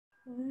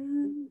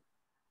There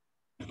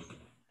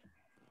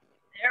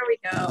we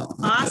go.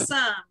 Awesome.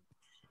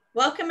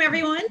 Welcome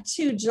everyone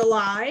to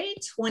July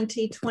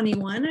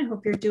 2021. I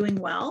hope you're doing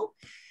well.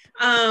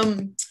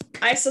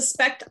 I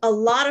suspect a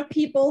lot of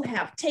people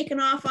have taken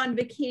off on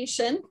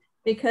vacation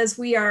because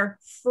we are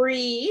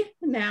free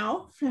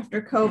now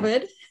after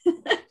COVID.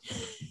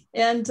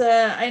 And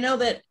I know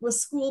that with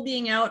school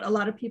being out, a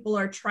lot of people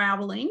are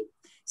traveling.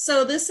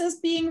 So this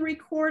is being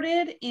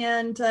recorded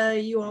and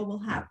you all will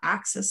have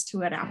access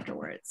to it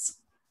afterwards.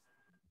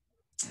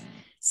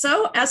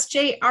 So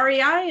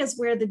SJREI is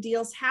where the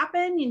deals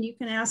happen and you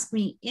can ask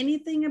me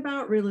anything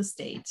about real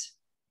estate.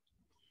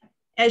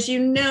 As you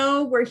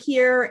know, we're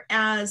here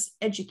as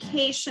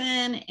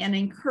education and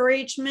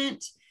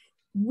encouragement.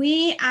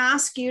 We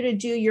ask you to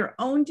do your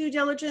own due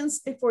diligence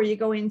before you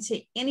go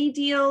into any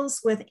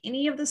deals with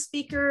any of the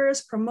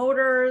speakers,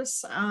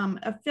 promoters,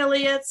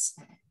 affiliates.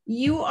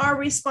 You are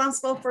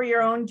responsible for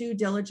your own due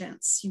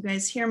diligence. You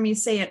guys hear me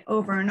say it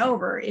over and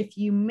over. If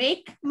you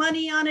make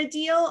money on a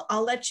deal,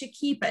 I'll let you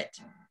keep it.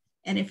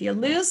 And if you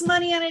lose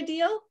money on a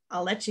deal,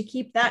 I'll let you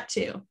keep that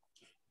too.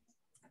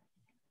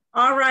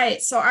 All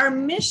right, so our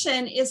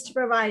mission is to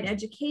provide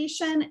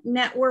education,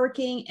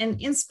 networking, and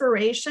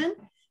inspiration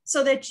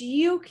so that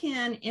you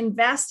can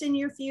invest in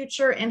your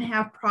future and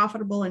have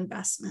profitable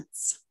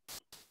investments.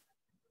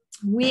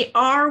 We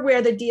are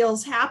where the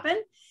deals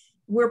happen.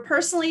 We're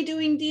personally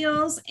doing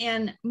deals,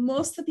 and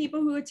most of the people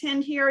who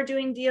attend here are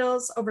doing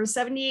deals. Over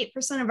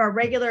 78% of our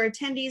regular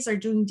attendees are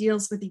doing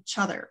deals with each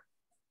other.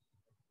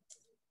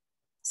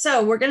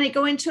 So we're going to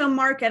go into a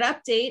market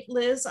update.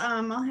 Liz,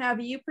 I'll have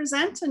you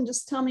present and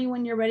just tell me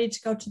when you're ready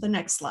to go to the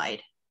next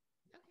slide.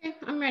 Okay,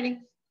 I'm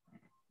ready.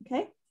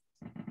 Okay.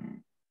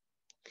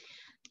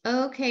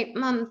 Okay,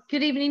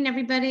 good evening,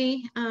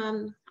 everybody.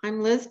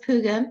 I'm Liz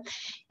Puga,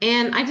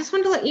 and I just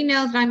wanted to let you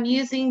know that I'm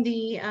using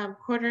the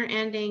quarter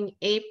ending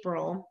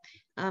April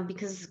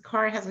because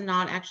CAR has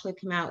not actually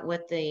come out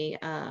with the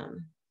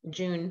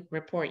June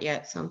report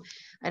yet. So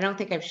I don't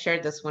think I've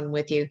shared this one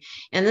with you.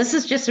 And this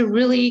is just a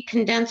really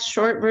condensed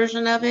short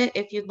version of it.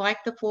 If you'd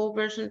like the full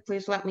version,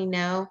 please let me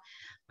know.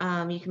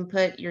 You can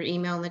put your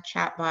email in the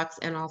chat box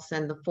and I'll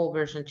send the full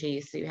version to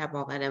you so you have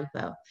all that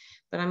info.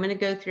 But I'm going to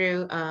go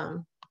through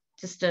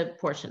just a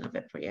portion of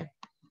it for you.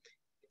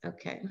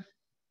 Okay.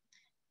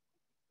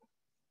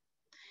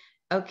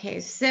 Okay,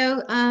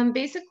 so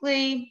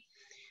basically,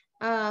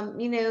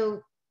 you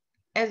know,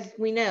 as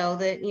we know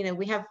that, you know,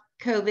 we have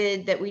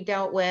COVID that we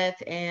dealt with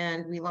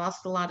and we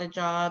lost a lot of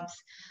jobs,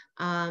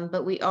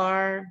 but we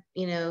are,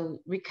 you know,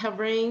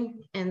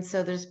 recovering. And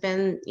so there's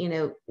been, you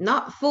know,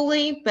 not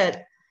fully,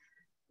 but,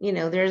 you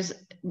know, there's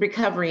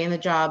recovery in the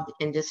job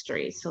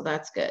industry. So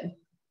that's good.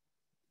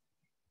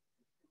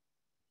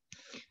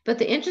 But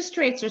the interest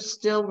rates are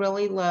still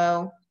really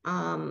low.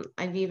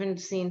 I've even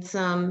seen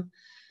some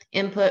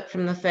input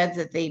from the feds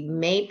that they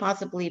may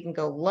possibly even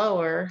go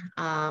lower,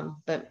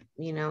 but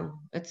you know,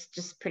 it's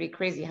just pretty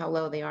crazy how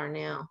low they are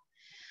now.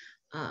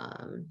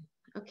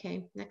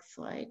 Okay, next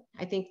slide.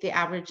 I think the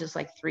average is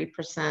like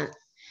 3%.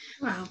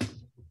 Wow.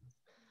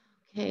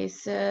 Okay,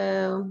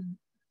 so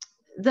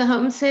the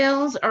home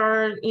sales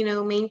are, you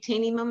know,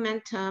 maintaining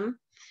momentum.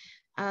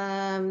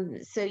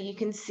 So you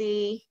can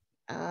see,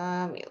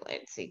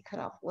 let's see, cut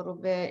off a little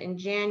bit. In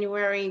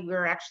January,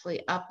 we're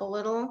actually up a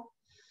little.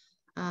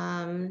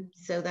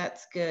 So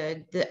that's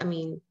good. I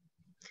mean,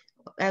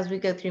 as we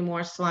go through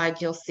more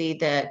slides, you'll see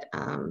that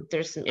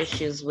there's some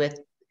issues with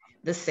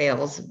the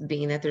sales,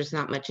 being that there's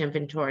not much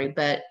inventory,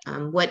 but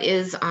what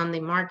is on the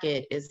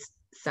market is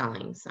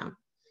selling. So,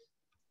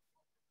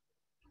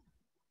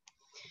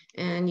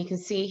 and you can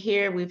see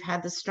here, we've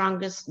had the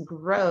strongest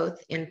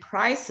growth in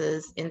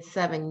prices in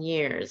 7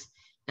 years.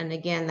 And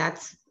again,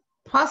 that's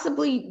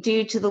possibly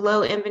due to the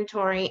low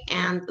inventory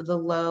and the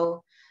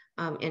low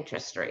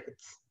interest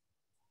rates.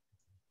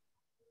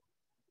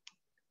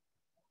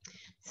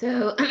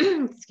 So,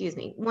 excuse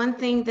me, one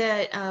thing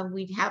that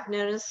we have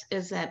noticed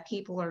is that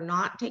people are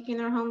not taking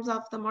their homes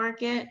off the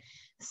market.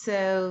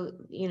 So,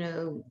 you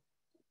know,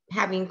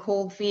 having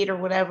cold feet or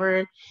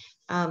whatever,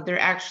 they're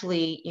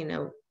actually, you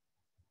know,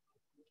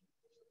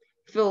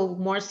 feel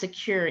more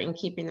secure in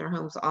keeping their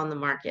homes on the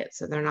market.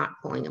 So they're not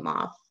pulling them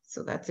off.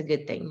 So that's a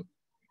good thing.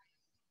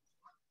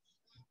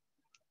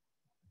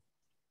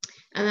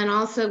 And then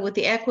also with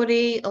the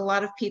equity, a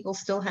lot of people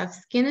still have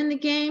skin in the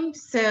game.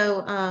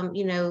 So,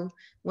 you know,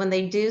 when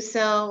they do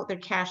sell, they're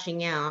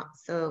cashing out.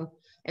 So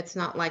it's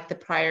not like the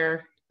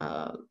prior,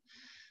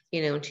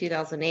 you know, in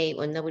 2008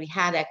 when nobody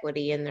had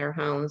equity in their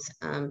homes.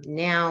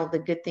 Now the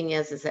good thing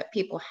is that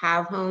people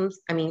have homes,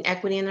 I mean,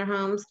 equity in their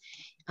homes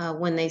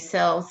when they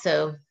sell.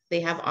 So they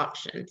have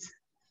options.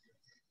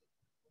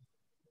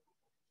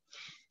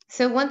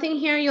 So one thing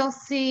here, you'll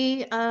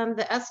see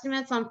the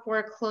estimates on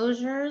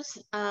foreclosures.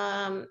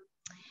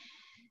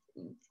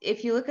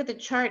 If you look at the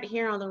chart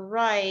here on the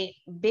right,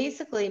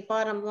 basically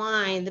bottom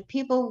line, the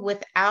people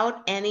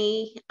without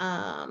any,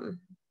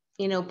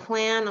 you know,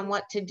 plan on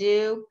what to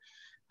do,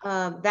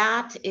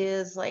 that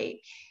is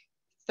like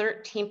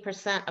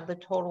 13% of the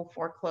total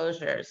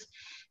foreclosures.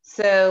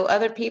 So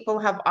other people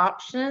have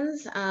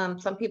options.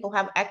 Some people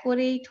have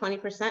equity,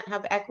 20%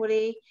 have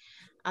equity.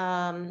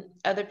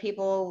 Other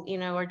people, you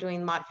know, are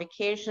doing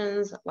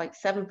modifications, like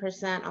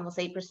 7%, almost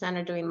 8%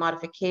 are doing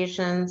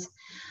modifications.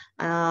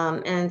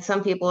 And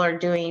some people are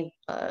doing,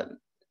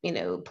 you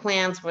know,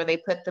 plans where they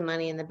put the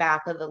money in the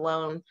back of the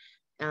loan,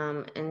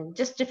 and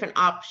just different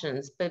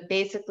options. But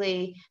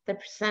basically the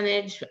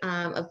percentage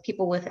of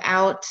people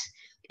without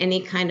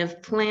any kind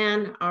of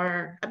plan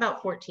are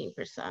about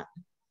 14%.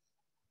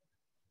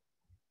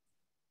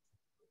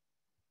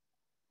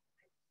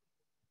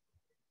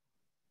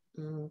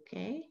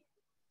 Okay.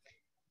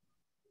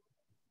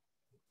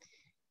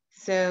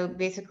 So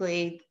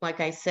basically,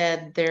 like I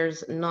said,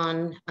 there's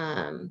the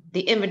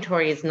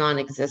inventory is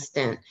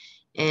non-existent,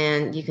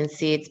 and you can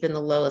see it's been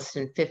the lowest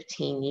in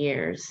 15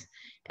 years.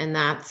 And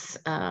that's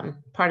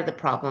part of the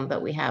problem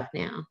that we have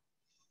now.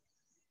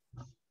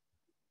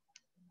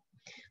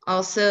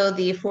 Also,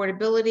 the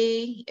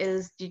affordability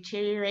is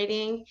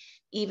deteriorating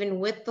even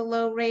with the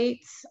low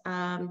rates.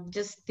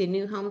 Just the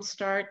new home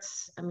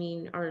starts, I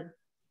mean, are,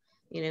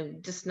 you know,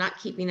 just not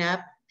keeping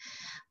up.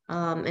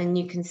 And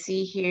you can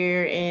see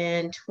here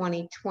in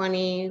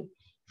 2020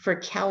 for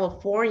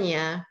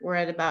California, we're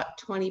at about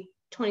 27%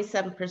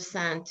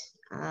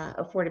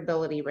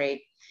 affordability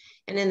rate.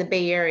 And in the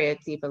Bay Area,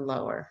 it's even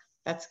lower.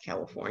 That's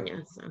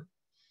California.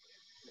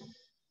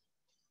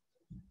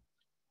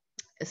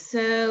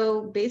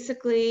 So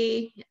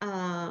basically,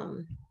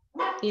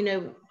 you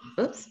know,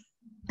 oops.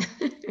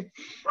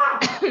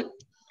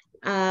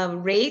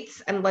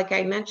 Rates, and like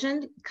I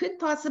mentioned, could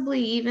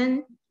possibly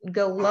even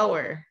go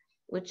lower,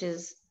 which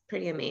is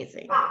pretty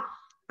amazing.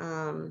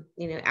 You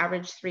know,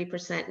 average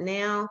 3%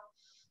 now.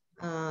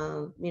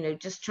 You know,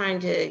 just trying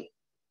to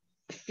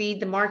feed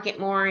the market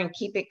more and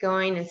keep it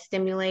going and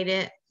stimulate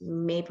it,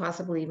 may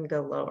possibly even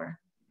go lower.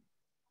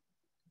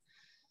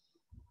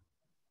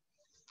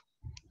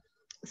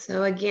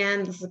 So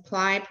again, the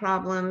supply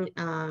problem,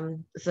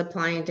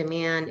 supply and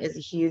demand is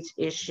a huge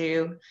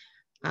issue.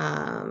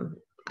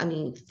 I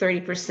mean,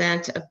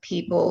 30% of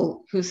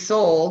people who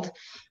sold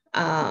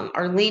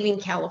are leaving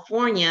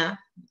California,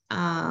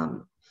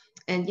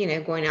 and, you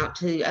know, going out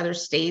to other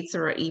states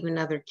or even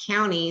other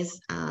counties,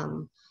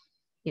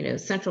 you know,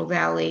 Central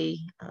Valley,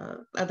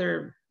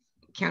 other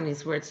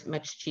counties where it's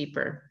much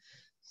cheaper.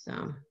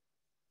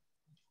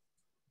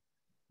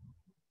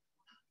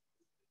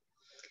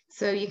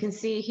 So you can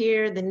see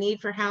here, the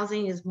need for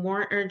housing is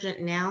more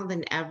urgent now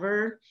than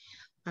ever.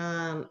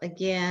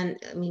 Again,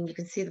 I mean, you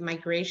can see the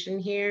migration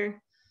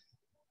here.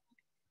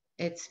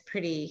 It's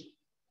pretty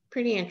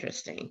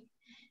interesting.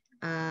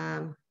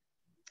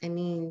 I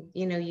mean,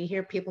 you know, you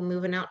hear people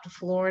moving out to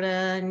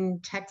Florida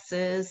and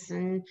Texas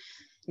and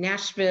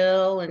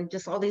Nashville and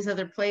just all these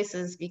other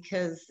places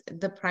because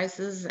the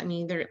prices, I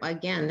mean,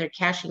 they're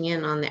cashing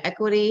in on the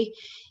equity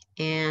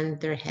and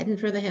they're heading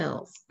for the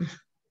hills.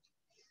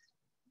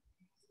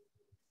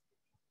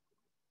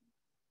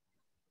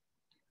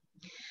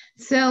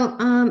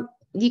 So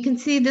you can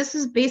see this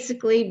is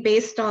basically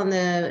based on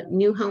the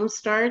new home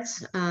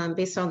starts,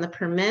 based on the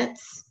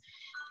permits.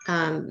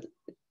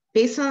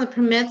 Based on the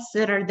permits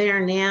that are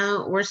there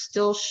now, we're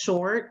still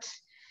short.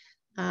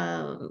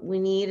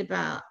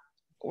 We're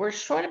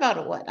short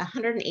about what,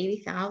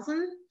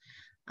 180,000?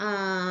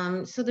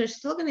 So there's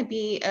still going to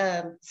be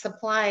a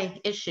supply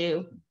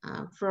issue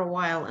for a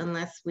while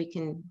unless we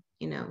can,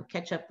 you know,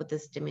 catch up with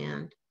this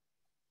demand.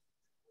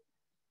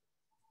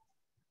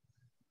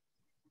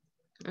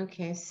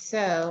 Okay,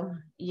 so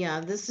yeah,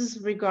 this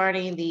is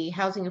regarding the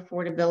housing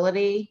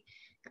affordability.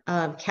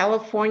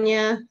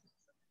 California,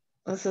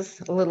 this is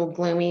a little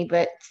gloomy,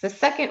 but it's the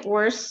second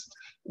worst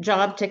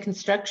job to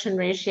construction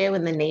ratio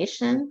in the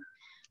nation,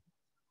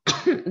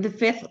 the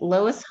fifth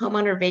lowest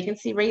homeowner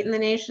vacancy rate in the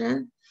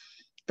nation,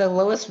 the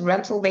lowest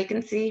rental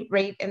vacancy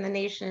rate in the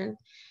nation,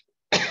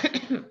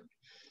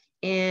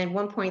 and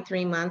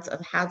 1.3 months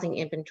of housing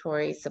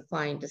inventory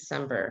supply in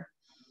December.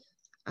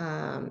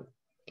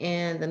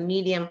 And the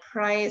median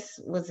price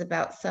was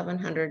about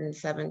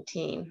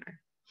 717.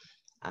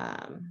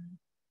 And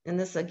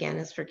this again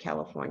is for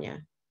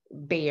California.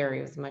 Bay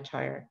Area was much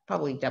higher,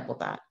 probably double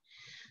that.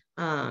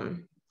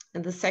 And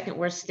the second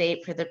worst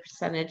state for the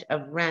percentage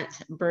of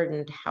rent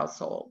burdened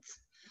households.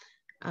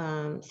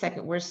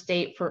 Second worst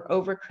state for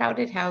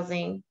overcrowded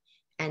housing,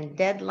 and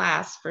dead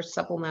last for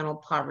supplemental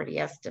poverty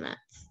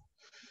estimates.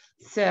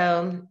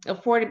 So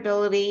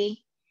affordability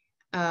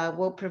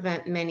will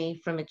prevent many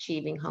from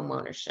achieving home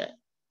ownership.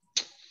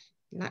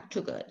 Not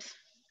too good.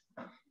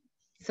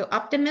 So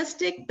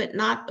optimistic, but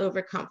not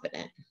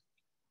overconfident.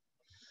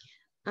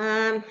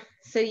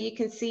 So you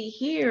can see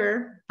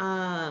here,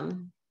 the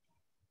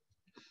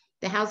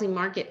housing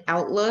market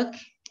outlook.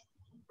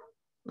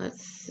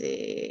 Let's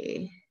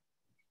see.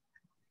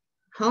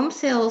 Home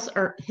sales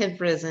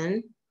have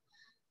risen.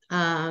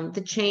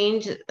 The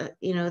change,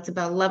 you know, it's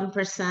about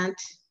 11%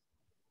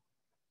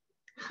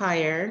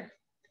 higher.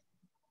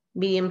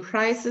 Median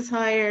price is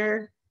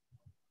higher.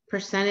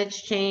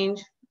 Percentage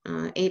change,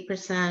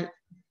 8%.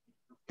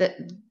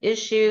 The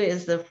issue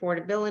is the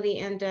affordability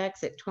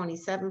index at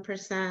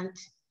 27%.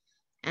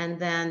 And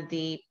then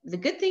the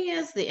good thing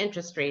is the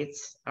interest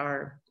rates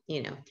are,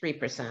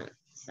 3%.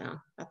 So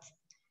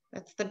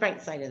that's the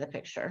bright side of the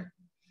picture.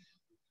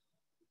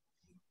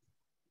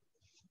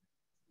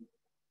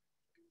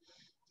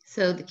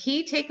 So the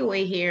key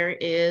takeaway here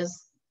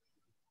is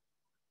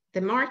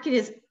the market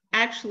is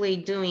actually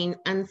doing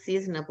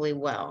unseasonably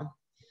well.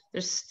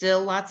 There's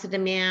still lots of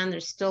demand.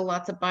 There's still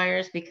lots of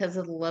buyers because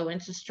of the low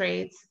interest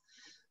rates.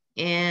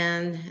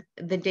 And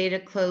the data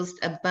closed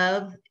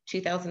above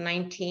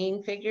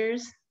 2019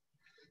 figures.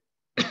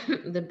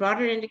 The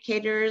broader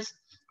indicators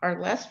are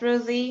less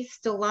rosy,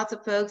 still lots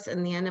of folks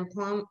in the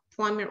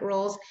unemployment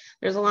rolls.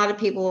 There's a lot of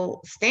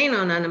people staying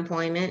on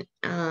unemployment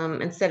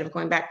instead of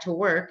going back to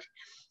work,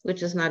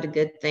 which is not a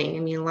good thing. I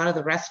mean, a lot of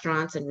the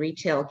restaurants and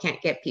retail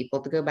can't get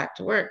people to go back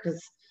to work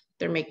because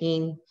they're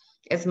making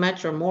as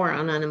much or more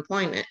on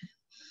unemployment.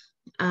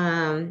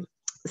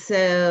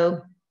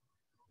 So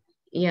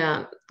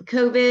yeah,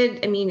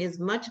 COVID, I mean, is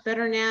much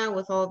better now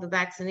with all the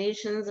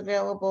vaccinations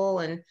available.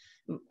 And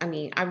I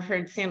mean, I've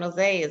heard San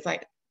Jose is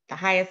like the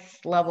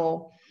highest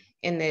level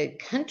in the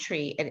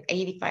country at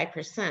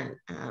 85%.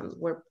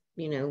 We're,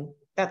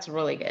 that's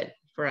really good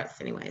for us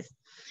anyways.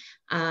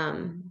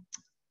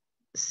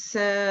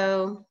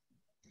 So,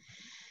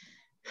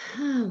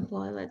 oh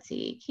boy, let's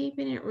see,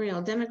 keeping it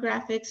real.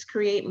 Demographics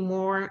create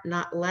more,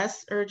 not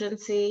less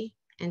urgency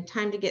and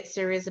time to get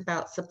serious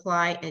about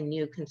supply and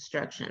new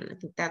construction. I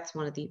think that's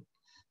one of the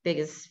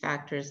biggest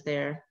factors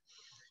there.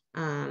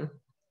 And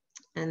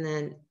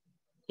then,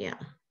 yeah,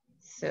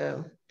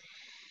 so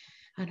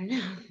I don't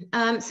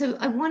know. So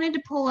I wanted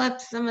to pull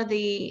up some of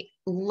the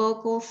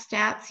local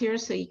stats here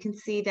so you can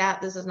see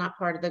that this is not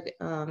part of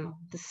the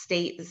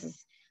state. This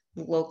is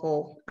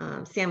local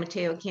San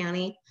Mateo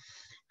County.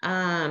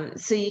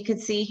 So you can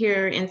see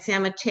here in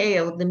San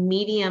Mateo, the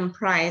median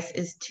price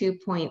is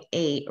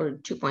 2.8 or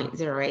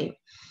 2.08.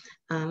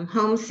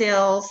 Home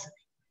sales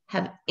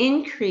have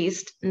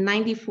increased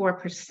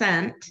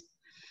 94%.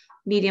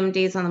 Medium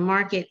days on the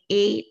market,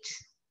 8.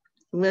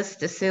 List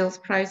to sales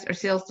price or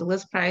sales to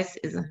list price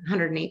is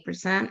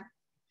 108%.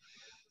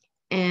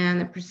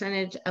 And the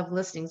percentage of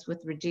listings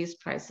with reduced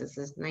prices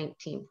is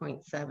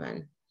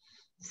 19.7.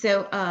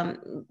 So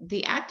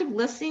the active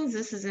listings,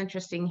 this is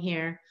interesting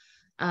here.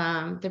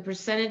 The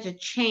percentage of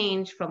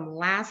change from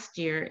last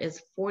year is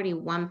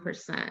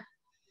 41%.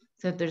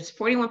 So there's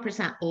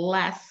 41%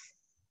 less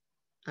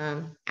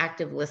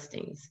active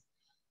listings.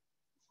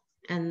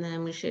 And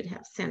then we should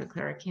have Santa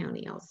Clara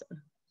County also.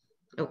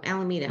 Oh,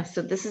 Alameda.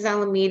 So this is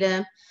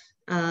Alameda.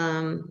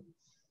 The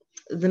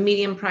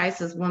median price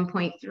is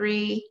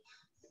 1.3.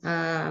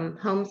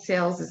 Home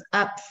sales is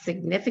up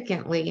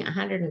significantly,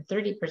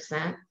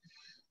 130%.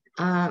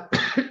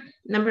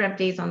 Number of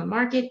days on the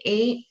market,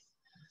 8.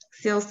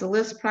 Sales to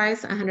list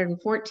price,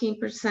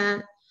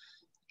 114%.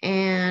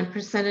 And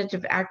percentage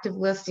of active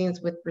listings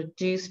with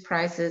reduced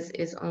prices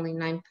is only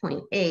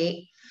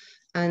 9.8.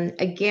 And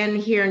again,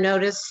 here,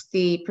 notice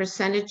the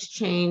percentage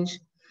change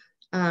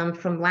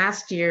from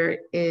last year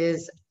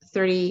is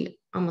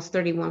almost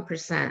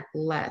 31%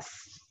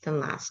 less than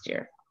last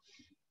year.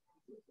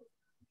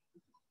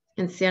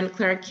 In Santa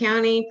Clara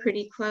County,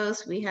 pretty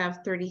close. We have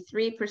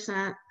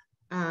 33%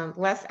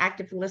 less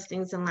active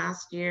listings than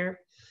last year.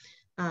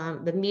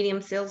 The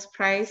median sales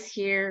price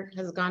here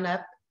has gone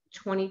up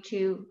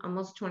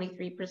almost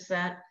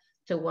 23%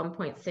 to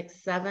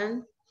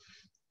 1.67.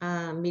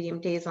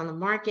 Medium days on the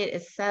market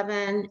is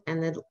 7,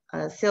 and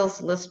the sales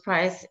list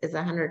price is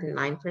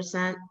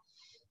 109%.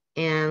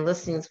 And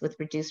listings with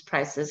reduced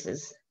prices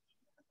is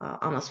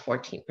almost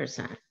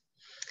 14%.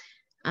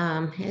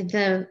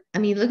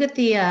 Look at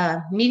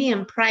the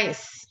median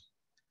price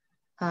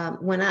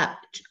went up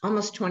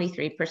almost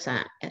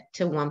 23%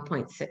 to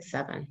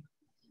 1.67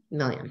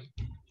 million.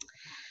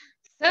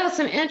 So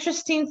some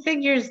interesting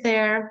figures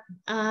there.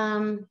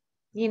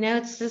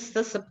 It's just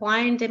the supply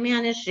and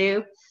demand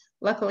issue.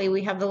 Luckily,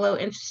 we have the low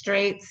interest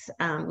rates,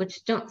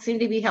 which don't seem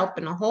to be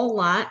helping a whole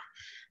lot,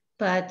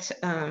 but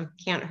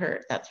can't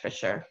hurt, that's for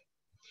sure.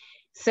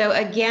 So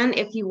again,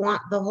 if you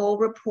want the whole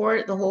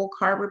report, the whole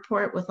CAR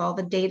report with all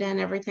the data and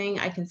everything,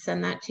 I can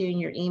send that to you in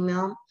your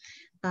email.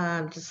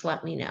 Just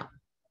let me know.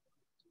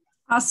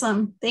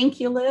 Awesome. Thank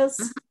you,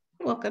 Liz.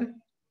 You're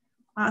welcome.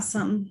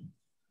 Awesome.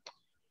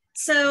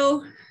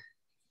 So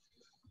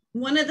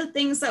one of the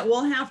things that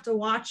we'll have to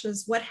watch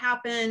is what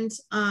happened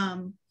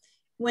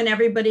when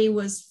everybody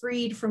was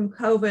freed from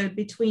COVID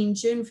between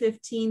June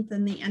 15th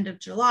and the end of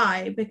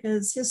July,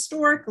 because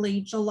historically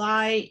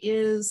July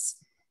is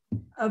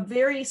a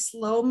very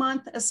slow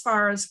month as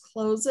far as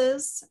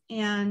closes,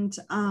 and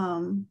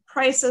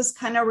prices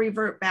kind of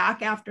revert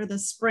back after the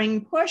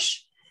spring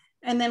push.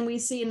 And then we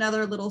see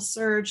another little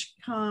surge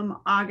come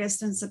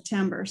August and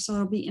September. So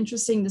it'll be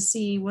interesting to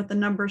see what the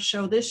numbers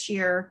show this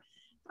year,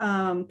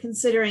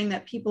 considering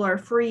that people are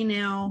free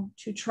now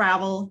to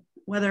travel,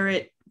 whether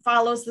it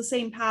follows the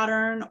same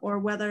pattern or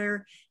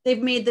whether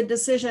they've made the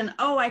decision,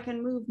 oh, I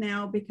can move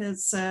now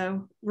because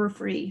we're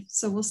free.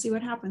 So we'll see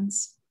what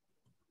happens.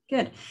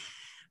 Good.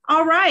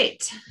 All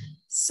right.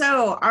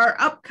 So our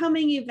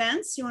upcoming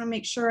events, you want to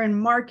make sure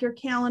and mark your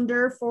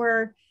calendar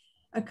for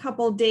a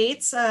couple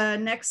dates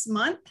next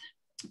month.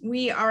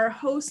 We are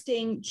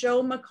hosting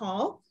Joe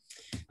McCall,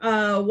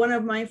 one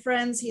of my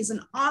friends. He's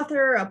an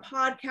author, a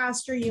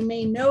podcaster. You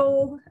may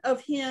know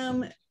of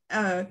him.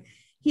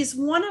 He's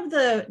one of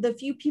the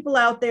few people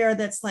out there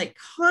that's like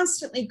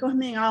constantly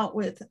coming out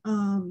with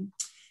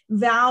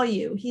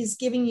value. He's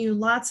giving you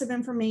lots of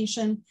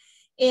information,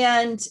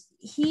 and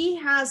he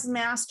has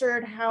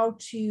mastered how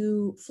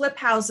to flip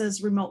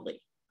houses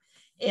remotely.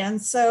 And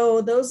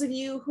so those of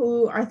you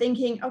who are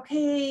thinking,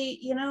 okay,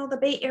 you know, the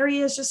Bay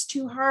Area is just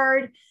too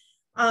hard,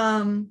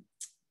 join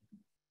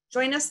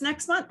us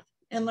next month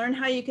and learn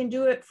how you can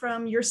do it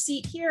from your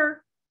seat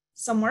here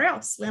somewhere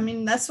else. I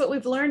mean, that's what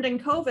we've learned in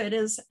COVID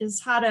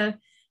is how to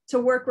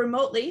work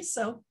remotely.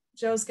 So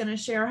Joe's going to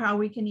share how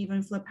we can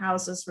even flip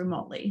houses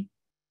remotely.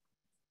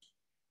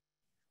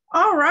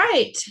 All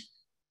right.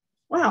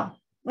 Well,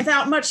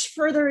 without much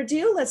further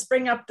ado, let's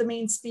bring up the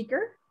main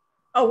speaker.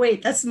 Oh,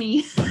 wait, that's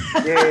me.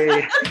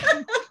 Yay.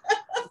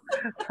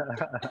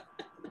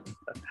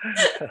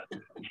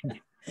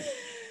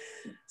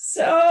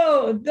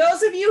 So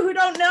those of you who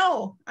don't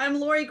know, I'm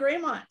Lori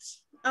Greymont.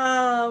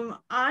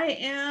 I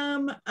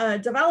am a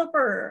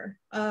developer,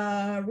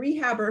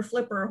 rehabber,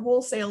 flipper,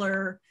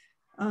 wholesaler.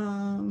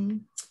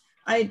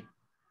 I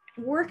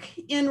work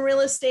in real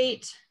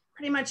estate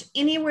pretty much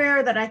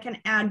anywhere that I can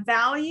add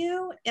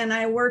value, and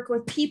I work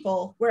with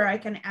people where I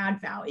can add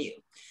value.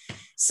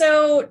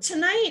 So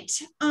tonight,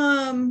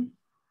 we're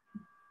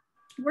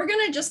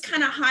going to just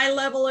kind of high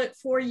level it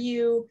for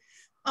you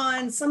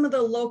on some of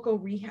the local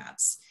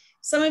rehabs.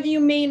 Some of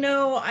you may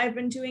know I've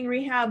been doing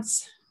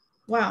rehabs,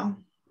 wow,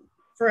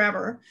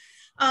 forever,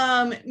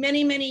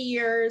 many, many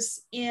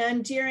years.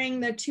 And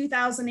during the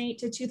 2008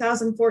 to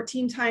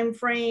 2014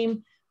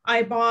 timeframe,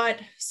 I bought,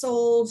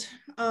 sold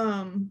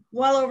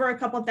well over a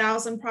couple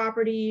thousand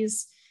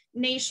properties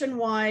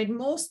nationwide,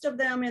 most of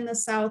them in the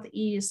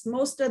Southeast,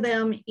 most of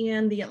them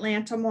in the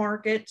Atlanta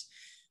market,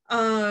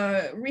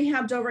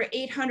 rehabbed over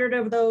 800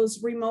 of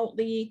those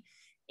remotely,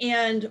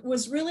 and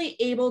was really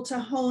able to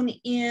hone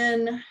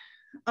in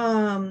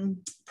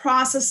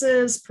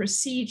processes,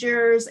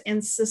 procedures,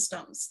 and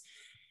systems.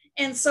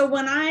 And so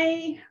when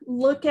I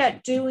look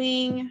at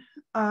doing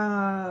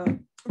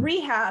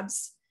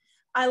rehabs,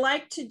 I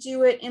like to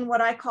do it in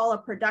what I call a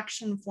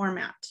production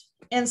format.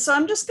 And so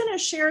I'm just going to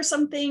share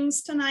some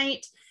things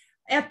tonight.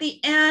 At the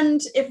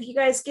end, if you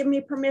guys give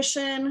me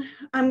permission,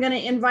 I'm going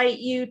to invite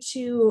you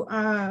to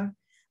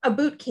a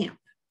boot camp.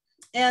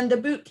 And the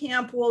boot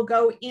camp will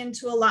go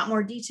into a lot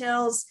more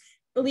details.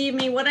 Believe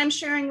me, what I'm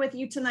sharing with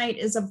you tonight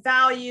is of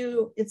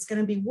value. It's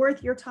going to be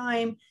worth your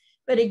time.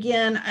 But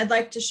again, I'd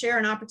like to share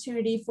an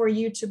opportunity for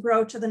you to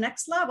grow to the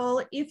next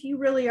level if you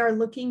really are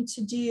looking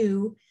to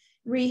do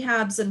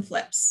rehabs and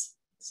flips.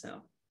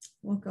 So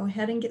we'll go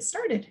ahead and get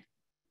started.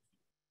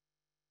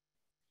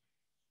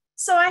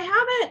 So I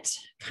have it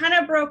kind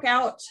of broke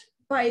out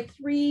by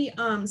three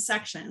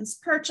sections: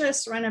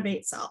 purchase,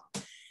 renovate, sell.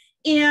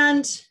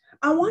 And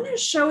I want to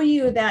show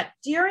you that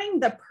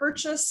during the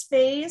purchase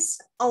phase,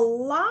 a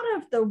lot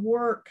of the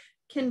work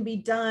can be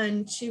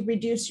done to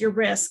reduce your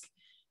risk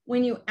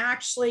when you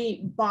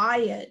actually buy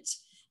it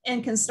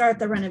and can start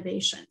the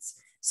renovations.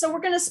 So we're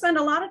going to spend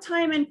a lot of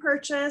time in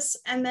purchase,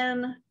 and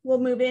then we'll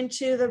move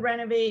into the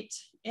renovate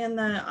and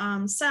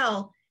the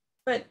sell.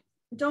 But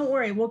don't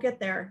worry, we'll get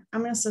there.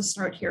 I'm going to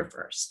start here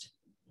first.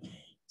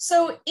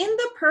 So in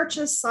the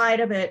purchase side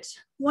of it,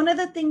 one of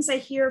the things I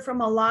hear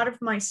from a lot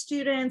of my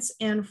students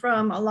and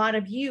from a lot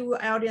of you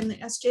out in the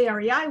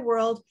SJREI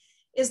world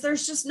is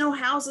there's just no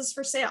houses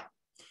for sale.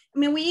 I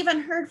mean, we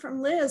even heard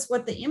from Liz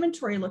what the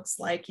inventory looks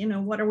like. You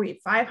know, what are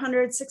we,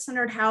 500,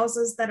 600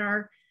 houses that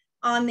are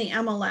on the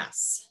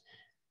MLS?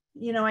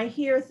 You know, I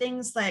hear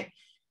things like,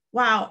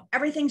 wow,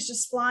 everything's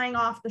just flying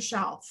off the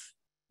shelf.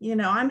 You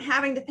know, I'm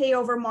having to pay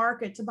over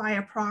market to buy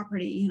a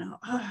property, you know,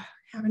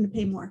 having to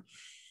pay more.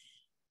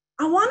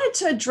 I wanted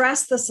to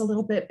address this a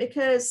little bit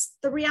because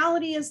the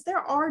reality is there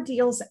are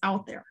deals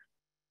out there,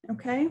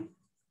 okay?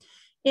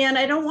 And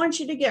I don't want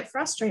you to get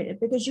frustrated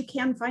because you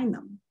can find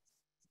them.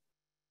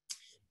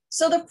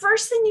 So the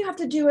first thing you have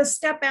to do is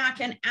step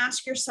back and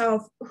ask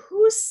yourself,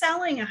 who's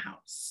selling a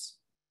house?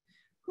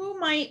 Who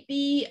might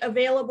be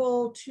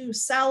available to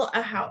sell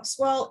a house?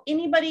 Well,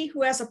 anybody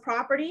who has a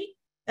property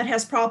that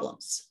has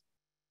problems.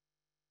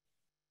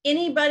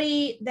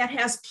 Anybody that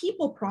has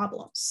people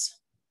problems.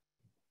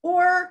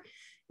 Or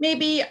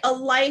maybe a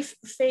life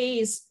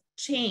phase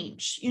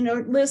change. You know,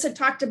 Liz had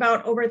talked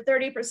about over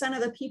 30%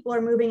 of the people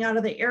are moving out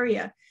of the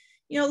area.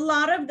 You know, a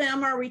lot of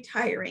them are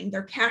retiring.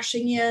 They're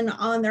cashing in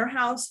on their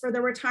house for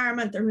their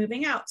retirement. They're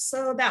moving out.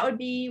 So that would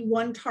be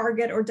one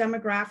target or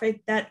demographic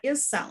that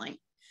is selling.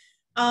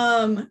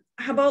 How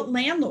about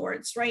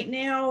landlords? Right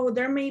now,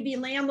 there may be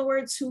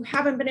landlords who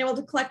haven't been able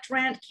to collect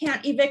rent,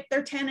 can't evict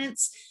their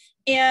tenants,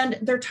 and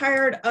they're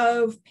tired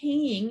of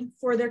paying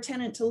for their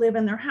tenant to live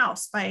in their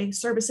house by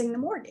servicing the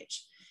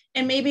mortgage.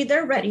 And maybe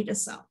they're ready to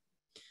sell.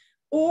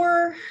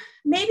 Or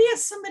maybe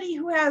it's somebody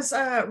who has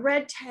a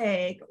red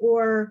tag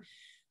or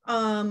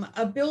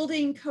a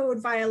building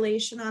code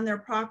violation on their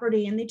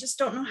property, and they just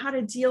don't know how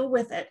to deal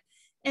with it.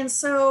 And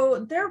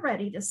so they're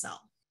ready to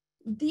sell.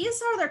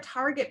 These are their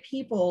target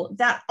people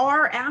that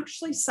are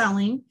actually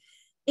selling.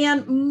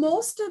 And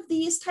most of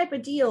these type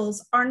of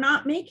deals are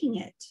not making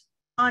it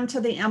onto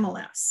the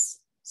MLS.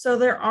 So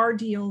there are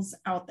deals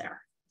out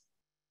there.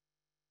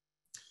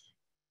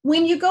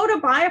 When you go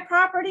to buy a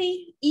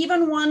property,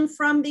 even one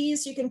from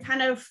these, you can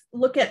kind of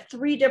look at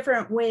 3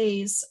 different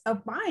ways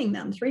of buying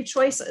them, 3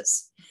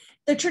 choices.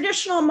 The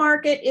traditional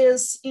market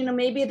is,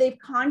 maybe they've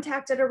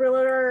contacted a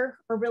realtor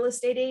or real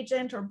estate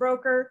agent or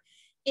broker,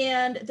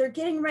 and they're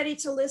getting ready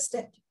to list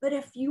it. But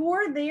if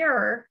you're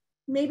there,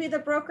 maybe the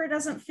broker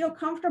doesn't feel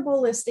comfortable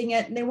listing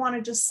it and they want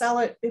to just sell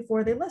it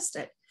before they list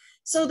it.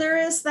 So there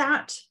is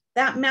that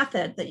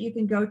method that you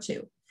can go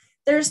to.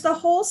 There's the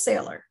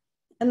wholesaler.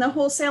 And the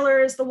wholesaler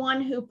is the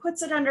one who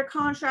puts it under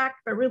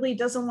contract, but really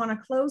doesn't want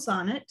to close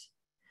on it.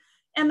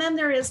 And then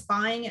there is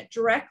buying it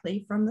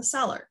directly from the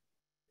seller.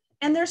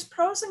 And there's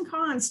pros and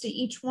cons to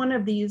each one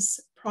of these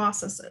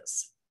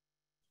processes.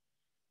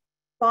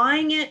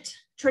 Buying it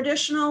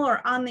traditional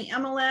or on the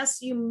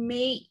MLS, you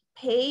may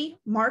pay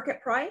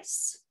market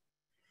price.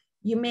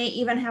 You may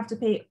even have to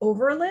pay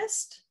over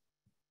list.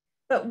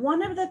 But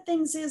one of the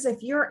things is,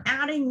 if you're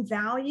adding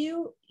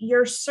value,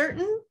 you're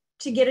certain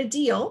to get a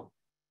deal,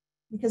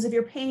 because if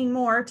you're paying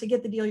more to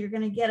get the deal, you're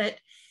going to get it.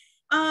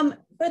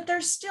 But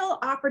there's still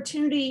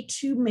opportunity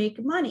to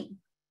make money.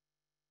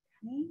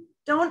 Okay?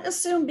 Don't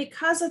assume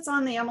because it's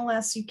on the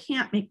MLS, you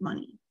can't make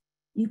money.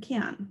 You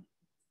can.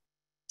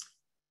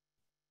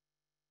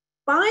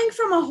 Buying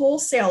from a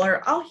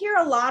wholesaler, I'll hear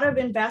a lot of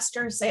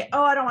investors say,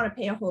 oh, I don't want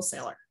to pay a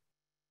wholesaler.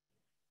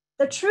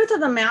 The truth of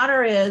the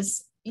matter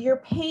is, you're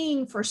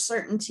paying for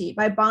certainty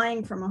by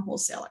buying from a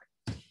wholesaler.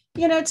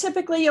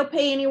 Typically you'll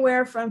pay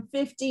anywhere from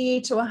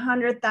 50 to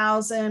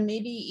 100,000,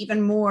 maybe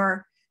even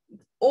more,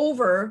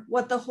 over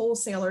what the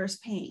wholesaler is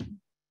paying.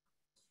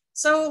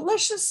 So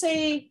let's just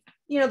say,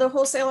 the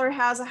wholesaler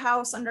has a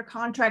house under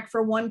contract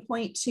for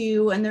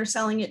 1.2 and they're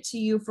selling it to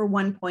you for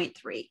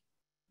 1.3.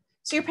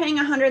 So you're paying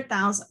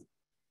 100,000.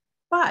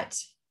 But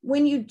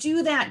when you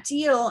do that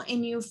deal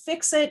and you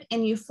fix it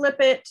and you flip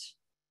it,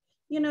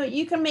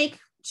 you can make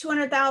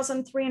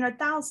 200,000,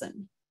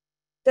 300,000.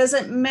 Does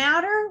it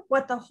matter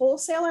what the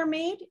wholesaler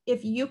made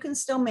if you can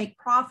still make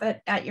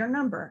profit at your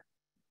number?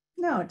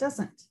 No, it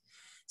doesn't.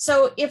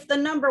 So if the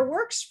number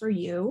works for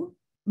you,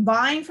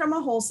 buying from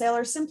a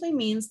wholesaler simply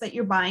means that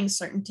you're buying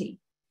certainty.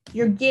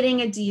 You're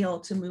getting a deal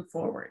to move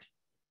forward.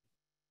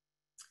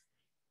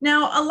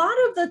 Now, a lot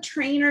of the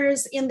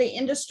trainers in the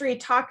industry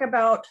talk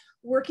about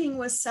working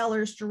with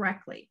sellers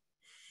directly.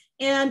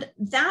 And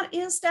that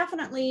is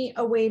definitely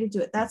a way to do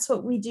it. That's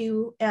what we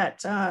do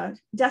at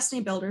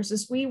Destiny Builders,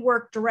 is we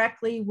work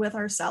directly with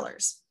our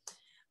sellers.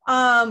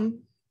 There's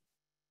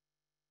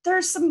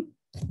some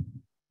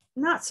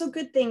not so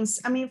good things.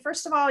 I mean,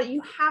 first of all,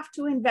 you have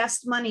to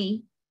invest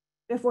money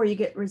before you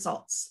get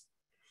results.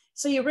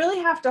 So you really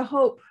have to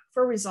hope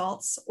for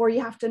results, or you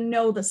have to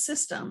know the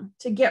system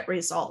to get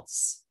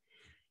results.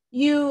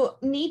 You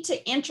need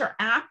to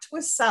interact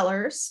with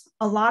sellers,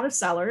 a lot of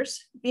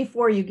sellers,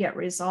 before you get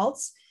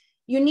results.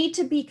 You need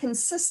to be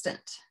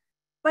consistent.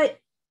 But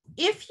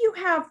if you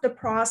have the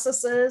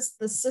processes,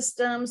 the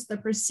systems, the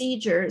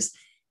procedures,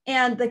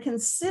 and the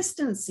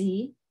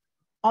consistency,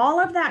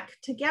 all of that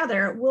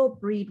together will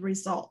breed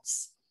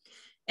results.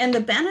 And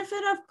the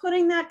benefit of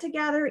putting that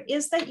together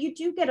is that you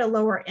do get a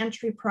lower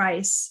entry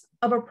price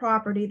of a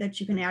property that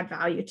you can add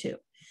value to.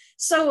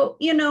 So,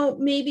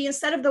 maybe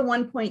instead of the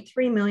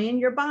 1.3 million,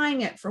 you're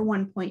buying it for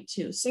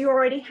 1.2. So you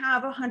already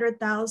have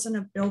 100,000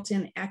 of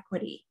built-in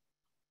equity.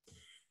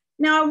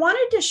 Now, I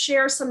wanted to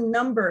share some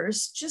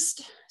numbers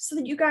just so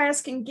that you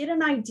guys can get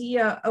an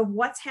idea of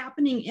what's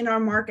happening in our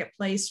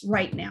marketplace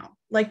right now.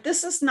 Like,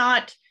 this is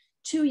not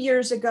 2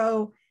 years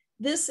ago.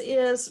 This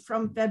is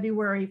from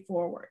February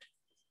forward.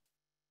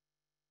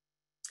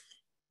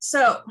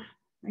 So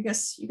I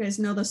guess you guys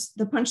know this,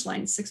 the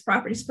punchline, 6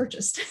 properties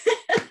purchased.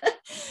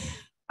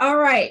 All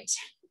right.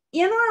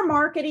 In our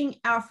marketing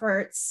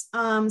efforts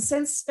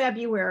since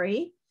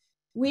February,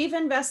 we've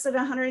invested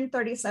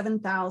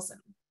 $137,000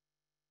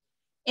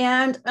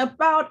 and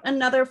about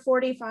another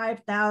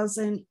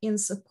 $45,000 in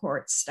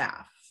support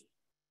staff.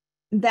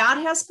 That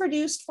has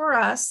produced for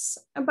us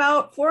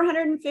about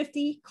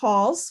 450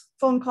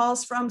 phone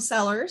calls from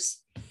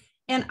sellers.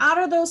 And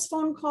out of those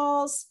phone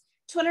calls,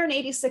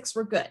 286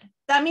 were good.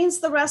 That means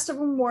the rest of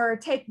them were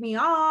take me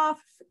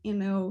off,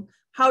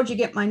 how'd you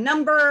get my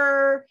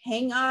number,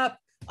 hang up,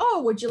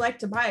 oh, would you like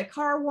to buy a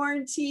car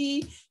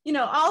warranty?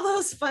 All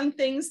those fun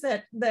things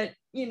that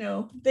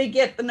they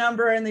get the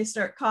number and they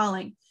start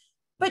calling.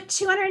 But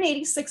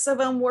 286 of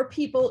them were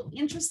people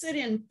interested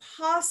in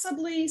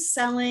possibly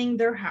selling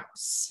their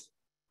house.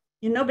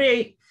 And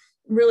nobody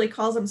really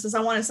calls them and says,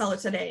 I want to sell it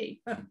today.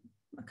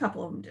 A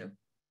couple of them do.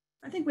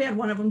 I think we had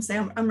one of them say,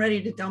 I'm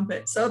ready to dump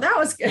it. So that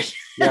was good.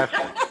 Yeah.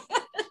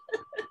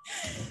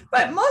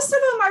 But most of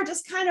them are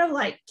just kind of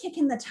like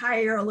kicking the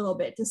tire a little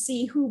bit to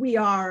see who we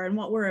are and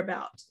what we're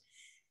about.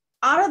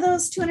 Out of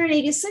those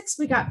 286,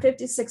 we got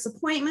 56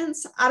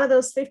 appointments. Out of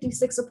those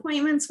 56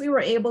 appointments, we were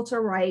able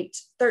to write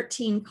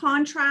 13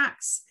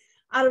 contracts.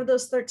 Out of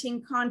those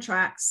 13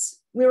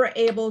 contracts, we were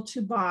able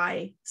to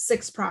buy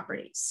 6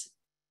 properties.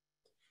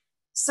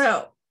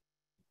 So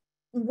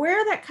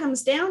where that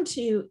comes down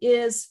to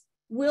is,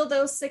 will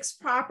those 6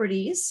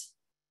 properties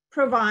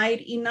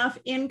provide enough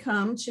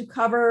income to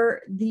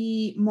cover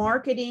the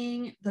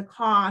marketing, the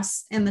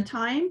costs, and the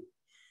time?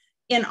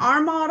 In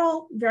our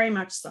model, very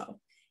much so.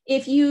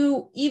 If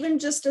you even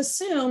just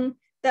assume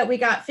that we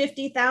got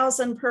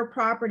 $50,000 per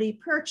property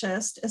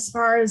purchased, as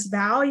far as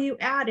value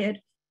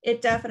added,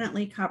 it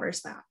definitely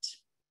covers that.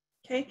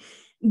 Okay.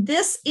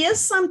 This is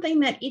something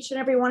that each and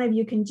every one of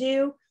you can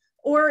do.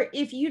 Or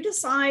if you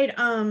decide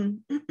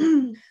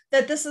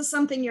that this is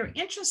something you're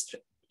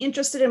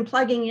interested in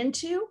plugging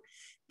into,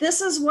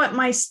 this is what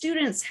my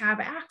students have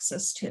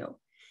access to.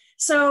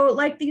 So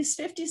like these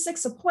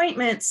 56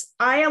 appointments,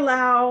 I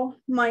allow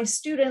my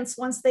students,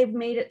 once they've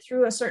made it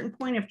through a certain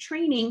point of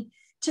training,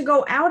 to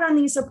go out on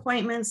these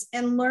appointments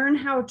and learn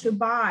how to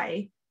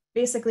buy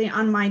basically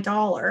on my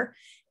dollar.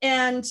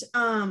 And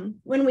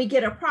when we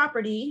get a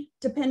property,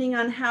 depending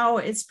on how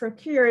it's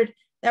procured,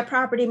 that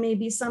property may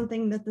be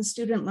something that the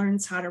student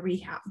learns how to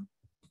rehab.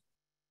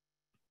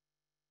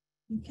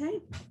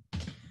 Okay.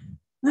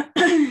 Let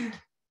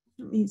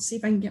me see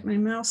if I can get my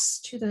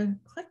mouse to the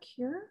click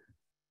here.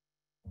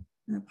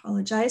 I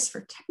apologize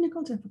for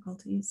technical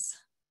difficulties.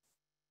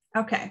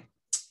 Okay.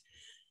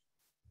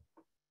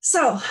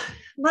 So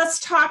let's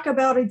talk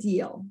about a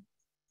deal.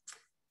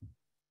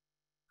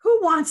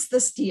 Who wants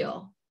this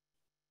deal?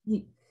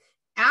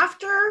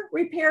 After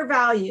repair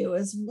value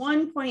is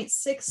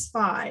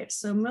 1.65,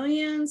 so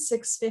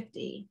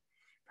 $1,650,000.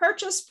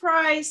 Purchase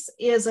price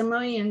is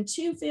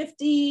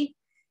 $1,250,000,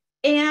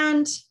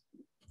 and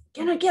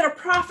gonna get a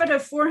profit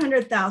of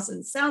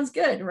 $400,000. Sounds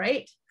good,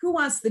 right? Who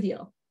wants the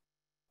deal?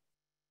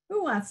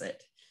 Who wants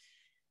it?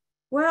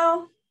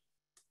 Well,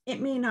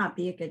 it may not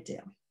be a good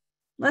deal.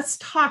 Let's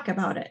talk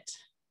about it.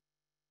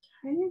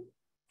 Okay.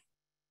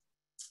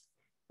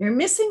 You're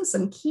missing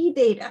some key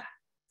data.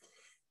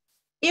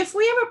 If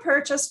we have a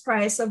purchase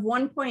price of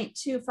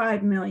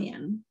 $1.25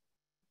 million,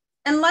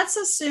 and let's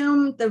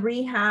assume the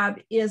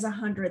rehab is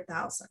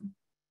 $100,000.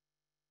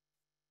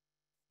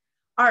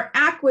 Our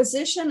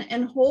acquisition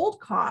and hold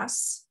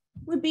costs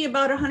would be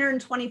about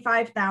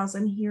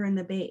 $125,000 here in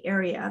the Bay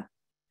Area.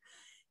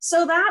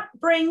 So that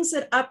brings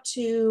it up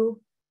to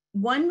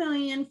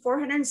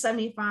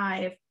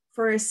 $1,475,000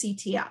 for a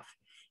CTF.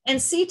 And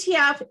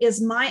CTF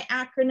is my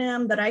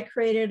acronym that I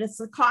created. It's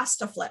the cost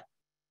to flip,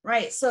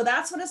 right? So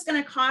that's what it's going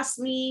to cost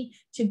me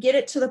to get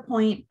it to the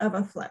point of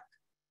a flip.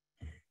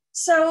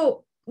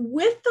 So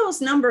with those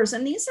numbers,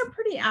 and these are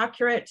pretty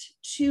accurate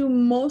to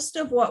most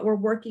of what we're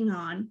working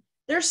on,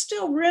 there's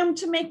still room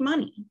to make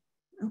money,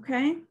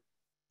 okay?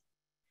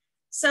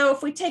 So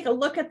if we take a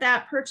look at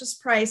that purchase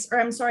price, or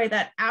I'm sorry,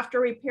 that after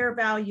repair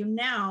value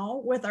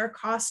now with our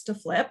cost to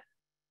flip,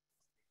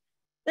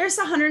 there's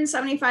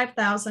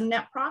 $175,000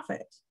 net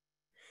profit.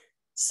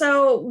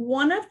 So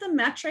one of the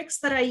metrics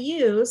that I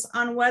use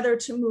on whether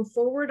to move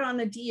forward on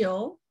the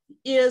deal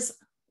is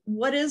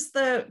what is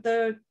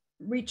the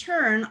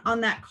return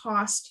on that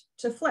cost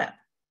to flip.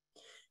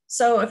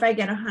 So if I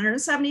get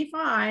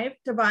 175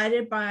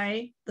 divided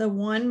by the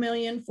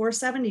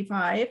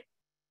 1,475,000,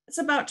 it's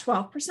about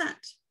 12%.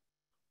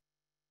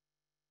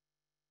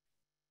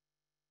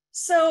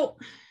 So,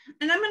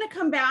 and I'm going to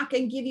come back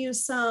and give you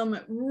some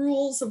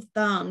rules of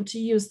thumb to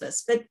use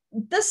this, but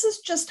this is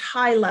just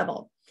high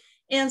level.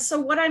 And so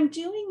what I'm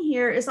doing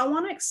here is I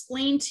want to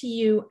explain to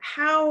you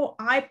how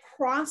I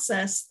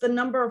process the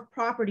number of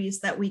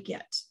properties that we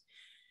get.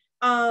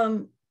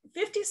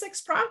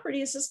 56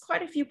 properties is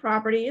quite a few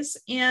properties,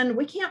 and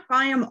we can't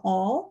buy them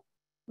all.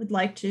 We'd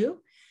like to,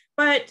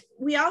 but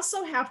we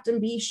also have to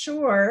be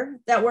sure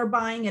that we're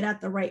buying it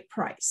at the right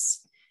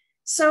price.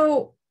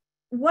 So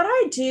what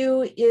I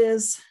do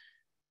is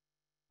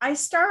I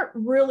start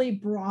really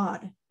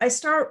broad. I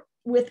start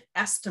with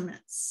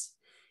estimates.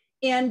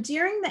 And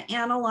during the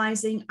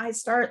analyzing, I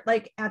start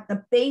like at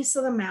the base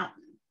of the mountain.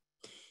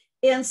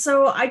 And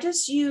so I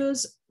just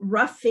use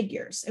rough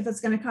figures. If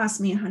it's going to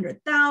cost me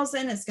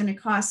 $100,000, it's going to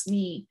cost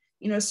me,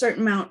 a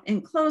certain amount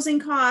in closing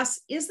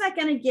costs. Is that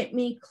going to get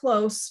me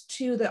close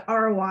to the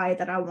ROI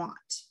that I want?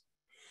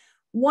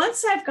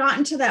 Once I've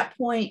gotten to that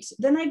point,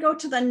 then I go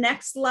to the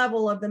next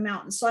level of the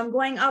mountain. So I'm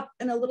going up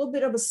in a little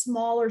bit of a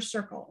smaller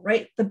circle,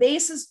 right? The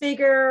base is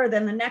bigger,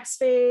 then the next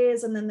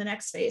phase, and then the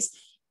next phase.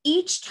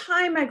 Each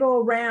time I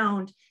go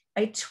around,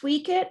 I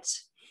tweak it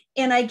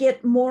and I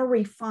get more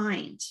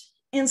refined.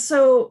 And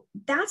so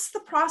that's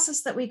the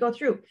process that we go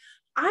through.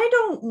 I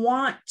don't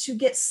want to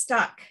get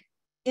stuck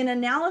in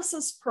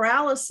analysis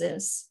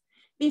paralysis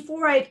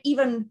before I've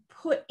even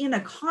put in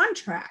a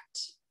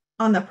contract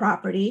on the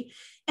property.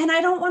 And I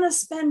don't want to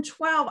spend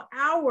 12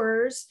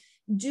 hours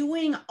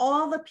doing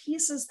all the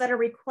pieces that are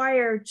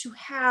required to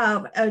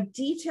have a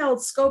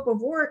detailed scope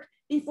of work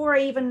before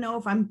I even know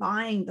if I'm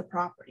buying the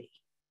property.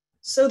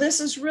 So this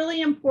is really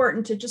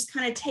important to just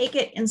kind of take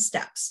it in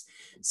steps.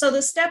 So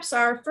the steps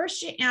are,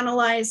 first you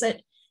analyze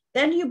it,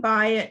 then you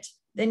buy it,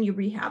 then you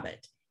rehab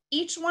it.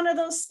 Each one of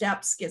those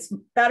steps gets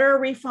better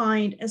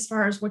refined as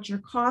far as what your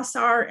costs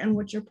are and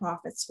what your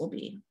profits will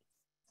be.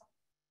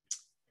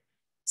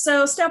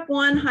 So step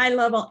one, high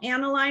level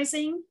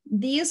analyzing.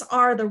 These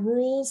are the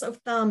rules of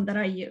thumb that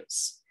I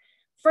use.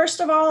 First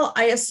of all,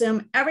 I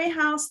assume every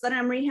house that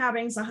I'm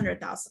rehabbing is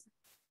 100,000.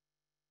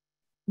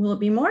 Will it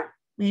be more?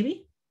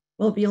 Maybe.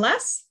 Will it be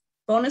less?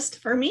 Bonus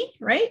for me,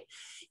 right?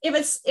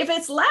 If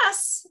it's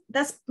less,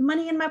 that's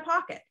money in my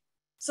pocket.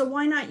 So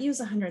why not use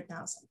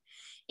 100,000?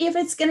 If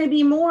it's going to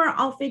be more,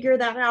 I'll figure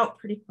that out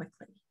pretty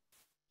quickly.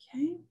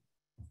 Okay.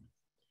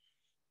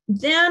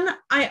 Then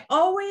I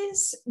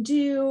always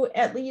do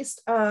at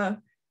least a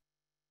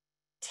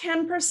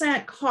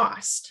 10%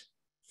 cost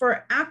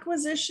for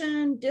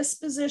acquisition,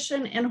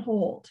 disposition, and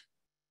hold.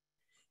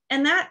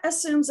 And that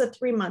assumes a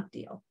 3-month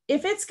deal.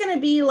 If it's going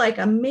to be like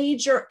a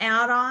major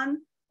add-on,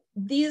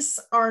 these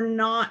are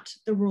not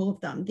the rule of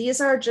thumb. These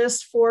are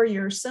just for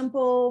your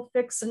simple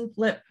fix and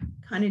flip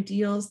kind of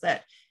deals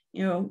that,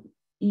 you know,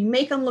 you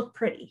make them look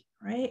pretty,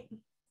 right?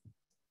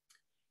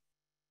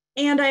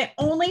 And I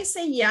only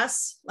say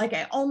yes, like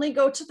I only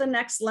go to the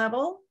next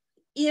level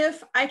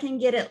if I can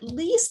get at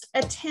least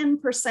a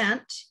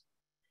 10%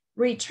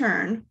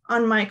 return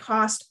on my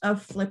cost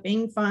of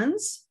flipping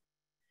funds.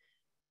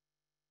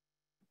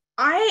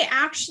 I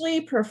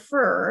actually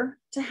prefer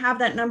to have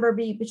that number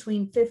be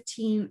between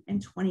 15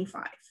 and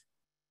 25.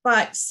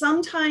 But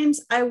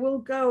sometimes I will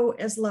go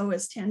as low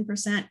as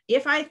 10%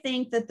 if I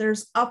think that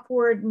there's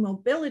upward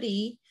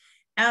mobility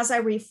as I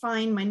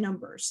refine my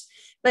numbers.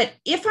 But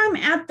if I'm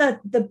at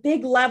the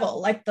big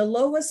level, like the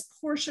lowest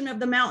portion of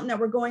the mountain that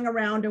we're going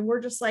around and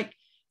we're just like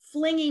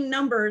flinging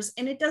numbers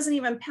and it doesn't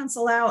even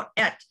pencil out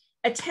at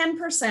a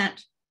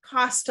 10%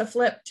 cost to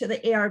flip to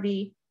the ARV,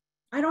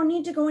 I don't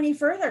need to go any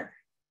further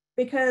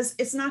because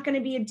it's not going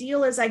to be a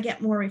deal as I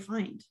get more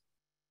refined.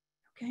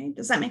 Okay,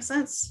 does that make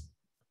sense?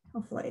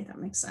 Hopefully that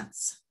makes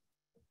sense.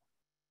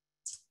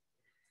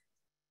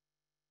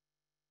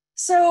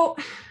 So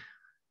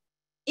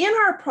in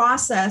our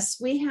process,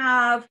 we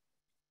have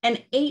an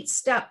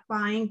 8-step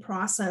buying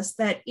process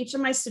that each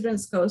of my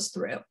students goes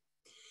through.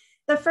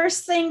 The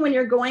first thing when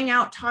you're going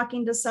out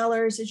talking to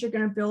sellers is you're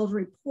going to build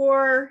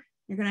rapport,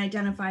 you're going to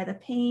identify the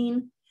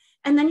pain,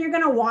 and then you're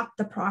going to walk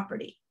the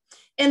property.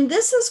 And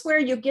this is where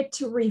you get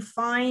to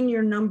refine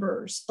your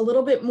numbers a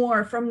little bit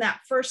more from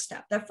that first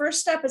step. The first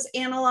step is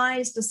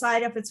analyze,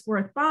 decide if it's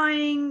worth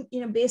buying,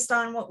 you know, based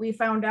on what we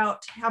found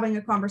out having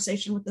a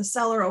conversation with the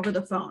seller over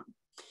the phone.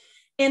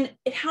 And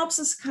it helps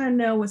us kind of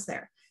know what's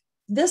there.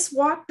 This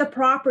walk the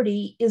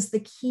property is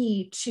the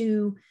key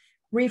to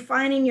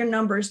refining your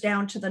numbers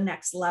down to the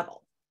next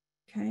level.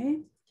 Okay.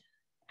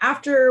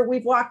 After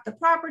we've walked the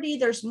property,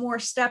 there's more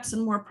steps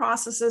and more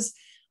processes.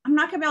 I'm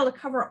not going to be able to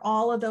cover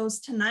all of those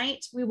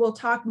tonight. We will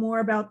talk more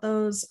about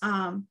those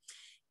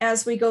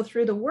as we go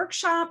through the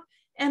workshop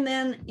and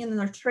then in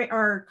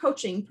our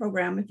coaching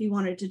program, if you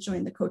wanted to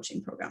join the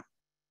coaching program.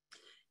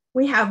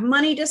 We have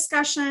money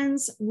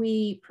discussions.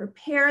 We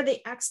prepare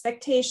the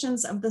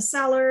expectations of the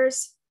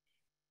sellers.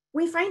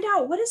 We find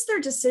out what is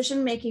their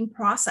decision-making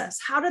process?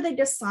 How do they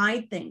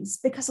decide things?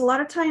 Because a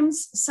lot of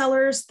times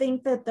sellers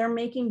think that they're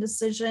making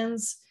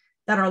decisions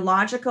that are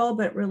logical,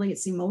 but really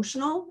it's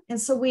emotional. And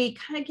so we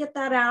kind of get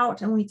that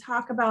out and we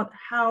talk about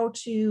how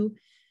to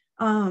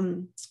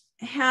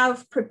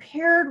have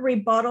prepared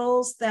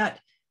rebuttals that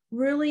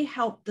really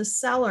help the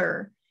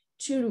seller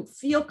to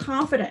feel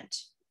confident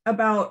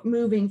about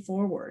moving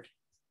forward.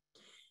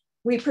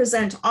 We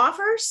present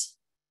offers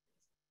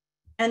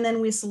and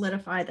then we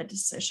solidify the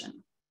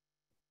decision.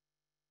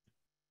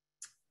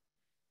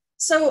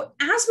 So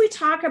as we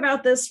talk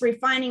about this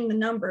refining the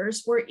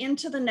numbers, we're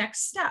into the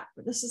next step.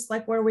 This is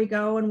like where we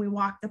go and we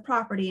walk the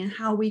property and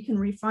how we can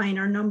refine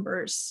our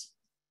numbers.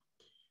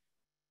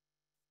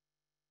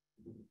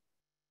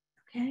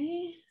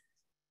 Okay,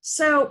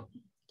 so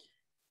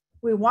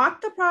we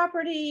walk the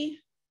property,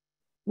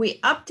 we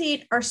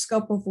update our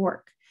scope of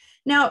work.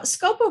 Now,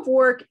 scope of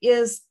work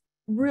is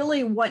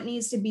really what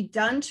needs to be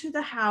done to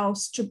the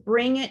house to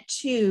bring it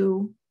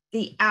to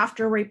the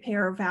after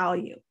repair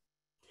value.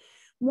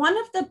 One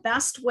of the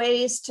best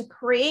ways to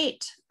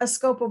create a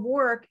scope of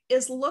work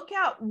is look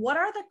at what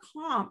are the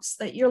comps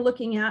that you're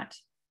looking at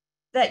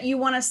that you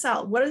want to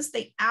sell. What does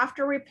the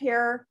after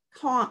repair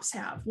comps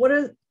have? What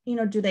are, you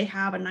know, do they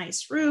have a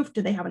nice roof?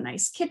 Do they have a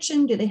nice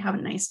kitchen? Do they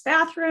have nice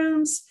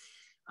bathrooms?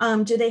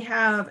 Do they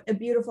have a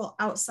beautiful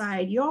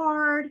outside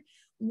yard?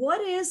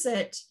 What is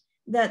it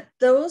that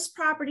those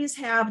properties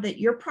have that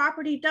your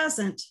property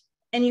doesn't?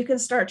 And you can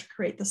start to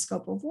create the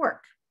scope of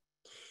work.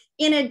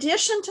 In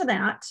addition to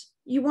that,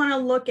 you want to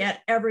look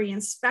at every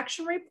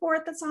inspection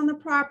report that's on the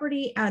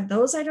property, add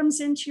those items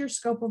into your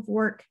scope of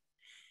work.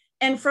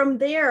 And from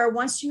there,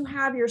 once you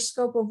have your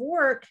scope of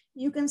work,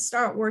 you can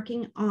start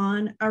working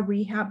on a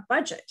rehab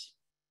budget.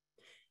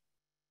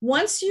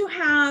 Once you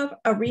have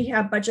a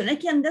rehab budget, and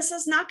again, this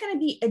is not going to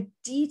be a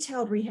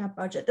detailed rehab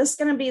budget. This is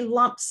going to be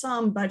lump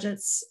sum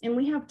budgets, and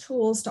we have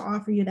tools to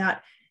offer you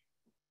that.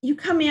 you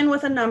come in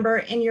with a number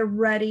and you're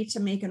ready to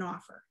make an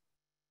offer.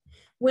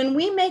 When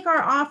we make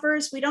our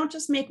offers, we don't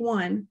just make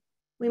one,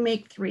 we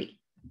make three.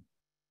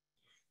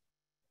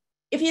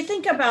 If you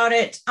think about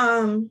it,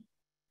 I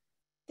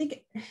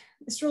think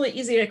it's really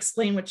easy to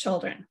explain with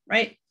children,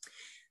 right?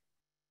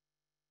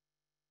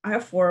 I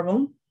have 4 of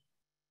them.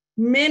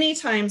 Many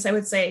times I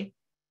would say,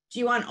 do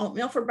you want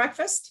oatmeal for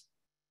breakfast?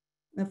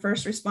 The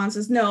first response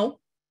is no,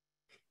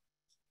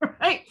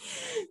 right?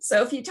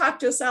 So if you talk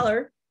to a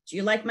seller, do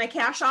you like my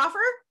cash offer?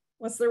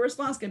 What's the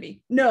response going to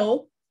be?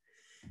 No.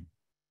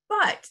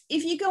 But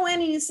if you go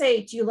in and you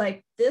say, do you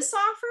like this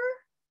offer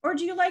or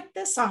do you like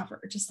this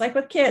offer? Just like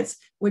with kids,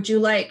 would you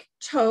like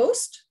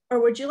toast or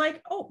would you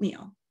like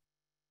oatmeal?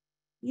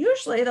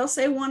 Usually they'll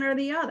say one or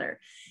the other.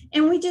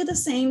 And we do the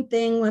same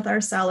thing with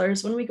our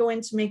sellers. When we go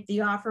in to make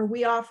the offer,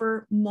 we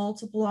offer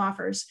multiple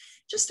offers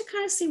just to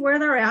kind of see where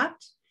they're at.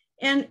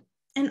 And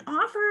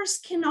offers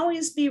can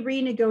always be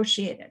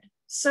renegotiated.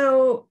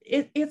 So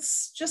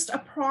it's just a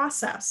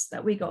process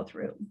that we go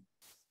through.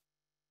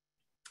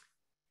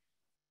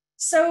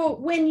 So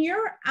when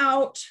you're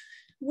out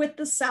with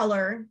the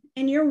seller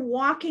and you're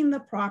walking the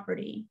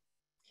property,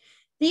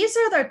 these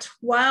are the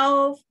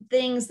 12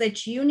 things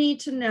that you need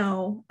to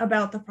know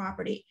about the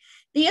property.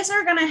 These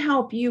are going to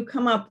help you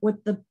come up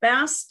with the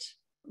best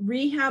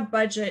rehab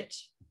budget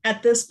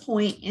at this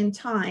point in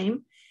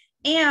time.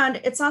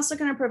 And it's also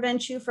going to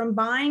prevent you from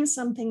buying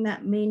something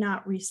that may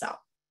not resell.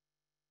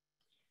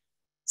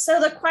 So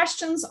the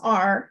questions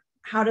are,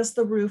 how does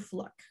the roof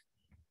look?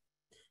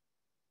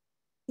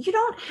 You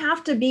don't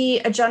have to be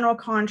a general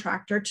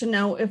contractor to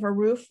know if a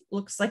roof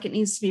looks like it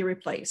needs to be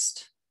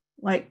replaced.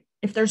 Like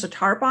if there's a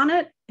tarp on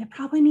it, it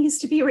probably needs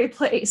to be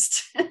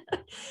replaced.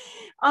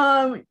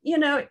 You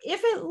know,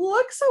 if it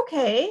looks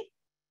okay,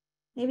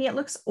 maybe it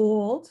looks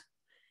old,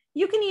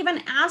 you can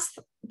even ask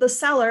the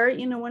seller,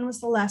 you know, when was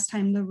the last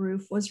time the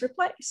roof was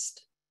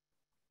replaced?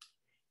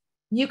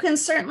 You can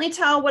certainly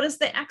tell, what does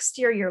the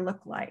exterior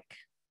look like?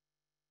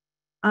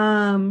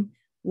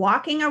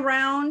 Walking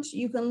around,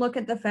 you can look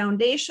at the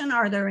foundation.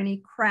 Are there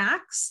any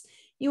cracks?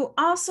 You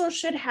also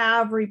should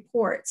have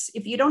reports.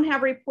 If you don't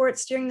have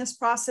reports during this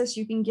process,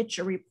 you can get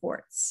your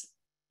reports.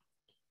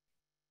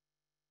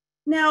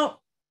 Now,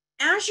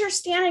 as you're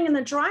standing in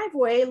the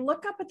driveway,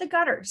 look up at the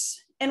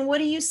gutters. And what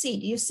do you see?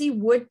 Do you see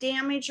wood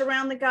damage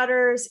around the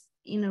gutters?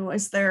 You know,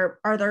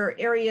 are there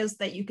areas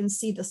that you can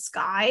see the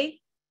sky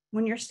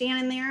when you're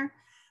standing there?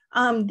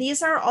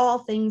 These are all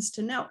things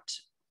to note.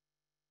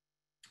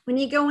 When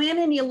you go in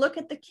and you look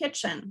at the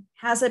kitchen,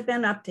 has it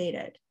been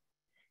updated?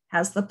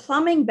 Has the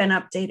plumbing been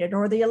updated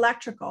or the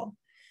electrical?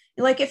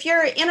 Like if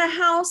you're in a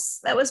house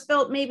that was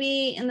built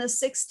maybe in the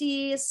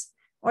 60s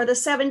or the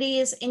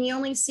 70s and you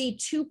only see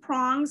 2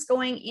 prongs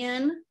going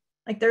in,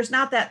 like there's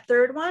not that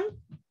third one,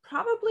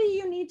 probably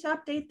you need to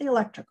update the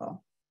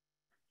electrical.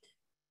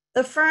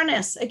 The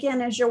furnace,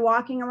 again, as you're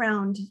walking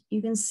around,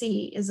 you can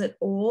see, is it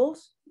old?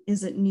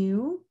 Is it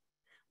new?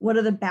 What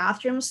do the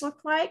bathrooms look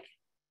like?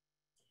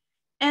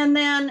 And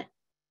then,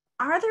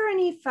 are there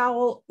any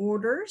foul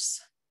odors?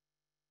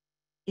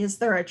 Is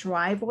there a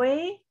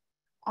driveway,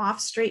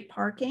 off-street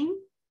parking?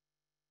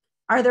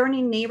 Are there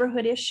any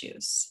neighborhood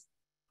issues?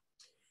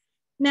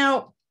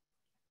 Now,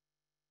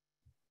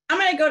 I'm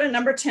going to go to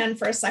number 10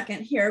 for a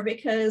second here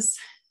because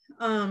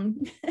a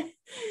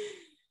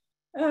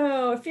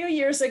few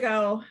years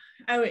ago,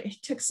 I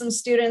took some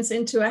students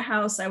into a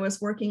house I was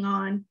working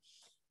on,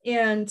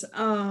 and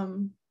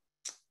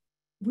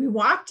we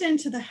walked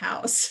into the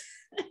house.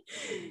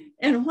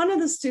 And one of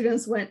the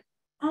students went,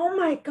 "Oh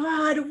my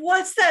God,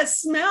 what's that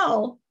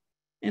smell?"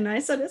 And I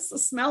said, "It's the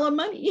smell of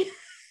money."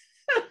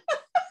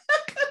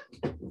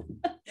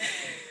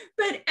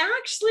 But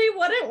actually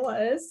what it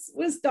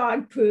was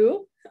dog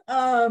poo.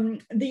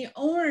 The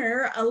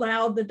owner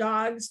allowed the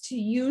dogs to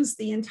use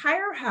the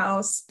entire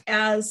house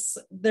as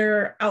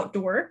their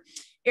outdoor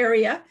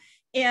area.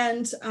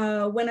 And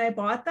when I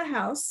bought the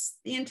house,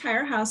 the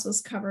entire house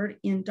was covered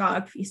in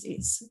dog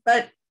feces.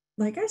 But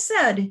like I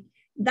said,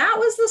 that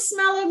was the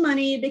smell of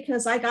money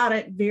because I got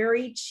it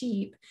very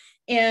cheap,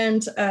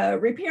 and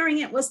repairing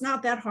it was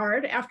not that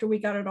hard. After we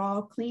got it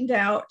all cleaned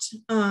out,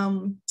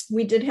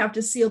 we did have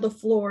to seal the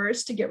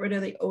floors to get rid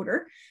of the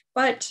odor,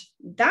 but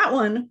that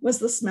one was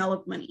the smell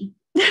of money.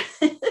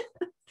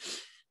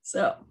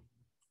 So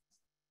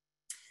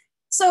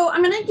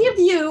I'm going to give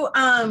you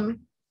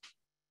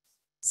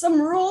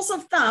some rules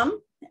of thumb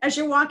as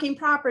you're walking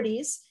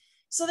properties,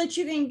 so that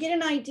you can get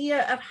an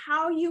idea of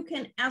how you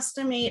can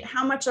estimate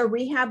how much a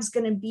rehab is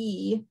going to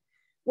be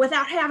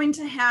without having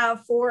to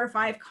have 4 or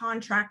 5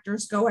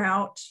 contractors go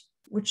out,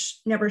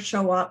 which never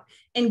show up,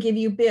 and give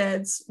you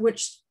bids,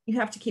 which you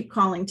have to keep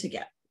calling to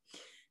get.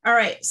 All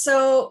right,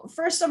 so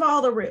first of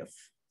all, the roof.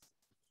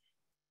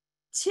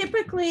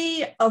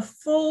 Typically, a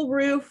full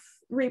roof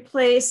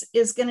replace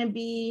is going to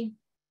be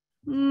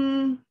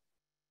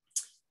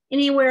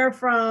anywhere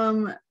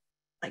from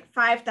like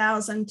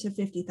 $5,000 to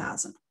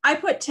 $50,000. I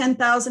put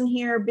 $10,000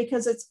 here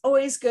because it's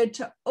always good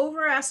to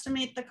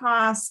overestimate the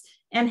costs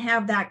and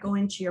have that go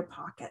into your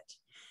pocket.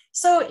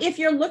 So if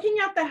you're looking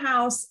at the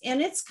house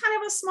and it's kind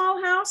of a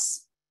small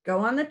house, go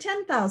on the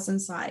 10,000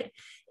 side.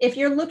 If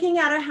you're looking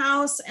at a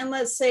house and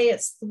let's say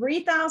it's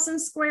 3,000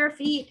 square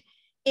feet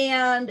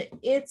and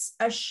it's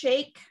a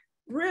shake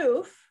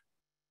roof,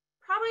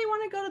 probably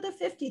want to go to the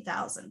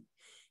 50,000.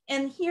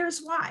 And here's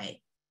why.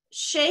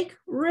 Shake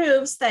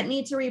roofs that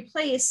need to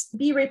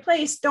be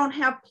replaced don't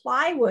have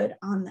plywood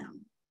on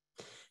them.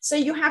 So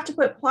you have to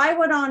put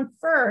plywood on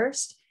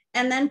first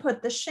and then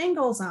put the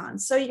shingles on.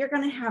 So you're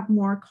going to have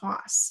more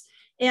costs.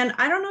 And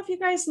I don't know if you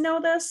guys know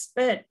this,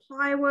 but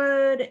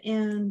plywood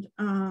and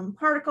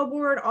particle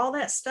board, all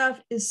that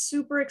stuff is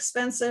super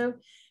expensive.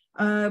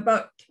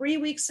 About 3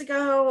 weeks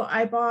ago,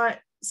 I bought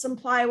some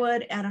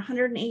plywood at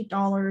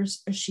 $108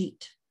 a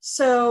sheet.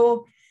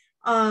 So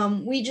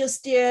we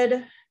just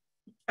did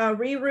a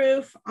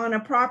re-roof on a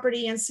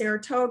property in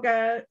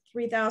Saratoga,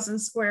 3,000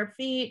 square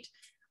feet.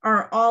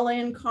 Our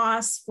all-in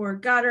costs for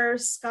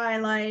gutters,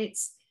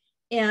 skylights,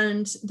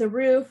 and the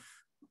roof,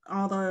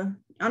 all the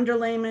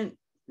underlayment,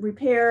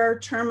 repair,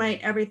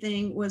 termite,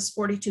 everything was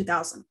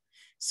 $42,000.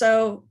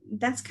 So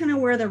that's kind of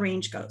where the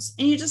range goes.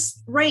 And you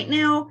just, right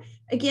now,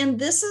 again,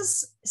 this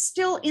is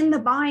still in the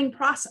buying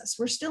process.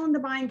 We're still in the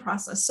buying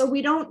process. So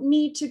we don't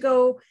need to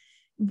go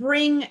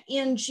bring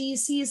in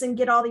GCs and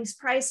get all these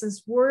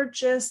prices. We're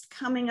just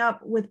coming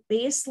up with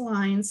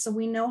baselines so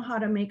we know how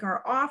to make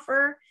our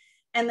offer.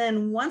 And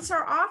then once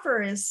our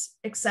offer is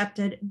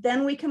accepted,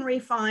 then we can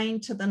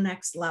refine to the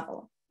next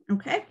level,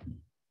 okay?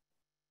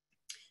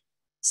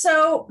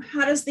 So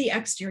how does the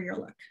exterior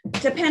look?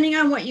 Depending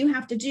on what you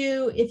have to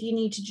do, if you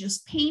need to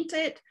just paint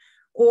it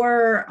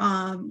or,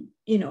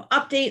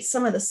 update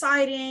some of the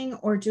siding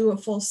or do a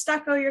full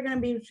stucco, you're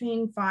gonna be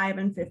between $5,000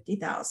 and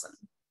 $50,000.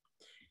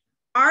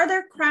 Are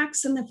there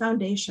cracks in the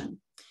foundation?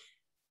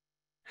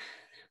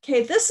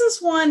 Okay, this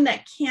is one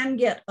that can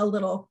get a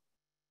little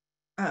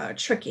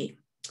tricky.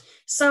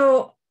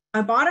 So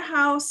I bought a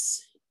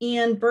house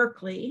in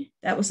Berkeley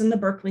that was in the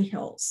Berkeley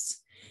Hills.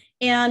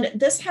 And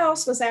this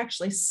house was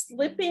actually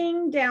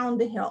slipping down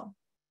the hill,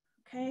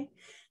 okay?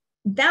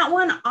 That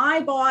one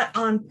I bought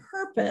on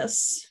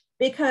purpose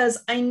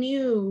because I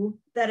knew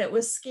that it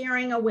was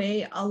scaring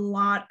away a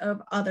lot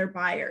of other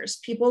buyers.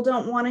 People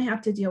don't want to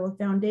have to deal with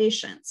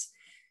foundations.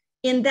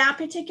 In that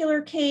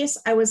particular case,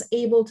 I was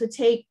able to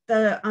take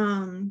the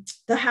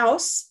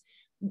house.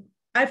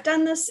 I've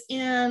done this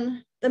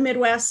in the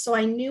Midwest, so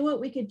I knew what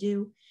we could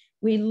do.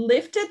 We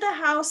lifted the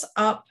house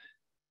up.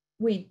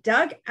 We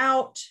dug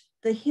out.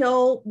 The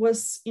hill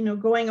was,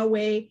 going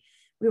away.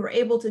 We were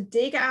able to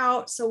dig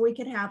out so we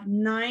could have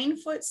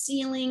 9-foot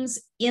ceilings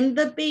in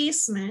the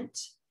basement,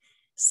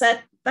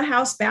 set the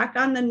house back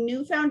on the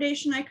new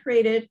foundation I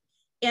created,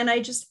 and I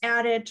just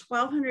added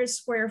 1,200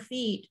 square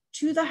feet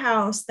to the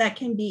house that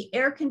can be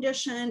air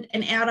conditioned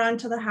and add on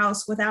to the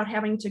house without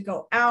having to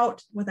go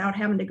out, without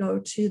having to go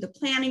to the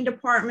planning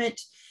department.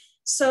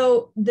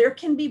 So there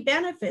can be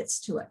benefits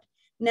to it.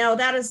 Now,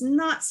 that is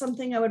not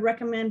something I would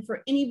recommend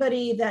for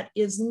anybody that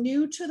is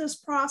new to this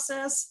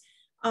process.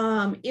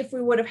 If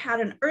we would have had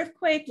an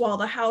earthquake while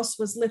the house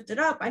was lifted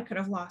up, I could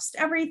have lost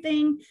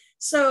everything.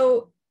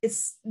 So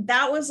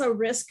that was a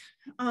risk.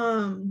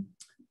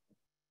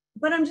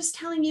 But I'm just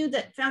telling you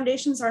that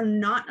foundations are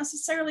not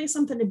necessarily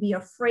something to be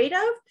afraid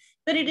of,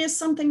 but it is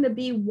something to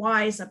be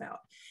wise about.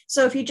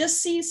 So if you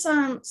just see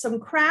some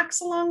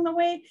cracks along the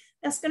way,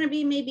 that's going to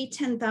be maybe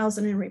 $10,000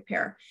 in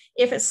repair.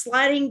 If it's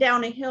sliding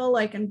down a hill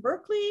like in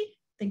Berkeley,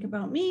 think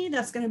about me,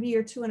 that's going to be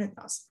your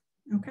 $200,000.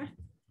 Okay.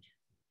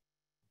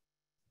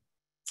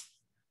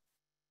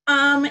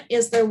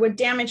 Is there wood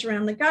damage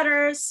around the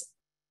gutters?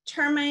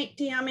 Termite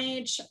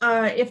damage?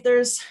 If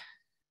there's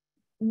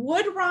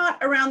wood rot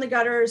around the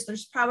gutters,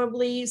 there's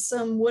probably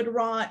some wood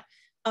rot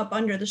up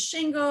under the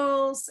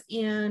shingles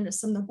and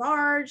some of the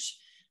barge,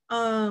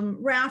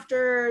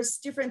 rafters,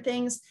 different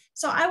things.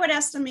 So I would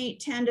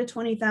estimate $10,000 to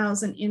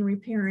 $20,000 in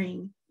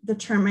repairing the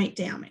termite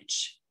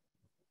damage.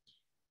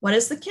 What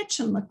does the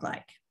kitchen look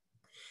like?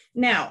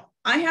 Now,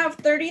 I have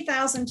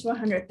 $30,000 to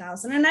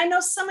 $100,000. And I know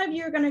some of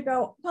you are going to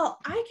go, well,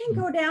 I can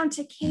go down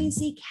to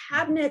KZ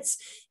Cabinets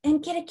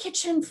and get a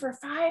kitchen for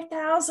 $5,000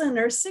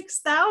 or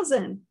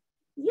 $6,000.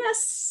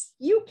 Yes,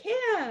 you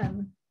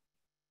can.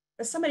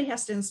 But somebody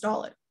has to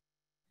install it.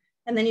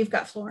 And then you've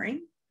got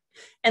flooring,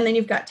 and then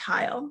you've got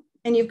tile,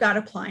 and you've got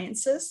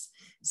appliances.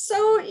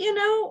 So,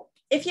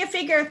 if you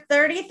figure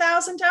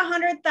 $30,000 to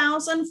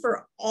 $100,000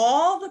 for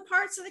all the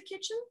parts of the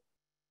kitchen,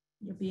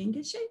 you'll be in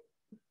good shape.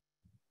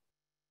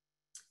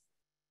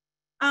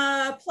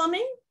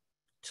 Plumbing,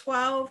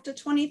 $12,000 to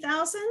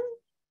 $20,000.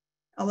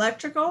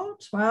 Electrical,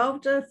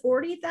 $12,000 to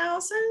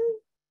 $40,000.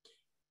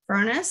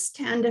 Furnace,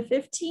 $10,000 to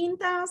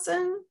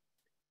 $15,000.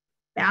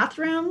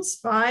 Bathrooms,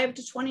 $5,000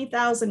 to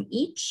 $20,000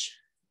 each.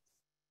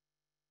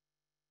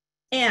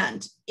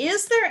 And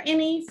is there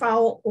any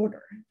foul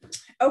odor?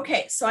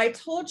 Okay, so I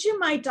told you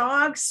my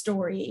dog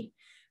story,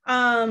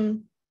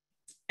 and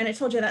I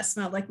told you that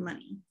smelled like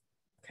money.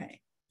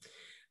 Okay,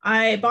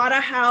 I bought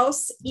a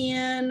house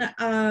in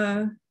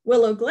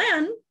Willow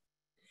Glen,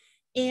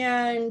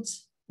 and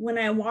when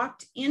I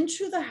walked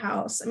into the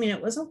house, I mean,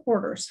 it was a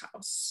hoarder's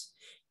house.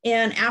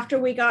 And after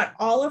we got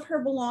all of her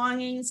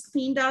belongings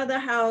cleaned out of the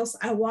house,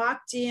 I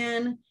walked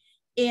in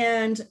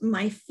and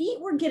my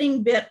feet were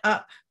getting bit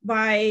up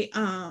by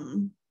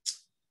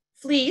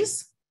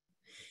fleas.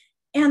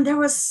 And there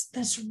was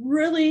this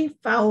really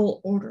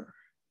foul odor.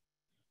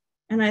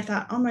 And I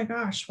thought, oh my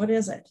gosh, what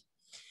is it?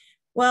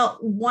 Well,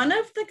 one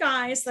of the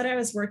guys that I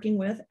was working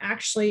with,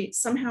 actually,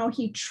 somehow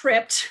he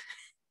tripped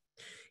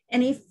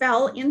and he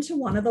fell into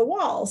one of the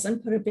walls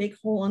and put a big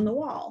hole in the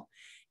wall.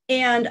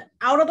 And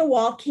out of the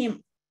wall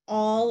came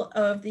all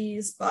of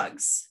these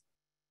bugs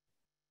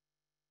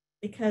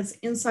because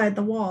inside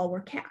the wall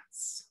were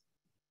cats.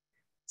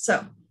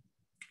 So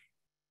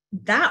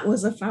that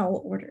was a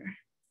foul odor.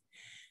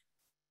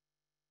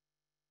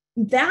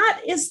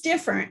 That is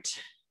different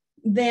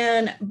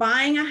than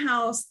buying a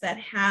house that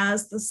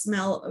has the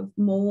smell of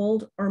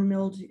mold or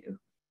mildew.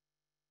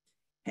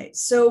 Okay,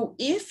 so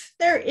if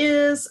there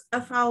is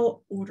a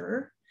foul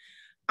odor,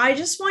 I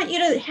just want you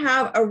to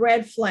have a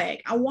red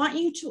flag. I want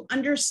you to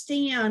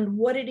understand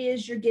what it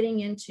is you're getting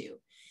into,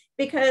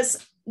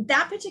 because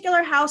that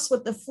particular house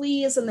with the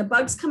fleas and the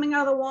bugs coming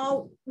out of the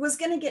wall was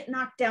going to get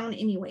knocked down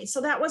anyway.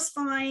 So that was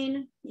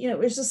fine. You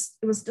know, it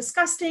was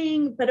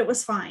disgusting, but it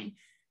was fine.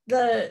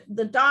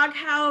 The dog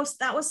house,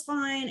 that was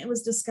fine. It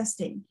was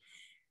disgusting.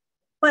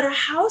 But a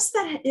house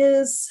that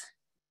is,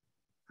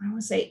 I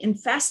would say,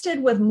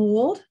 infested with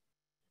mold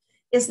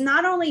is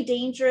not only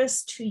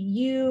dangerous to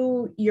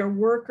you, your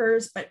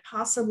workers, but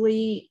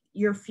possibly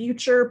your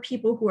future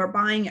people who are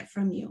buying it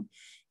from you.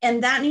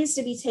 And that needs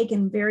to be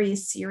taken very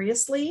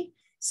seriously.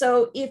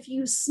 So if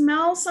you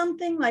smell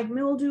something like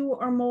mildew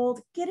or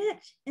mold, get it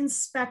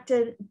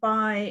inspected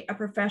by a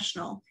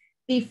professional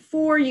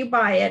before you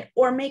buy it,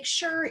 or make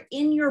sure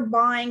in your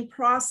buying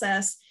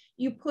process,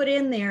 you put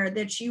in there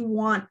that you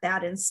want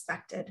that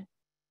inspected,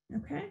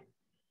 okay?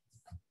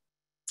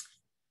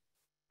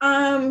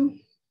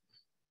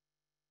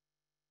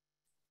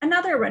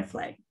 Another red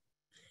flag,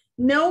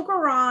 no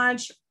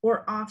garage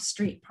or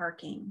off-street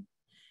parking.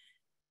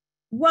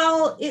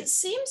 Well, it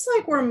seems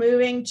like we're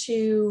moving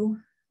to,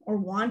 or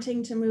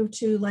wanting to move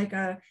to, like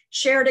a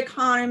shared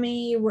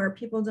economy where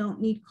people don't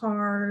need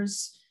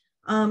cars.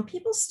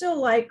 People still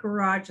like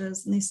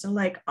garages and they still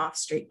like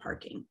off-street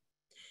parking.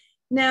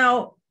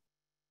 Now,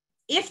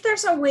 if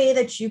there's a way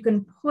that you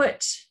can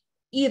put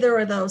either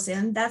of those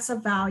in, that's a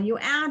value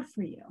add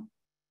for you.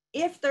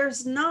 If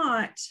there's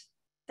not,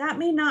 that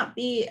may not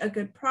be a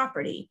good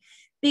property,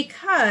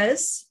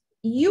 because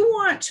you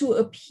want to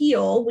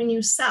appeal, when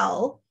you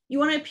sell, you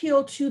want to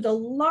appeal to the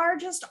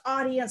largest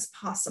audience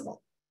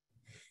possible.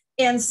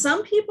 And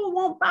some people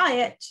won't buy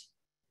it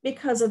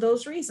because of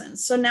those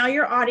reasons. So now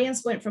your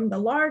audience went from the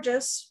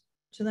largest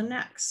to the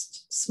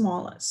next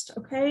smallest,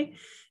 okay?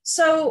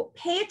 So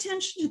pay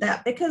attention to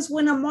that, because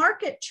when a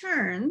market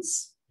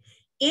turns,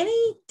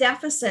 any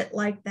deficit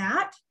like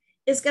that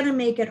is going to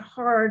make it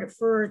hard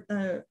for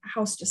the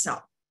house to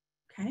sell,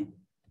 okay?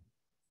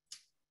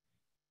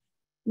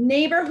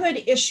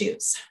 Neighborhood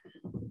issues.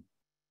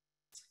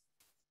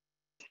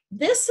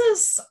 This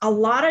is a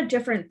lot of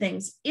different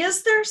things.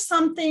 Is there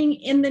something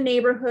in the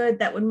neighborhood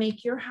that would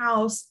make your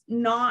house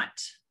not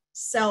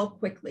sell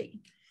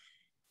quickly?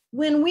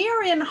 When we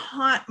are in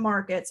hot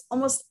markets,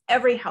 almost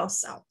every house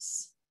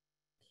sells.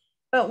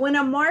 But when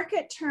a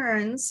market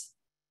turns,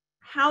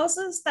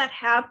 houses that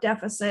have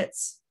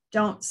deficits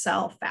don't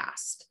sell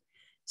fast.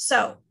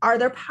 So are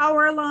there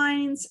power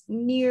lines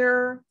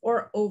near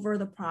or over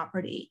the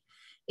property?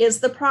 Is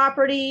the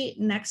property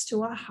next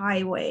to a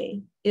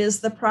highway? Is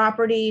the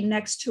property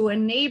next to a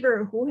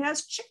neighbor who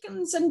has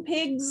chickens and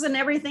pigs and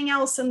everything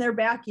else in their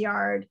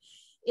backyard?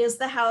 Is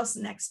the house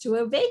next to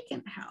a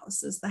vacant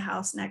house? Is the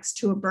house next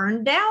to a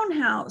burned down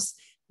house?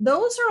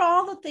 Those are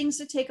all the things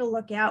to take a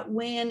look at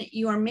when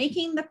you are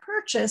making the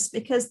purchase,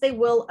 because they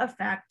will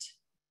affect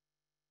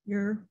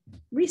your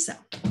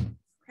resale.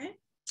 Okay.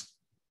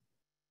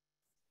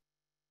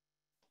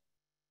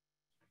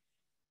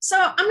 So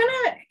I'm going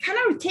to kind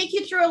of take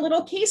you through a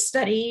little case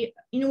study.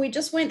 You know, we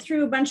just went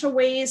through a bunch of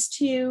ways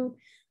to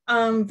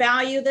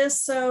value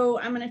this. So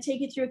I'm going to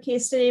take you through a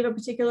case study of a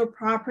particular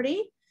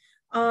property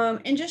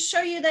and just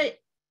show you that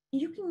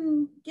you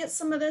can get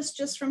some of this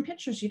just from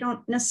pictures. You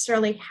don't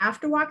necessarily have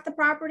to walk the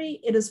property.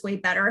 It is way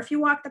better if you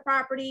walk the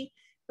property,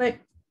 but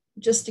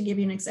just to give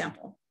you an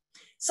example.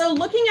 So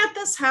looking at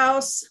this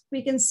house,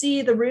 we can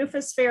see the roof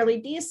is fairly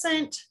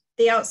decent.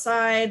 The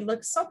outside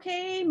looks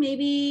okay,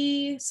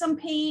 maybe some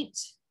paint.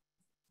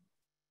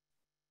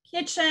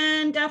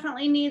 Kitchen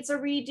definitely needs a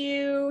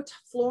redo.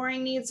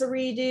 Flooring needs a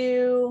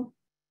redo.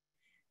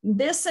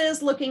 This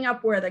is looking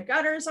up where the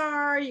gutters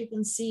are. You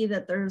can see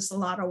that there's a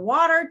lot of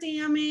water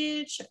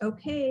damage.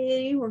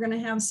 Okay, we're going to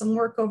have some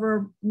work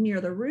over near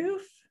the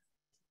roof.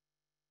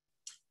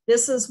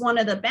 This is one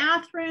of the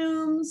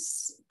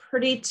bathrooms.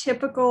 Pretty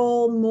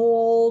typical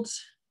mold,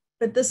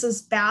 but this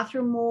is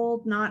bathroom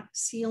mold, not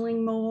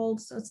ceiling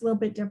mold. So it's a little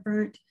bit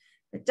different,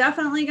 but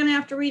definitely going to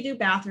have to redo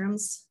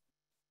bathrooms.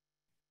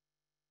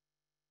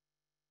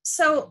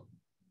 So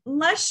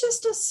let's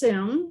just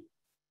assume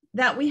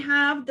that we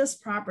have this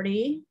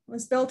property. It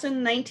was built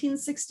in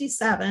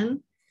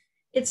 1967.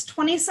 It's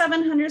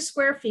 2,700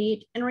 square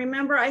feet. And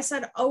remember, I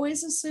said,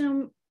 always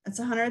assume it's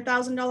a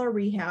 $100,000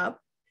 rehab.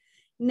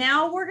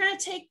 Now we're going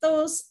to take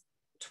those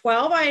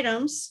 12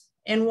 items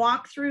and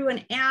walk through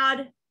and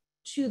add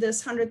to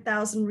this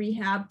 100,000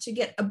 rehab to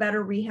get a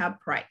better rehab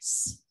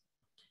price.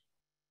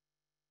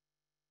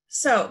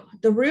 So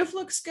the roof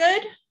looks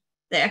good.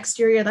 The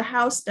exterior of the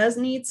house does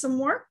need some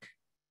work.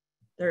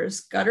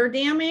 There's gutter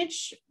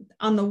damage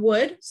on the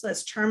wood, so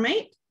that's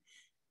termite.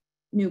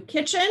 New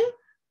kitchen.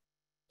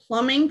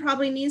 Plumbing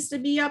probably needs to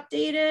be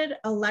updated.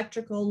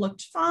 Electrical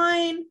looked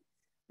fine.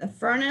 The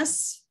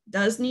furnace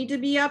does need to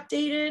be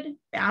updated.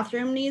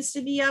 Bathroom needs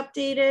to be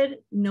updated.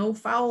 No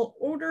foul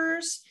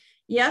odors.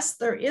 Yes,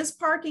 there is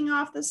parking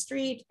off the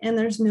street and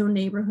there's no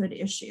neighborhood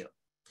issue.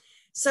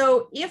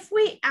 So if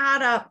we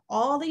add up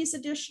all these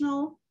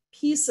additional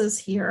pieces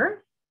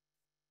here,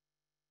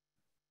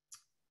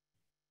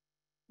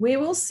 we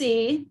will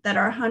see that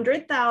our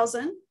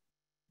 100,000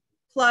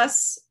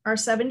 plus our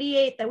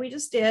 78 that we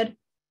just did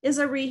is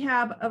a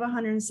rehab of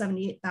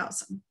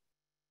 178,000.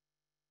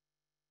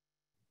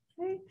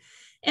 Okay.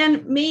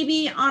 And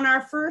maybe on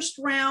our first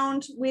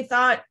round, we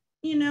thought,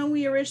 you know,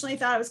 we originally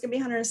thought it was going to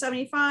be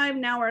 175.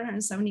 Now we're at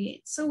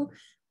 178. So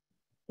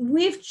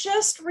we've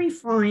just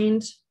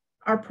refined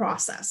our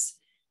process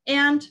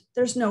and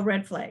there's no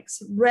red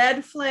flags.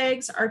 Red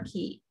flags are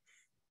key.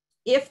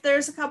 If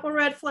there's a couple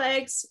red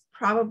flags,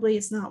 probably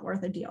it's not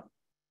worth a deal.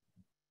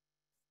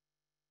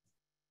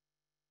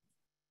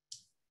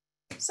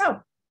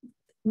 So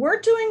we're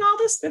doing all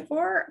this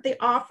before the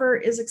offer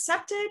is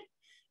accepted,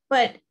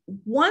 but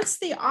once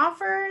the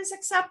offer is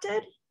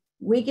accepted,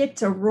 we get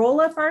to roll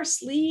up our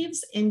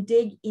sleeves and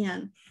dig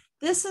in.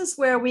 This is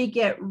where we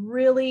get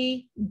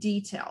really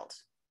detailed.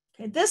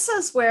 Okay, this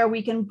is where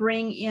we can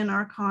bring in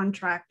our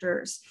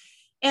contractors.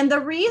 And the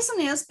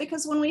reason is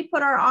because when we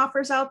put our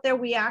offers out there,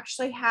 we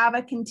actually have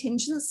a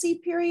contingency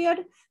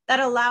period that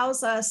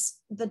allows us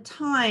the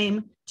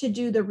time to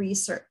do the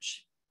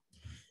research.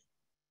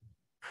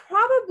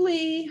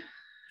 Probably,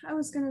 I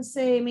was going to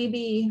say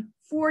maybe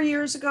 4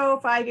 years ago,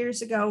 5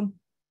 years ago,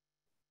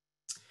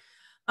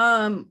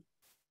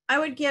 I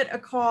would get a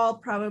call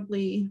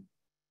probably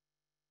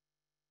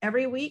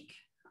every week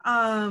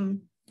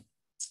from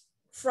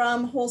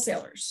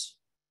wholesalers.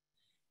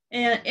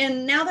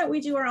 And now that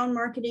we do our own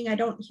marketing, I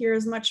don't hear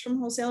as much from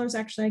wholesalers.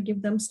 Actually, I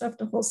give them stuff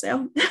to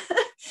wholesale.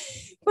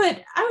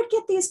 But I would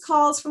get these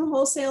calls from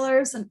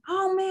wholesalers and,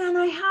 oh man,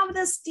 I have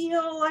this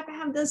deal. Like I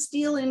have this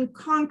deal in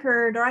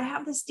Concord, or I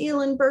have this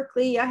deal in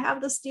Berkeley. I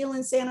have this deal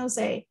in San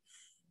Jose.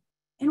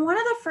 And one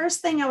of the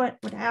first thing I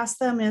would ask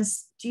them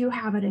is, do you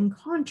have it in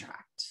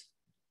contract?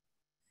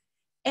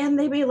 And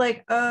they'd be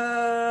like,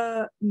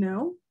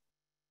 no.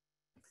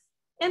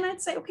 And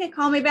I'd say, okay,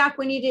 call me back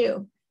when you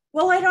do.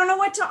 Well, I don't know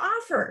what to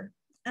offer.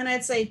 And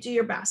I'd say, do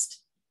your best.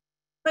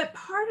 But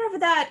part of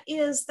that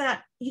is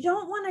that you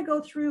don't want to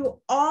go through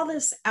all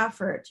this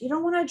effort. You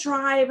don't want to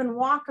drive and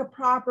walk a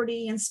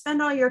property and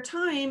spend all your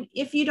time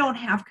if you don't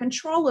have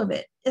control of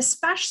it,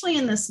 especially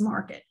in this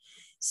market.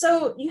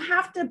 So you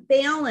have to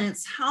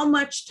balance how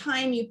much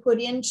time you put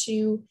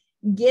into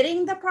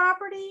getting the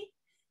property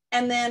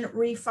and then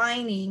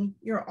refining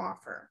your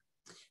offer.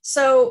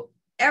 So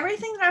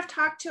everything that I've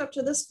talked to up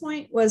to this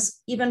point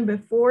was even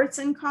before it's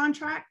in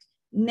contract.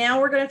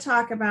 Now we're going to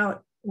talk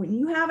about when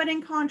you have it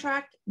in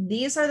contract,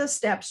 these are the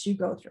steps you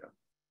go through.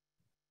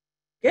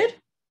 Good?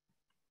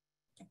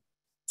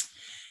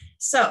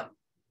 So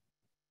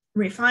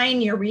refine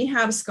your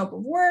rehab scope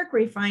of work,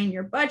 refine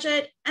your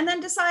budget, and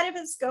then decide if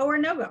it's go or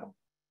no go.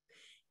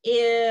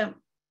 If,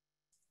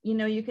 you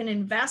know, you can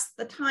invest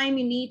the time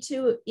you need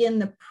to in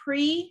the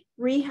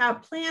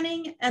pre-rehab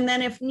planning, and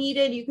then if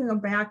needed, you can go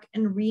back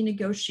and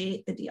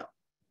renegotiate the deal.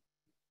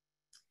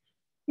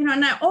 You know,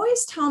 and I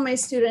always tell my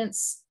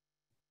students,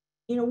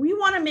 you know, we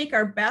want to make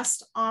our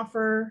best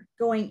offer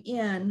going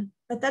in,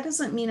 but that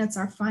doesn't mean it's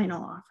our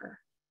final offer.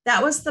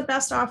 That was the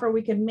best offer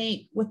we could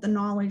make with the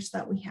knowledge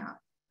that we have.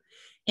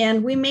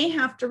 And we may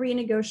have to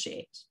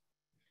renegotiate.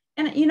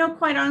 And, you know,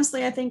 quite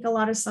honestly, I think a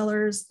lot of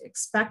sellers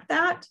expect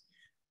that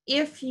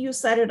if you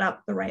set it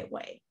up the right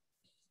way.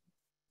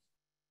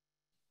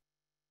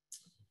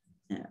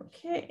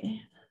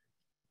 Okay.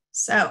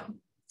 So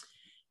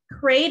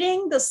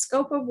creating the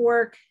scope of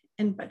work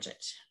and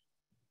budget.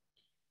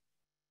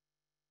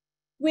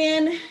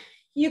 When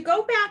you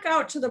go back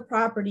out to the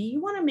property,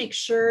 you want to make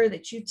sure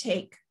that you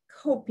take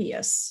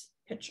copious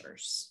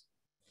pictures.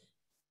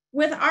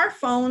 With our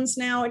phones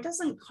now, it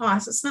doesn't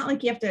cost. It's not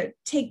like you have to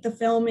take the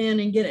film in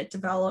and get it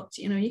developed.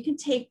 You know, you can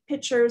take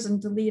pictures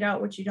and delete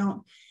out what you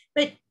don't,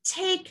 but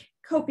take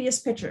copious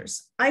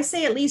pictures. I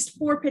say at least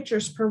 4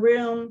 pictures per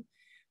room,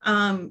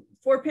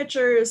 4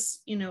 pictures,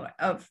 you know,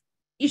 of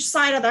each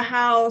side of the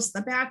house,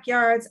 the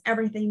backyards,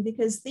 everything,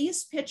 because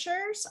these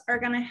pictures are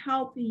going to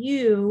help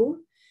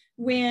you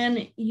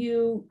when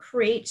you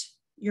create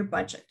your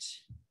budget.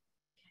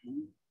 Okay.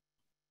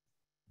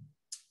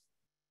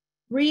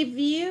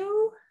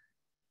 Review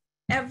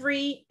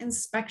every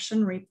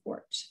inspection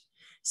report.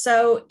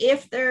 So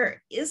if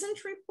there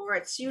isn't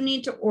reports, you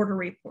need to order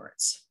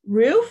reports.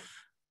 Roof,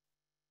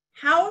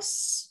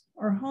 house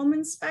or home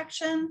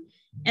inspection,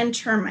 and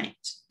termite.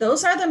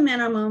 Those are the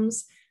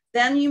minimums.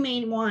 Then you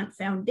may want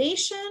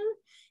foundation,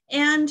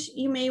 and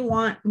you may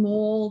want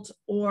mold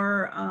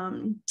or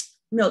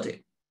mildew.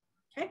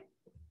 Okay.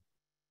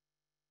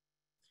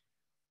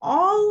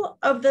 All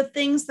of the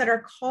things that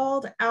are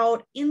called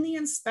out in the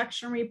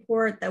inspection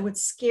report that would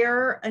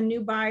scare a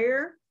new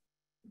buyer,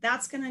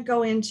 that's going to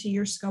go into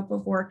your scope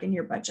of work and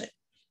your budget.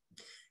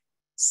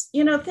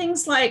 You know,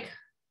 things like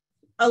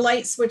a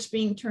light switch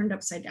being turned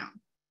upside down.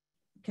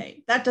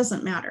 Okay, that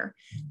doesn't matter.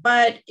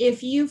 But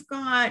if you've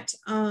got,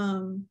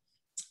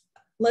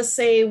 let's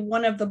say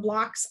one of the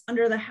blocks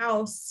under the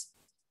house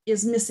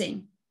is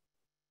missing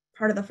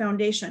part of the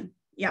foundation.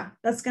 Yeah,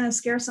 that's going to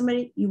scare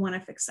somebody. You want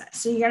to fix that.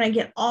 So you're going to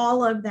get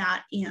all of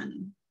that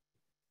in.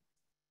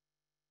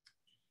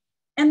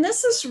 And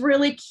this is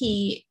really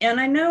key. And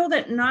I know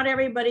that not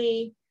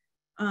everybody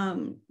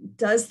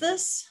does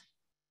this,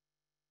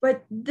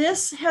 but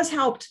this has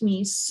helped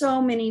me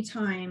so many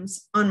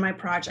times on my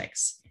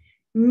projects.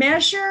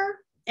 Measure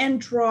and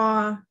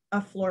draw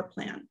a floor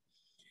plan.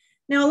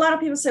 Now, a lot of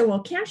people say,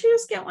 well, can't you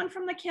just get one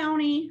from the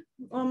county?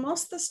 Well,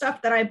 most of the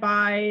stuff that I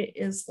buy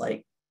is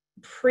like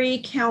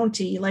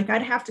pre-county. Like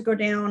I'd have to go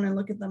down and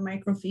look at the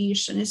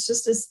microfiche, and it's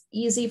just as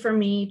easy for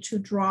me to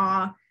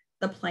draw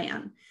the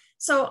plan.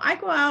 So I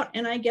go out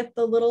and I get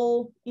the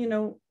little, you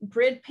know,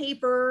 grid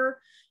paper,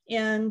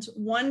 and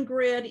one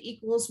grid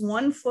equals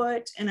 1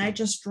 foot, and I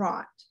just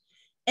draw it.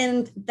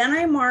 And then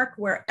I mark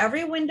where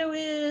every window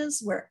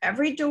is, where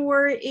every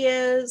door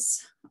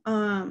is,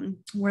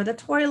 where the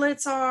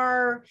toilets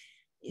are.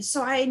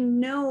 So I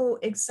know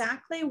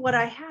exactly what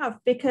I have,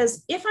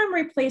 because if I'm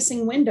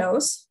replacing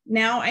windows,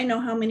 now I know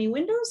how many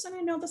windows and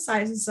I know the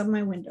sizes of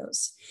my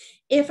windows.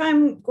 If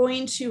I'm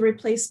going to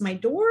replace my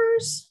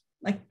doors,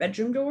 like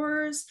bedroom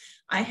doors,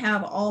 I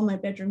have all my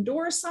bedroom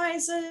door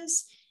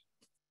sizes.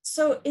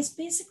 So it's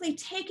basically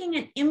taking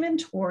an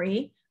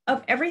inventory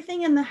of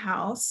everything in the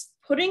house,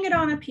 putting it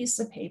on a piece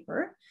of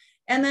paper,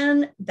 and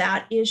then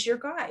that is your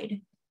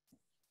guide.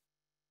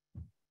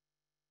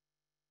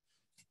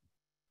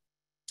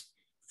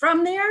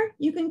 From there,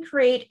 you can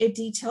create a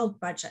detailed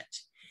budget.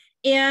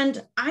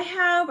 And I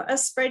have a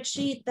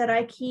spreadsheet that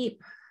I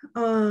keep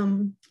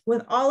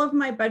with all of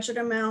my budget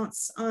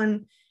amounts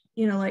on,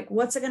 you know, like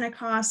what's it going to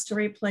cost to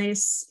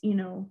replace, you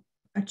know,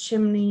 a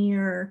chimney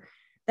or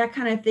that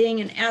kind of thing.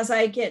 And as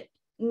I get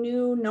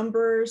new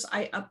numbers,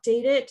 I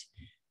update it.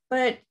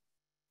 But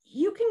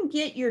you can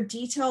get your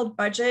detailed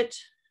budget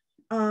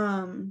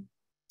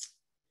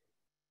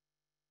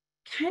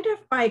kind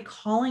of by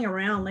calling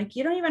around. Like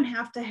you don't even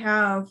have to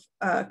have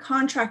a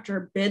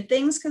contractor bid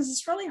things, because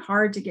it's really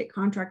hard to get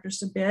contractors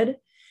to bid.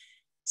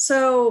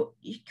 So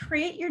you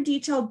create your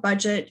detailed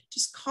budget,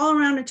 just call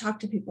around and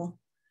talk to people.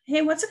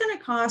 Hey, what's it going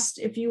to cost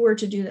if you were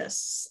to do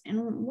this?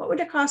 And what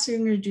would it cost if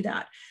you're going to do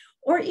that?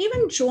 Or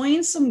even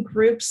join some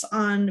groups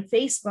on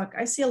Facebook.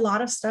 I see a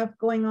lot of stuff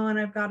going on.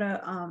 I've got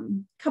a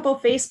couple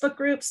Facebook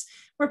groups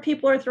where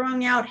people are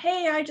throwing out,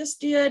 hey, I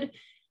just did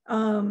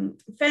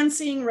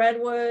fencing,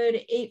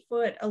 redwood, 8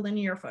 foot, a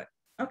linear foot.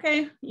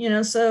 Okay, you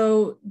know,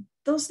 so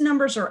those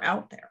numbers are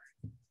out there.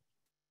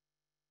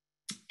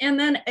 And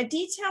then a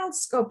detailed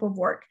scope of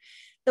work.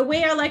 The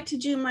way I like to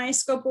do my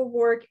scope of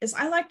work is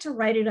I like to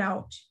write it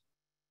out.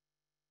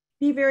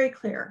 Be very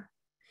clear.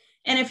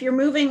 And if you're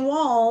moving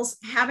walls,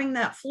 having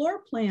that floor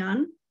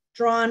plan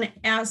drawn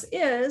as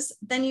is,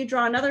 then you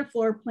draw another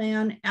floor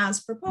plan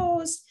as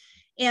proposed.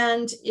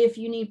 And if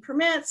you need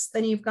permits,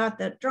 then you've got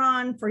that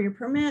drawn for your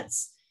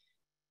permits.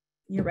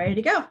 You're ready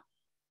to go.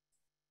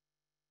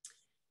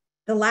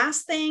 The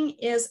last thing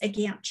is a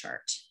Gantt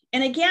chart.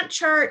 And a Gantt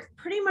chart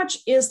pretty much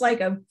is like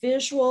a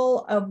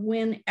visual of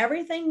when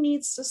everything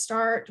needs to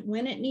start,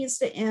 when it needs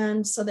to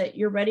end, so that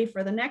you're ready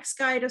for the next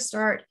guy to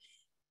start.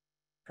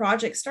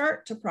 Project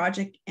start to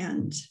project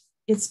end.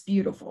 It's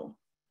beautiful.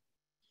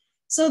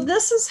 So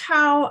this is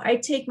how I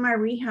take my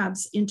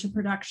rehabs into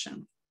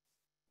production.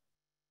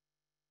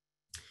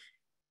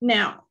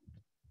 Now,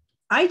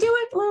 I do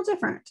it a little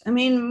different. I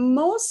mean,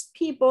 most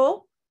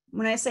people,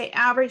 when I say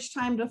average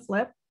time to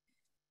flip,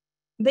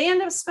 they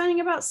end up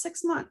spending about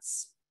 6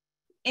 months.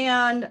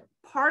 And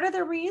part of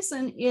the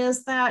reason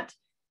is that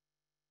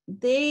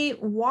they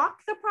walk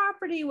the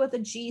property with a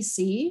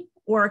GC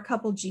or a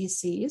couple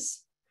GCs,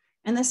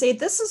 and they say,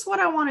 this is what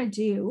I want to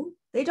do.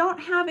 They don't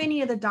have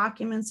any of the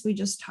documents we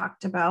just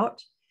talked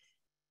about.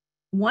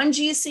 One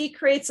GC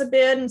creates a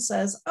bid and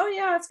says, oh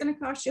yeah, it's going to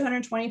cost you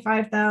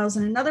 $125,000.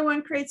 Another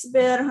one creates a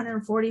bid,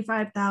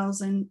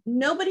 $145,000.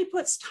 Nobody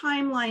puts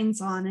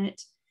timelines on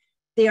it.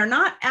 They are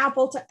not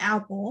apple to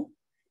apple.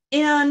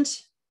 And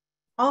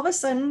all of a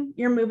sudden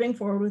you're moving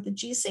forward with a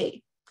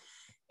GC.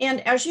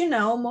 And as you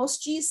know,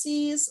 most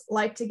GCs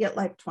like to get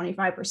like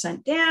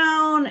 25%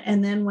 down.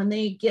 And then when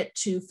they get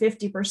to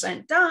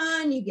 50%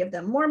 done, you give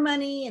them more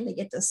money, and they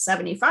get to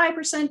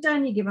 75%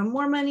 done, you give them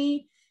more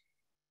money.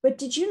 But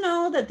did you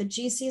know that the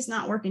GC is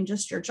not working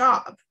just your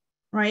job,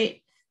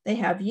 right? They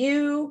have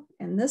you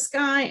and this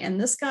guy and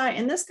this guy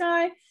and this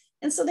guy.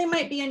 And so they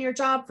might be in your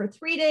job for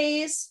 3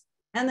 days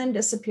and then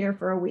disappear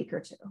for a week or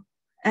two,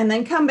 and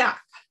then come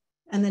back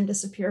and then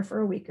disappear for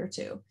a week or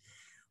two.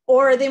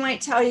 Or they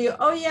might tell you,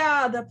 oh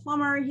yeah, the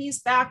plumber,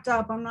 he's backed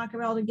up. I'm not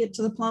gonna be able to get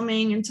to the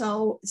plumbing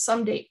until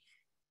some date.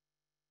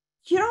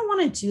 You don't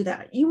want to do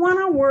that. You want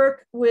to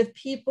work with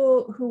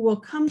people who will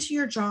come to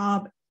your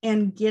job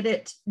and get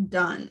it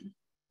done.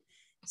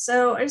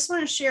 So I just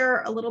want to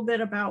share a little bit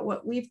about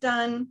what we've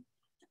done.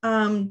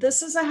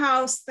 This is a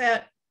house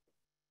that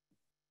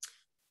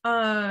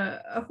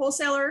a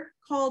wholesaler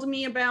called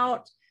me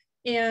about.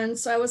 And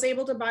so I was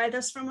able to buy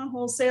this from a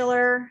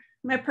wholesaler.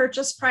 My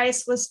purchase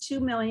price was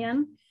 $2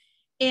 million.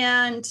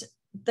 And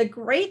the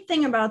great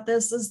thing about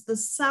this is the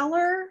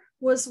seller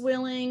was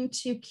willing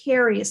to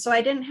carry. So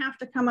I didn't have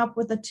to come up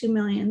with a $2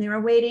 million. They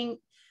were waiting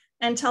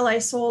until I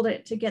sold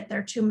it to get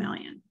their $2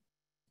 million.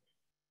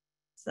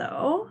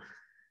 So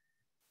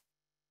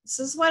this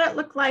is what it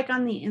looked like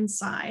on the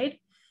inside.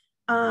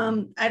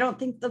 I don't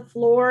think the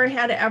floor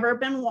had ever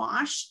been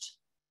washed.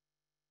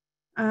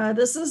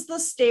 This is the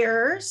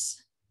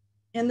stairs.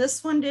 And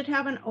this one did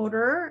have an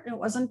odor. It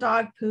wasn't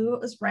dog poo,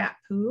 it was rat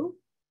poo.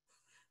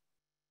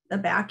 The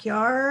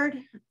backyard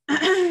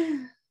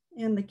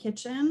and the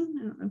kitchen.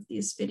 I don't know if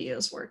these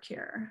videos work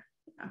here.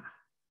 Yeah.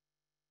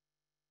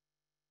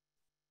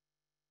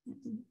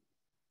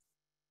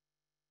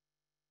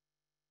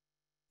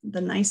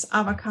 The nice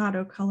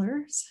avocado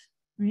colors,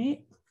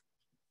 right?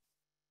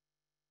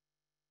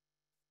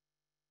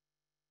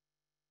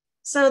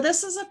 So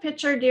this is a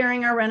picture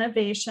during our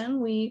renovation.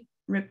 We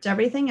ripped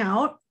everything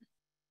out.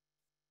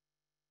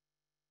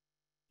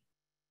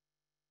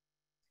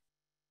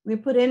 We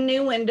put in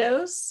new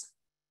windows.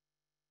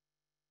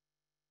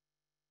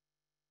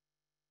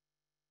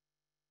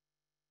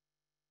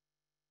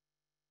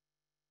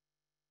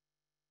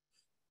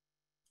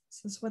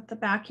 This is what the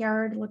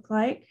backyard looked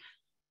like.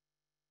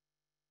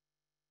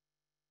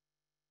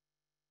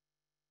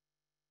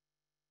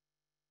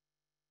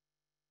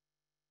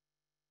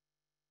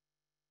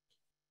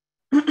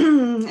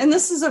 And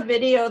this is a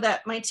video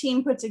that my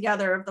team put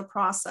together of the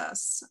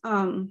process.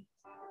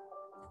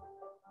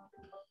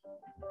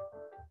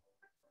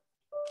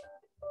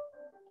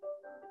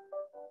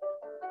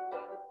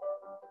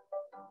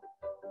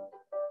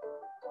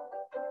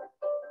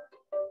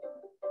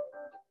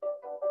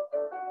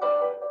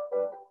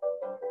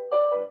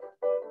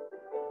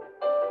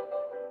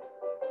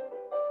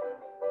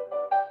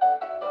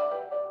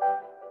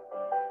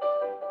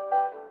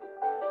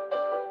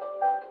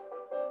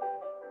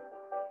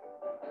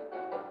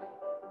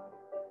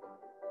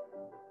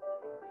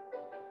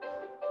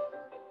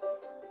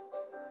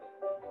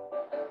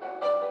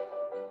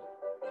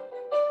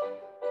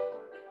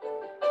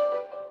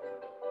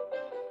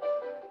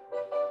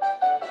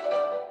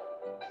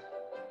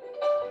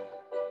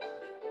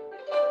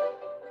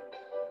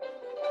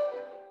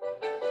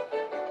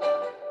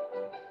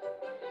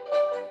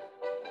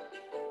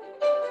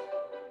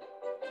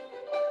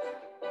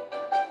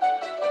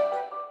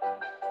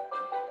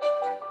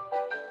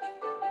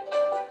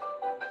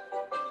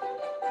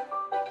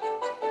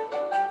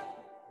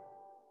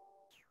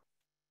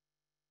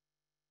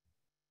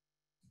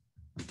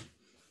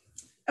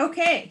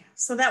 Okay,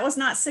 so that was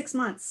not 6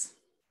 months.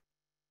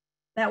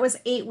 That was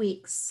 8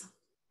 weeks,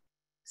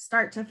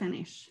 start to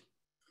finish.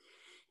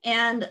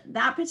 And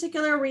that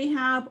particular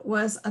rehab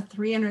was a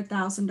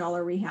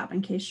 $300,000 rehab,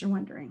 in case you're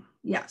wondering.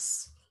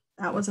 Yes,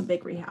 that was a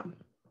big rehab.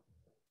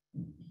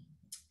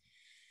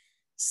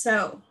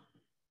 So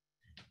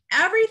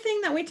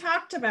everything that we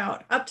talked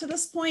about up to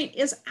this point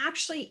is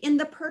actually in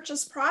the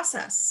purchase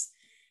process.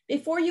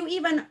 Before you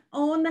even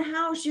own the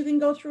house, you can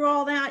go through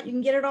all that. You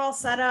can get it all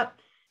set up.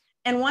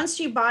 And once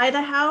you buy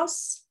the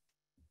house,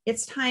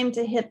 it's time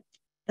to hit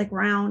the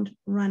ground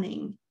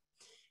running.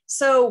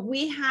 So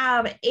we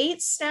have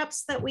 8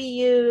 steps that we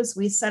use.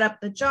 We set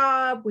up the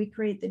job. We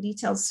create the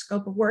detailed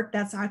scope of work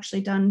that's actually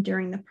done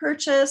during the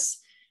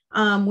purchase.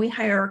 We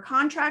hire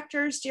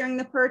contractors during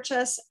the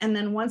purchase. And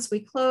then once we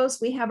close,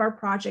 we have our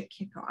project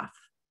kickoff.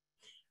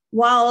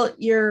 While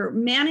you're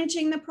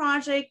managing the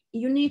project,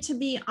 you need to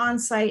be on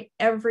site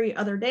every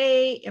other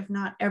day, if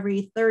not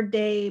every 3rd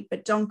day,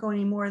 but don't go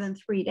any more than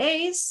 3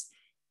 days.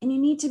 And you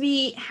need to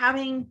be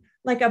having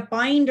like a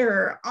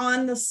binder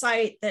on the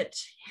site that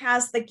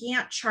has the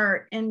Gantt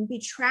chart and be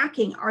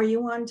tracking, are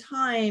you on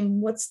time?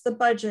 What's the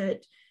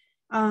budget?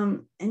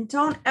 And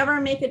don't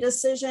ever make a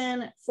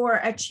decision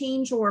for a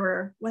change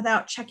order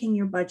without checking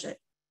your budget.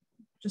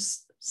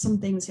 Just some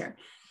things here.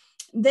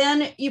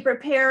 Then you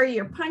prepare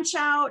your punch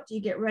out, you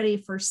get ready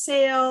for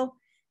sale.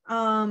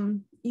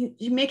 You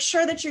make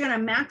sure that you're going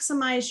to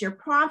maximize your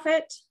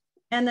profit.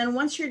 And then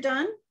once you're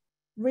done,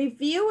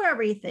 review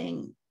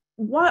everything.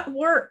 What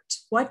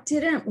worked? What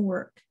didn't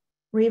work?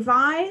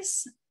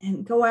 Revise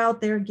and go out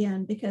there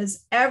again,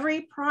 because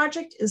every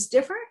project is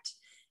different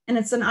and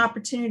it's an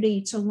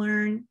opportunity to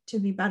learn to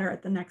be better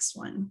at the next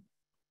one.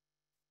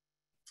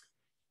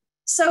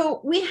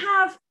 So we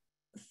have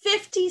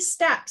 50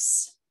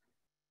 steps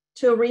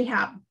to a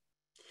rehab,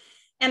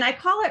 and I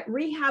call it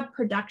rehab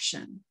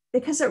production.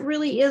 because it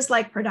really is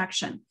like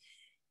production.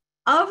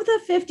 Of the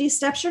 50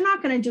 steps, you're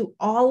not going to do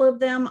all of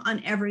them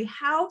on every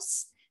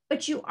house,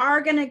 but you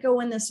are going to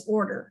go in this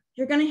order.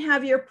 You're going to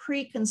have your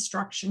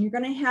pre-construction, you're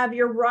going to have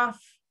your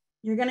rough,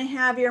 you're going to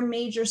have your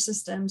major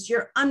systems,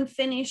 your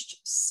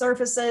unfinished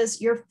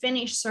surfaces, your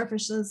finished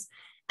surfaces,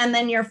 and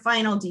then your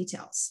final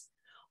details.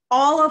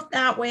 All of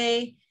that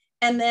way.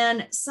 And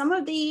then some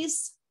of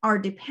these are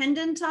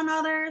dependent on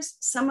others.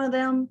 Some of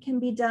them can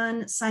be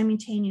done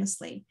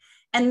simultaneously.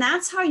 And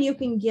that's how you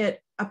can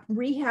get a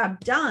rehab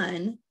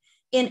done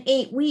in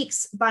 8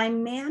 weeks, by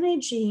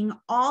managing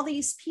all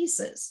these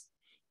pieces.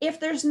 If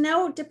there's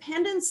no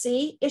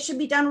dependency, it should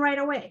be done right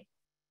away.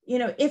 You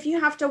know, if you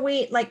have to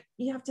wait, like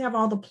you have to have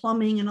all the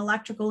plumbing and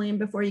electrical in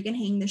before you can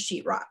hang the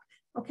sheetrock.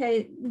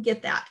 Okay,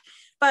 get that.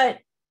 But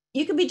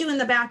you could be doing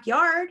the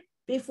backyard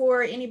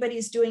before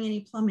anybody's doing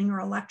any plumbing or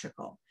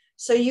electrical.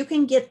 So you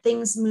can get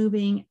things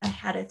moving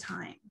ahead of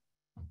time.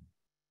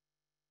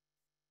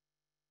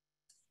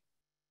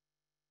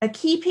 A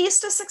key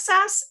piece to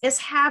success is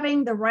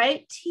having the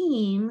right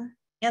team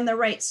and the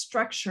right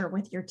structure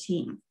with your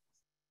team.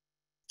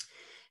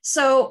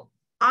 So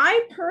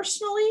I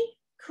personally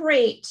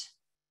create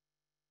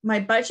my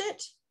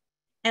budget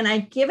and I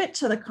give it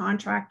to the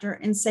contractor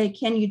and say,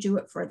 can you do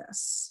it for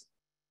this?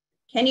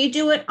 Can you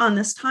do it on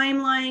this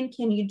timeline?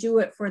 Can you do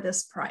it for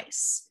this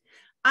price?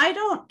 I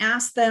don't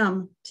ask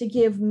them to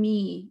give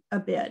me a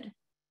bid.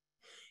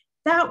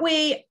 That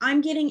way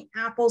I'm getting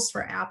apples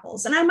for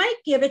apples, and I might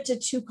give it to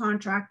 2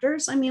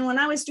 contractors. I mean, when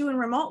I was doing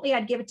remotely,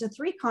 I'd give it to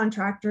 3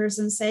 contractors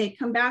and say,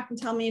 come back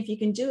and tell me if you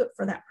can do it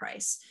for that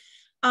price.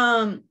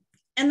 And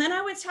then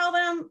I would tell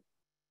them,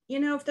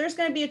 you know, if there's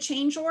going to be a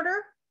change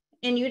order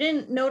and you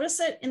didn't notice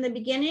it in the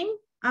beginning,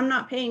 I'm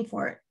not paying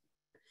for it.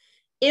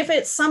 If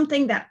it's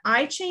something that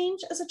I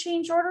change as a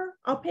change order,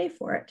 I'll pay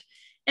for it.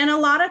 And a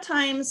lot of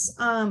times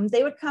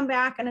they would come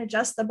back and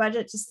adjust the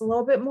budget just a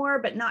little bit more,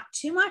 but not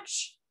too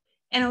much.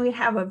 And we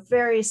have a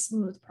very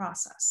smooth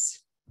process.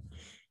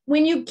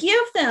 When you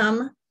give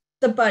them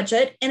the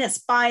budget and it's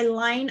by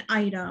line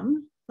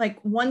item,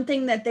 like one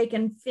thing that they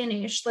can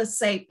finish, let's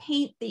say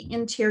paint the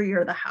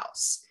interior of the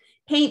house,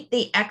 paint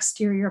the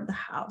exterior of the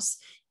house,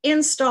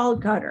 install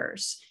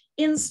gutters,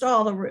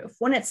 install the roof.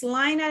 When it's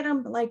line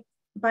item, like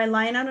by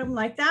line item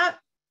like that,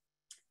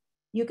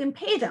 you can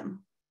pay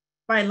them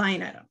by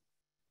line item.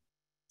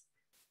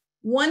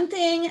 One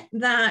thing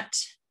that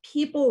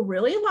people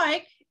really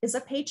like is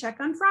a paycheck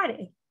on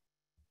Friday.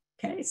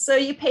 Okay, so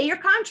you pay your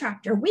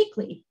contractor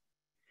weekly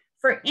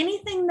for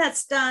anything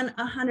that's done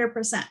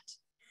 100%.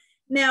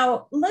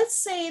 Now,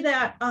 let's say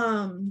that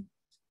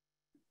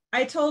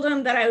I told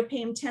him that I would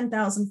pay him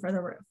 $10,000 for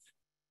the roof,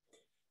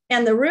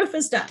 and the roof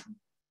is done.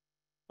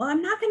 Well,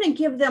 I'm not going to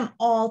give them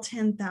all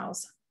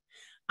 $10,000.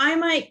 I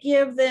might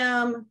give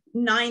them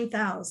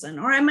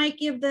 $9,000, or I might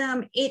give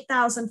them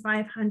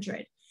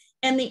 $8,500.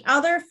 And the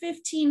other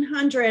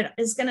 $1,500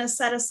 is going to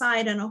set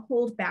aside in a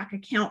holdback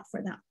account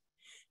for them.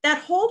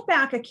 That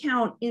holdback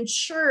account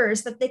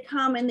ensures that they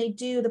come and they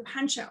do the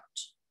punch out,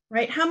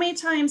 right? How many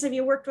times have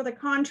you worked with a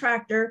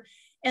contractor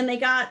and they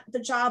got the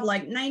job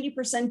like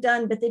 90%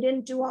 done, but they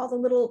didn't do all the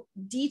little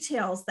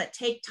details that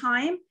take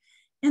time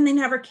and they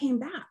never came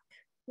back?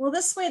 Well,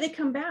 this way they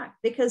come back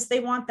because they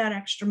want that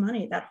extra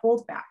money, that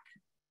holdback.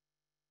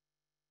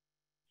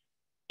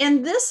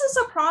 And this is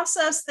a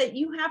process that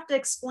you have to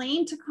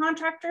explain to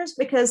contractors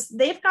because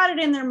they've got it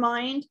in their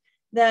mind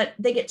that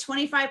they get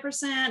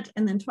 25%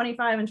 and then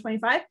 25 and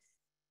 25,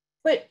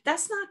 but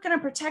that's not going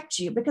to protect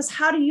you, because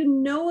how do you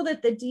know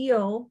that the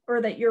deal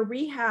or that your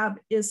rehab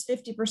is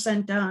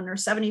 50% done or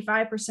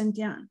 75%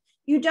 done?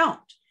 You don't,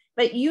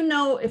 but you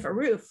know if a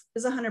roof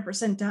is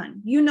 100%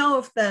 done, you know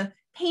if the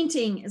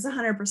painting is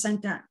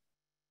 100% done.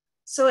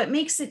 So it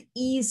makes it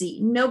easy.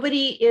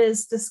 Nobody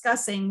is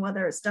discussing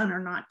whether it's done or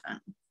not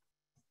done.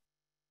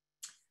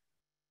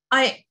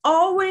 I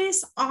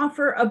always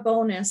offer a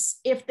bonus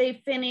if they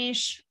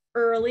finish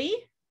early.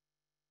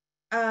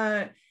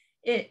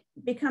 It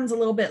becomes a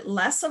little bit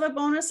less of a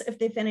bonus if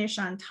they finish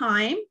on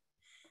time.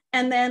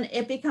 And then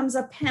it becomes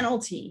a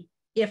penalty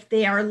if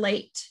they are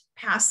late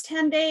past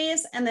 10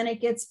 days. And then it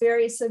gets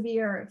very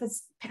severe if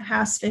it's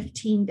past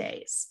 15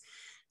 days.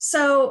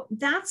 So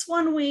that's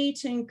one way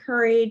to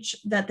encourage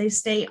that they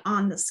stay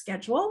on the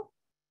schedule.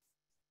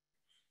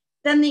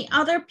 Then the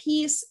other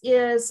piece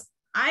is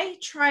I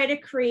try to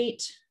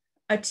create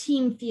a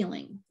team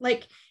feeling.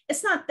 Like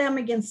it's not them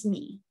against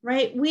me,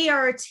 right? We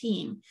are a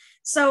team.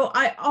 So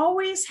I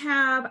always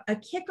have a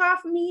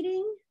kickoff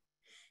meeting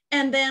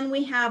and then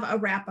we have a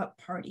wrap-up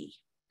party.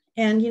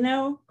 And you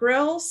know,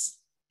 grills,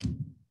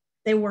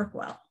 they work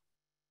well.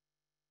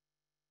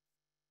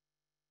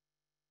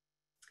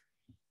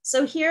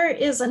 So here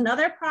is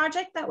another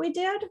project that we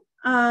did.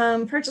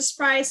 Purchase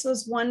price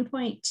was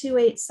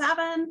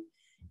 1.287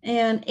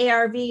 and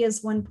ARV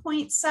is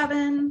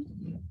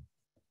 1.7.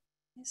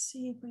 Let's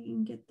see if we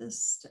can get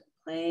this to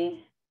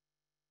play.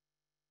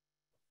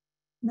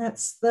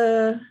 That's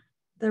the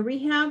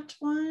rehabbed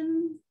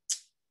one.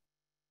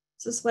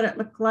 This is what it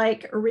looked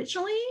like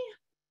originally,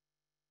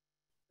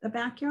 the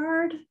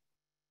backyard.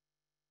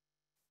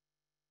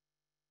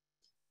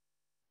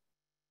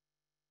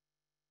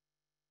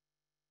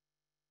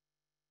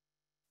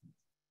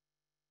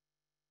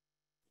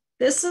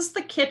 This is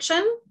the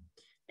kitchen.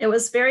 It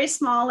was very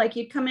small, like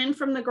you come in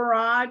from the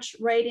garage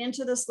right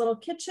into this little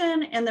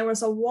kitchen, and there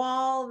was a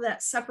wall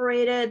that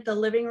separated the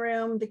living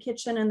room, the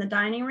kitchen, and the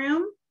dining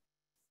room.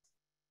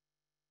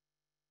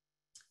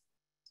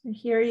 So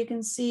here you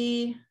can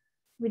see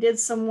we did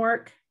some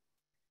work.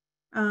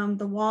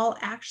 The wall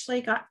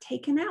actually got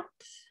taken out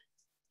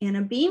and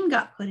a beam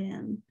got put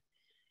in.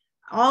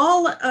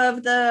 All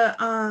of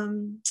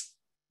the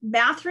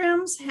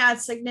bathrooms had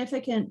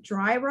significant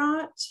dry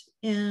rot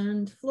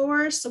and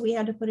floors, so we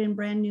had to put in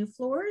brand new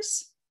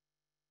floors.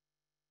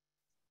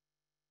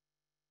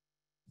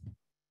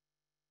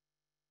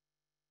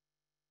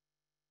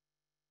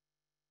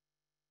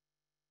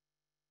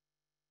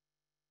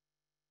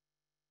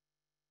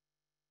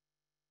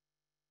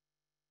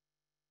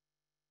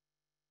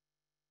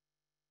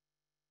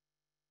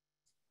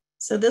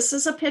 So this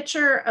is a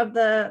picture of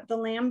the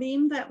lamb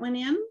beam that went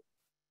in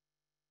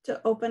to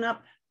open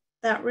up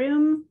that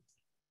room.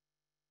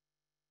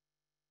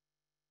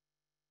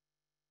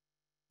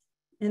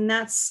 And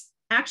that's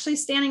actually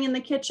standing in the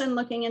kitchen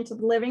looking into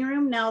the living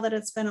room now that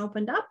it's been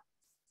opened up.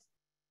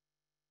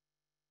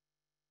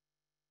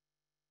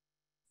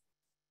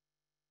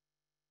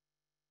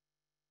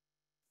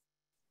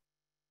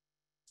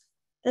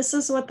 This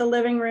is what the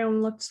living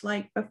room looked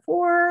like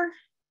before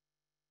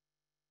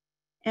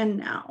and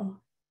now.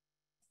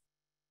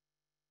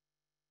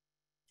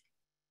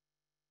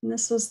 And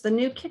this was the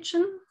new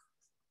kitchen.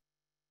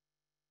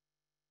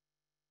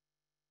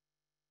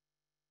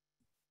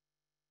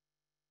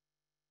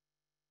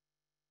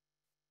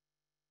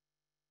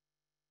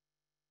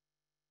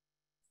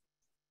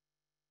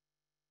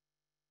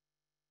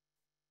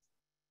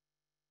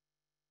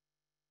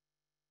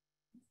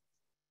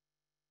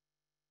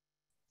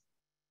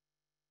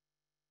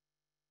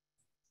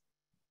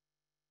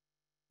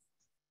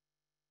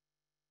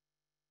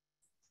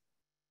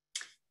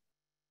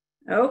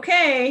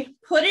 Okay,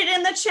 put it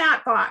in the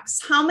chat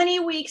box. How many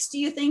weeks do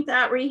you think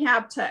that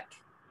rehab took?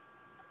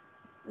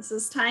 This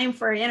is time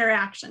for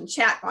interaction,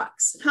 chat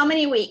box. How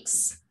many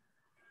weeks?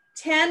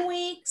 10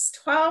 weeks,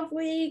 12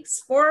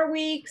 weeks, 4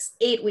 weeks,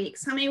 8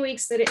 weeks. How many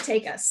weeks did it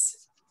take us?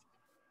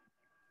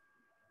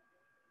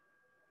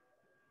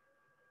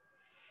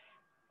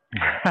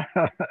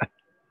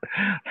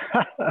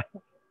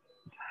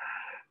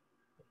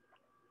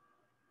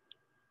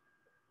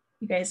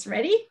 You guys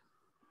ready?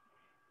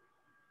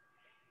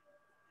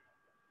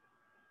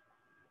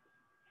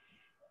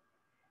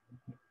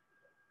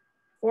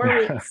 Four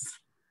weeks.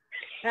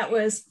 That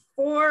was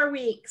 4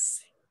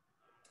 weeks.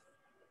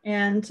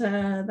 And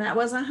that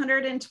was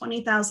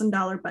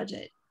 $120,000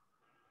 budget.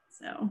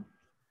 So,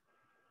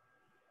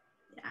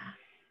 yeah.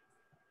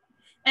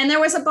 And there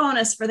was a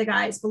bonus for the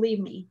guys,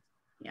 believe me.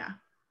 Yeah.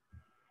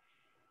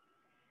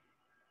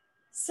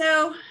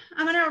 So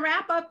I'm going to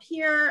wrap up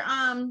here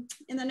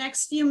in the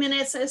next few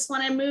minutes. I just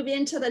want to move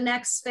into the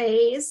next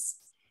phase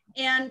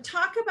and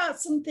talk about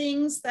some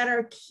things that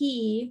are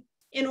key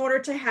in order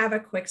to have a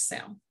quick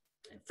sale.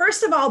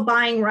 First of all,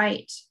 buying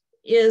right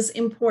is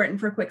important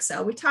for quick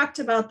sale. We talked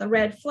about the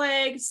red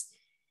flags,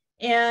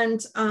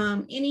 and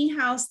any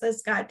house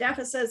that's got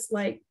deficits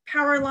like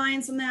power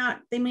lines and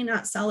that, they may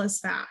not sell as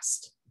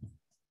fast.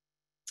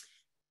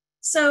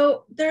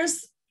 So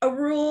there's a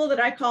rule that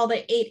I call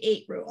the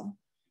 8-8 rule.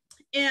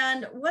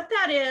 And what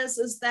that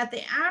is that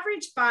the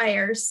average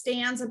buyer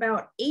stands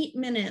about 8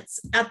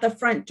 minutes at the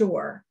front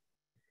door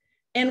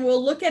and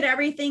will look at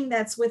everything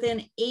that's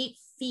within 8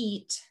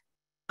 feet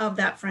of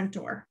that front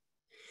door.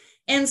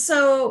 And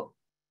so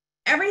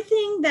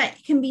everything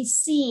that can be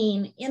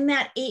seen in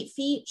that 8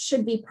 feet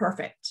should be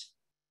perfect.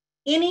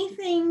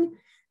 Anything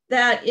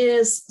that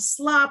is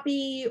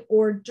sloppy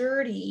or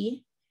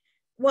dirty,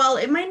 well,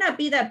 it might not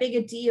be that big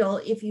a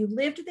deal if you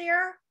lived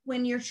there.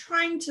 When you're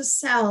trying to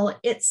sell,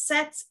 it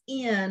sets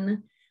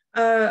in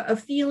a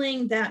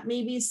feeling that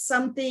maybe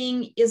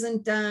something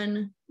isn't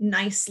done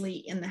nicely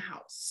in the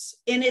house.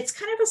 And it's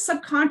kind of a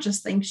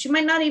subconscious thing. She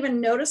might not even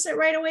notice it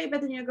right away,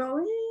 but then you go,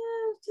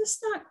 yeah,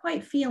 just not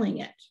quite feeling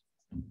it.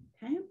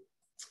 Okay.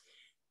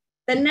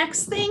 The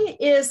next thing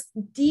is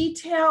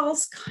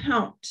details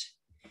count.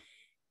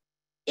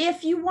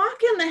 If you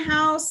walk in the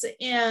house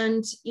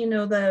and, you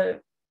know,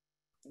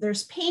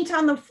 there's paint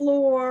on the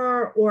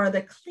floor or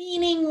the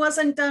cleaning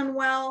wasn't done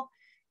well,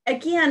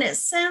 again, it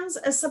sends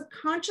a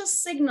subconscious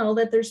signal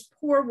that there's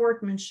poor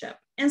workmanship.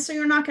 And so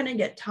you're not going to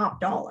get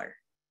top dollar.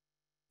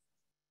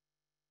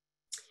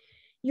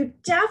 You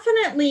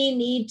definitely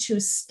need to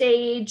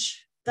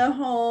stage the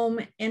home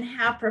and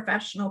have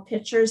professional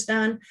pictures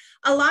done.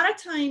 A lot of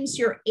times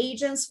your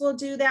agents will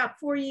do that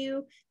for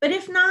you, but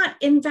if not,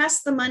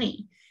 invest the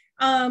money.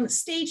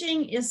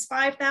 Staging is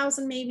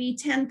 $5,000, maybe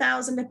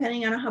 $10,000,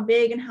 depending on how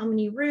big and how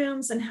many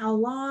rooms and how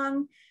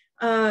long.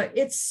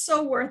 It's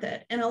so worth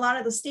it. And a lot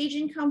of the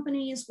staging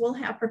companies will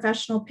have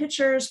professional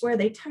pictures where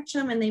they touch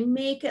them and they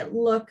make it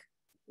look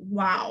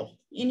wow.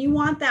 And you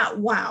want that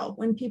wow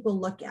when people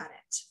look at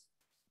it.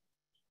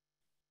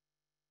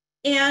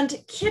 And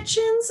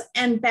kitchens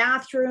and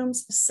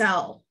bathrooms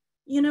sell,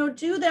 you know,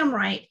 do them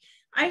right.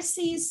 I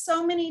see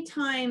so many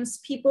times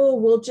people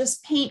will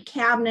just paint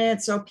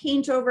cabinets or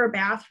paint over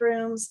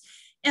bathrooms.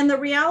 And the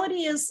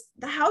reality is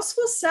the house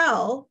will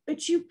sell,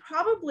 but you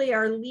probably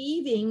are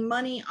leaving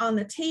money on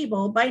the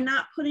table by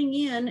not putting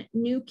in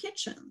new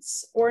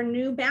kitchens or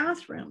new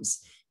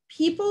bathrooms.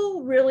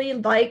 People really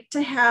like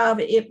to have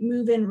it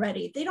move-in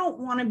ready. They don't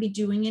want to be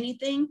doing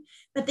anything,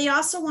 but they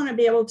also want to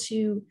be able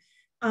to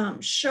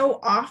show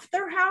off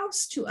their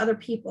house to other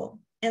people.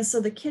 And so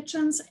the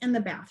kitchens and the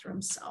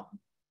bathrooms sell.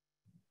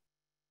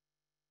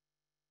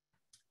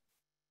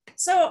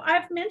 So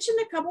I've mentioned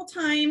a couple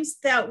times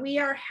that we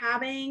are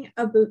having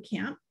a boot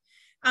camp.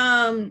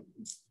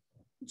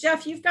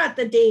 Jeff, you've got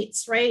the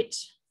dates, right?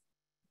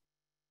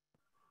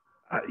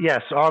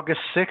 Yes,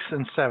 August 6th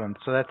and 7th.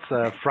 So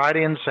that's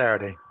Friday and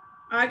Saturday.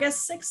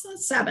 August 6th and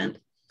 7th.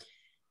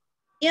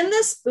 In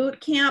this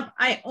boot camp,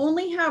 I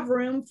only have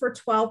room for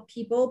 12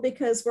 people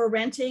because we're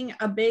renting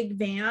a big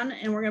van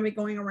and we're going to be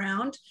going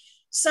around.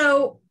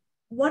 So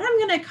what I'm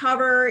going to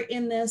cover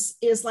in this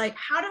is like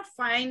how to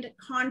find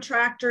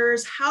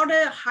contractors, how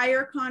to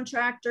hire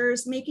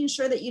contractors, making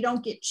sure that you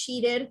don't get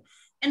cheated,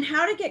 and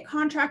how to get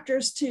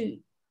contractors to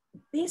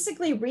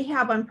basically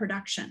rehab on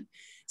production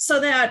so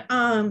that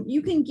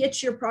you can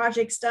get your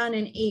projects done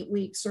in 8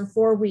 weeks or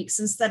 4 weeks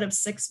instead of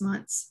 6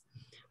 months.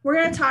 We're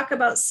going to talk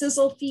about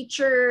sizzle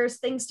features,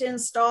 things to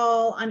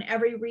install on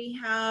every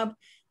rehab,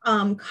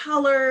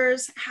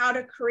 colors, how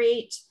to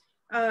create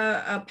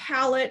a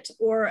palette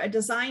or a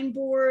design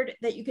board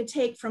that you could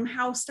take from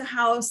house to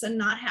house and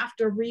not have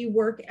to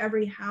rework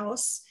every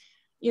house.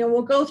 You know,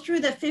 we'll go through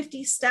the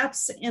 50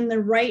 steps in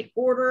the right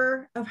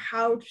order of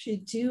how to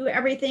do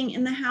everything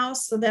in the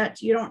house so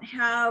that you don't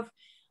have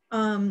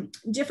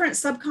different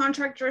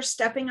subcontractors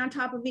stepping on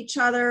top of each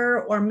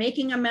other or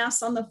making a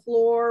mess on the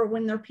floor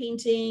when they're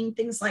painting,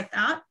 things like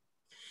that.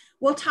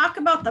 We'll talk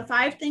about the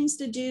 5 things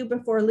to do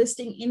before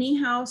listing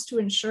any house to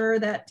ensure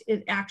that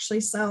it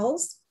actually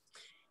sells.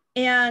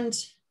 And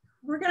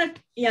we're going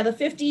to, the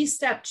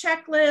 50-step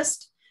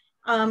checklist,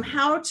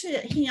 how to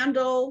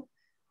handle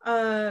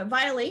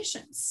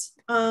violations,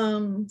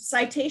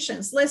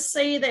 citations. Let's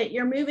say that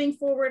you're moving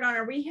forward on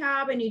a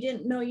rehab and you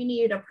didn't know you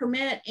needed a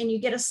permit and you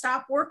get a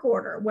stop work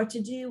order, what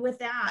to do with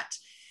that.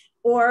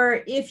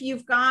 Or if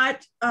you've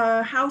got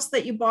a house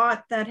that you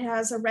bought that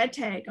has a red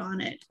tag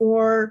on it,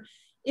 or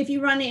if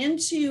you run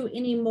into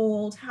any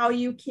mold, how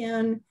you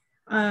can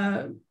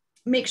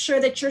make sure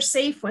that you're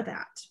safe with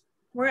that.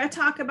 We're going to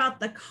talk about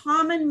the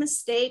common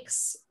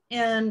mistakes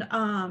and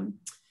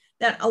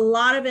that a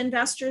lot of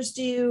investors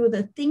do,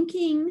 the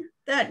thinking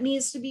that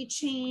needs to be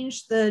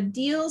changed, the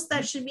deals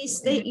that should be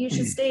you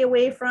should stay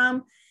away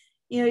from.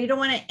 You know, you don't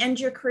want to end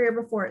your career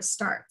before it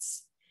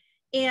starts.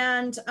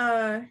 And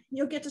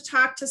you'll get to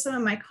talk to some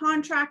of my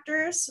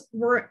contractors.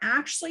 We're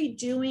actually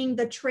doing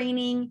the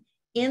training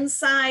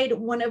inside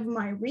one of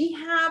my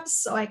rehabs,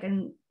 so I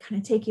can kind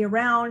of take you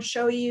around,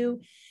 show you.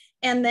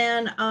 And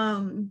then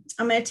I'm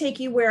going to take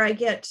you where I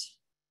get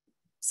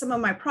some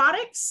of my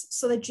products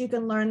so that you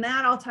can learn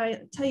that. I'll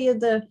tell you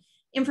the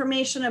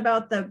information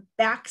about the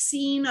back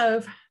scene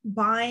of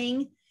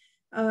buying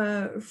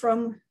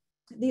from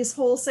these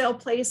wholesale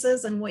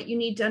places and what you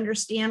need to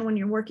understand when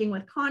you're working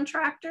with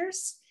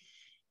contractors.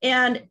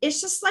 And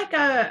it's just like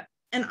an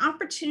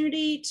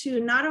opportunity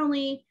to not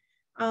only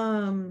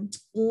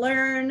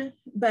learn,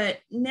 but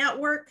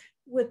network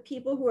with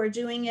people who are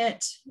doing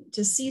it,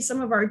 to see some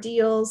of our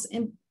deals.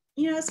 And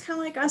you know, it's kind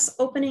of like us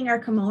opening our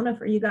kimono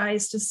for you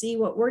guys to see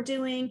what we're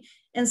doing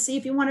and see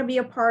if you want to be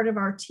a part of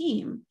our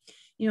team.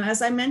 You know,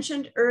 as I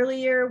mentioned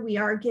earlier, we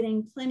are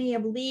getting plenty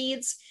of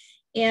leads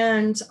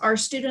and our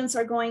students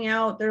are going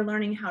out, they're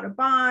learning how to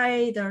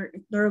buy,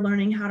 they're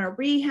learning how to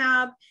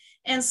rehab.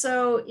 And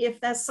so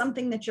if that's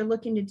something that you're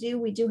looking to do,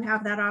 we do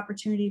have that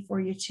opportunity for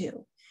you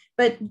too.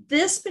 But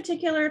this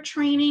particular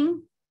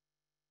training,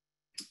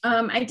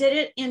 I did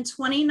it in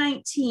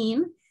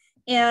 2019.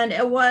 And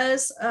it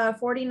was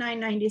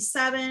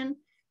 $49.97.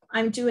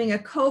 I'm doing a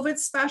COVID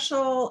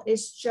special.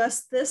 It's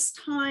just this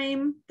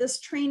time,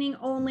 this training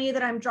only,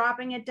 that I'm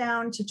dropping it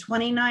down to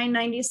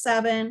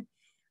 $29.97.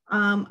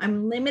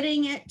 I'm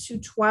limiting it to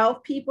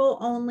 12 people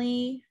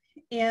only.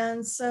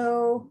 And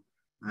so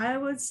I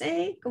would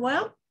say go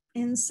out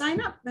and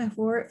sign up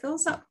before it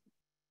fills up.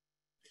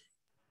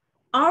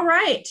 All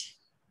right.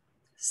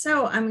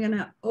 So I'm going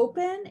to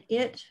open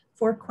it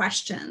for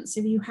questions.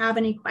 If you have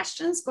any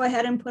questions, go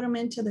ahead and put them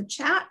into the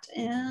chat.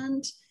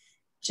 And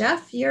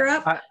Jeff, you're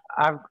up.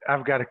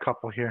 I've got a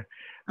couple here.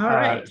 All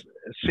right.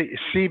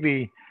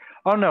 CB.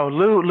 Oh no,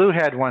 Lou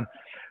had one.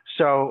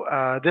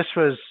 So this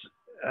was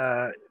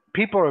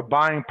people are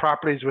buying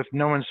properties with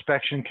no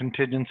inspection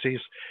contingencies,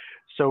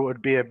 so it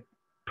would be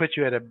put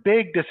you at a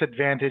big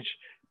disadvantage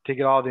to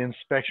get all the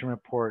inspection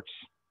reports.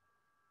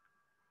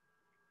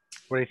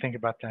 What do you think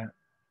about that?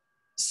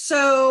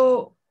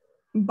 So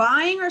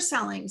buying or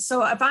selling.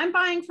 So if I'm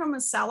buying from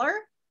a seller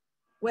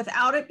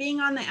without it being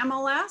on the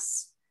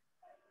MLS,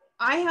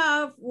 I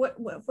have what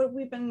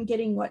we've been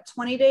getting, what,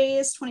 20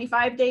 days,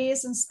 25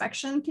 days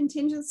inspection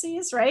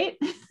contingencies, right?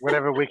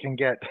 Whatever we can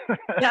get.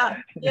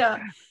 Yeah.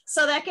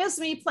 So that gives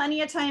me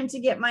plenty of time to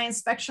get my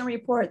inspection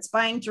reports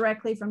buying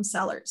directly from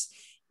sellers.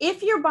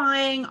 If you're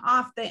buying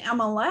off the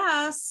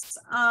MLS,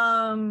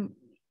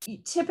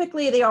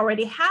 typically they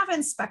already have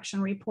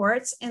inspection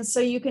reports, and so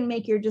you can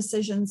make your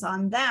decisions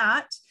on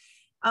that.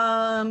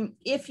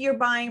 If you're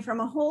buying from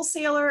a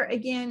wholesaler,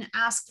 again,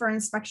 ask for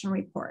inspection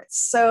reports.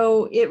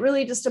 So it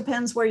really just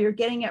depends where you're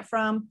getting it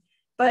from.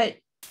 But,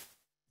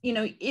 you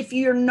know, if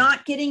you're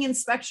not getting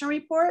inspection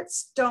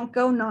reports, don't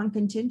go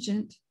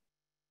non-contingent.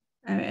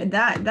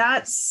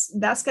 That's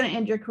going to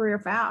end your career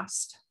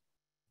fast.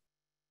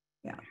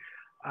 Yeah.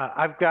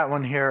 I've got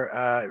one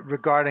here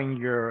regarding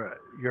your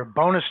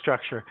bonus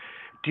structure.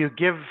 Do you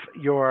give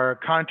your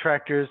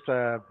contractors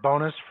a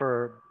bonus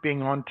for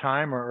being on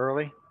time or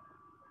early?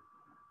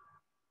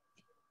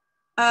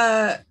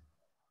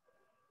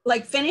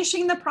 Like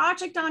finishing the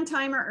project on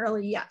time or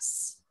early,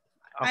 yes.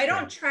 Okay. I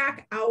don't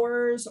track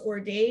hours or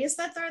days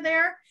that they're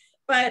there,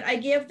 but I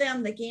give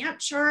them the Gantt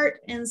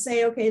chart and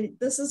say, okay,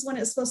 this is when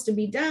it's supposed to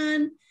be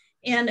done.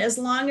 And as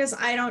long as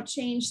I don't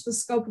change the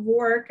scope of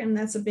work, and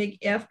that's a big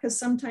if, because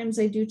sometimes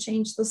I do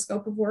change the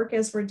scope of work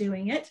as we're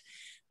doing it.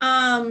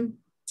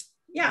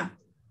 Yeah,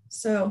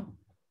 so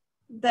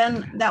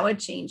then that would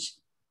change.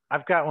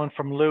 I've got one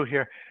from Lou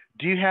here.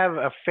 Do you have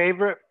a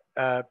favorite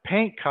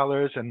paint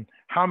colors, and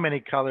how many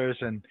colors?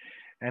 And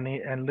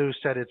Lou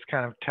said it's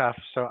kind of tough.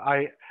 So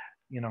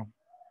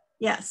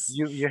yes,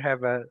 you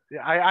have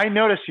I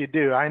notice you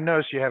do. I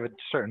notice you have a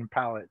certain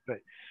palette, but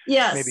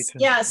yes,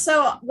 yeah.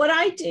 So what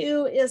I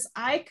do is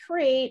I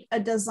create a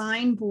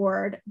design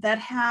board that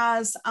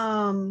has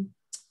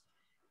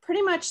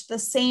pretty much the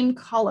same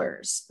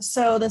colors.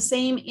 So the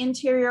same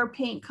interior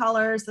paint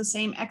colors, the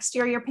same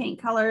exterior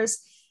paint colors,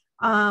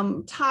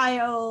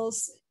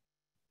 tiles.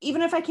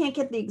 Even if I can't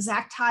get the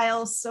exact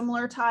tiles,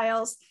 similar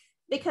tiles,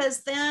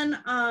 because then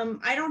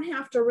I don't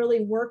have to really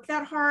work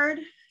that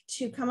hard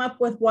to come up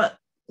with what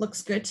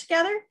looks good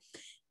together.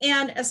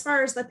 And as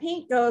far as the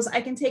paint goes, I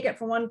can take it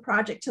from one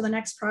project to the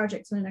next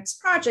project to the next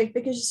project,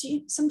 because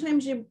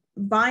sometimes you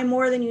buy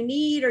more than you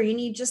need, or you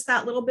need just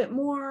that little bit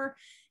more.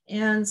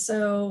 And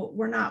so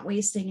we're not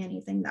wasting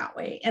anything that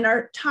way. And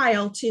our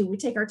tile too, we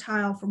take our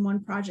tile from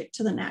one project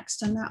to the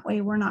next, and that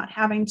way we're not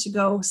having to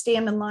go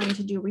stand in line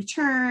to do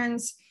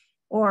returns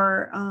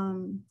or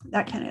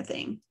that kind of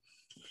thing.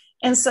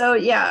 And so,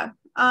 yeah,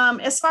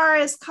 as far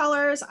as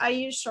colors, I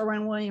use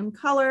Sherwin-Williams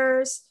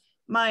colors.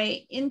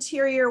 My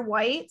interior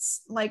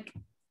whites, like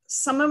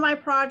some of my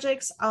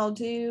projects I'll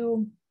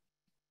do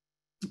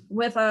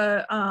with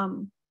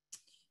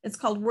it's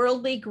called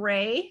Worldly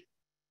Gray.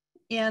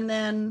 And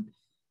then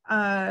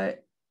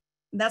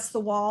that's the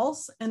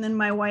walls. And then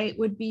my white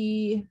would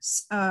be,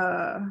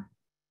 now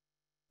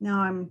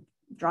I'm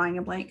drawing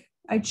a blank.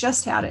 I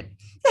just had it.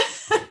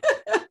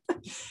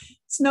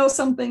 Snow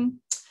something.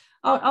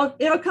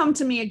 It'll come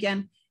to me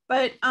again.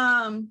 But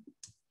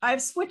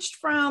I've switched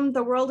from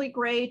the Worldly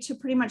Gray to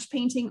pretty much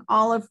painting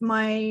all of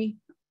my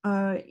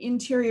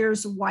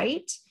interiors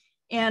white,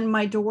 and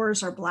my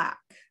doors are black.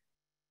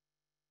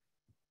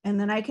 And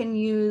then I can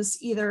use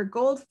either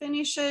gold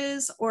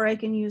finishes, or I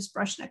can use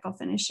brush nickel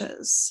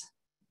finishes,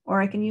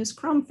 or I can use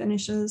chrome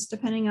finishes,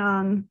 depending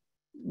on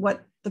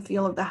what the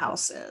feel of the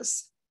house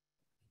is.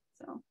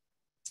 So,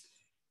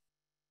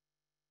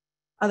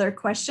 other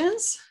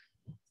questions?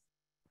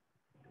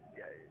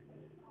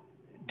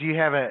 Do you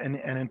have an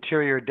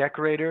interior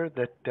decorator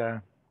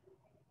that?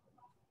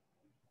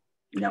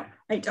 No,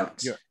 I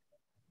don't.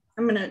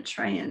 I'm going to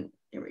try and,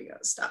 here we go,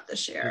 stop the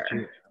share.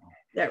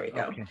 There we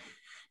go. Okay.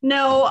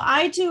 No,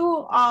 I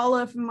do all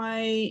of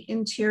my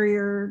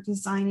interior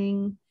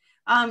designing.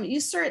 You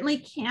certainly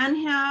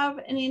can have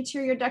an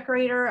interior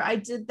decorator. I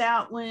did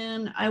that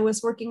when I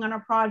was working on a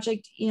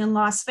project in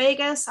Las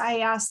Vegas. I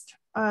asked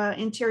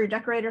interior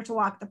decorator to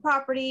walk the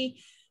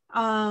property,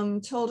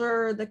 told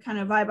her the kind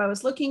of vibe I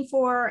was looking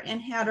for,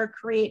 and had her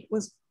create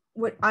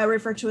what I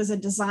refer to as a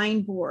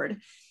design board.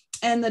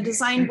 And the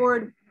design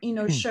board,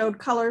 showed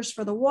colors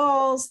for the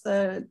walls,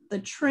 the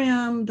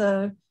trim,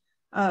 the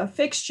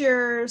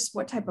fixtures,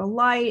 what type of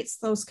lights,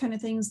 those kind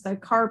of things, the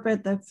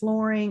carpet, the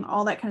flooring,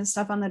 all that kind of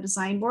stuff on the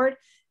design board.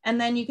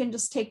 And then you can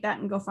just take that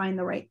and go find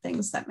the right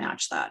things that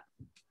match that.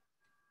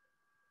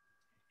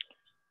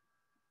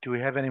 Do we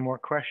have any more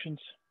questions?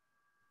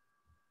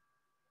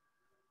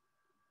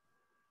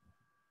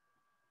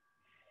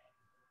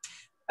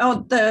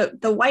 Oh,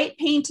 the white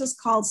paint is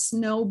called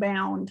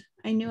Snowbound.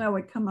 I knew I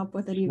would come up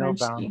with it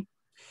eventually.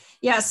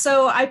 Yeah,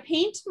 so I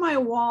paint my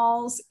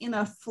walls in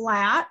a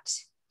flat,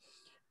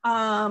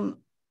 all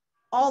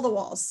the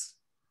walls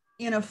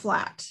in a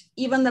flat,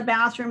 even the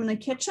bathroom and the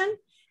kitchen.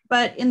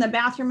 But in the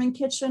bathroom and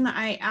kitchen,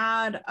 I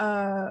add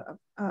a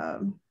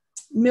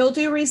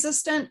mildew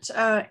resistant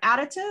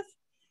additive.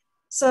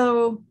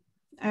 So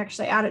I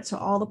actually add it to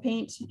all the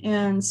paint.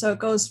 And so it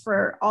goes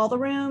for all the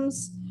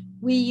rooms.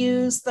 We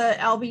use the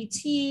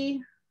LVT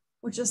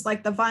which is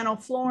like the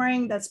vinyl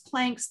flooring that's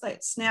planks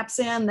that snaps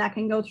in, that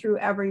can go through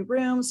every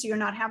room. So you're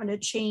not having to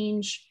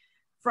change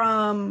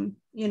from,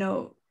 you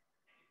know,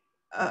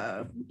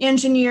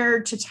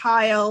 engineered to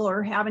tile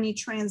or have any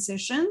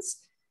transitions.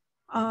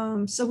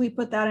 So we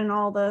put that in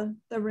all the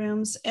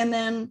rooms. And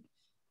then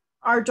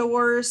our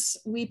doors,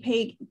 we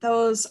paint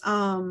those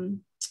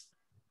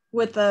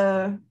with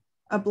a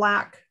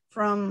black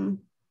from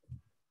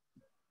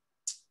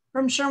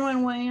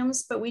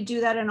Sherwin-Williams, but we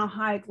do that in a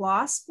high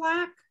gloss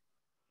black,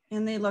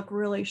 and they look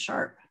really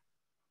sharp.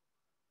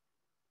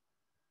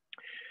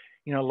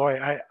 You know, Lori,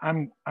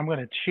 I'm going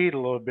to cheat a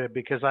little bit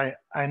because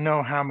I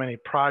know how many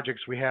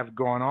projects we have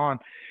going on,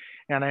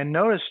 and I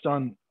noticed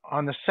on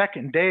the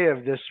second day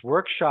of this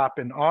workshop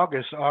in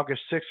August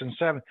 6th and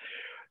 7th,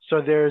 so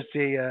there's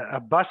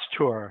a bus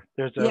tour.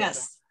 There's a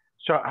yes.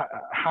 So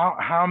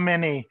how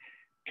many?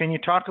 Can you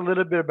talk a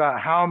little bit about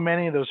how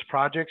many of those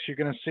projects you're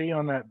going to see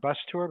on that bus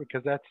tour?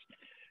 Because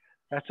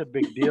that's a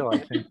big deal, I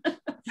think.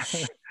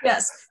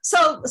 Yes.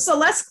 So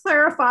let's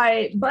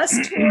clarify.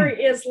 Bus tour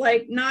is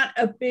like not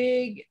a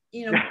big,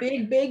 you know,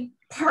 big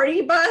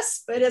party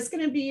bus, but it's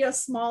going to be a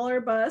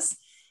smaller bus.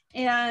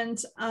 And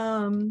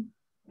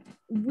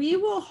we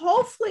will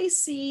hopefully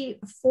see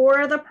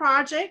 4 of the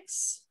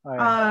projects, Oh,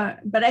 yeah.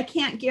 but I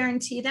can't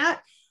guarantee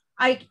that.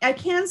 I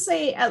can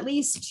say at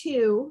least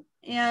 2.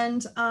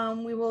 And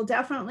we will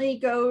definitely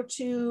go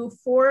to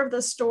 4 of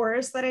the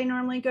stores that I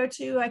normally go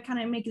to. I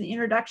kind of make an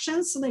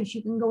introduction so that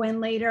you can go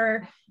in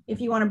later if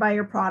you want to buy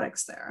your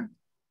products there.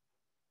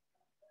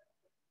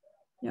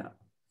 Yeah,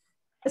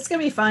 it's going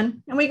to be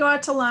fun. And we go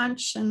out to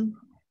lunch and,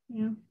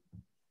 you know.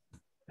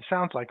 It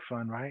sounds like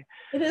fun, right?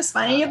 It is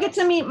fun. And you'll get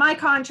to meet my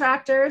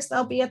contractors.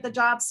 They'll be at the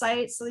job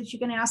site so that you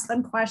can ask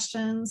them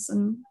questions,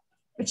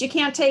 but you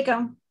can't take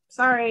them.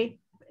 Sorry.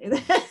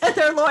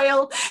 They're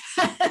loyal.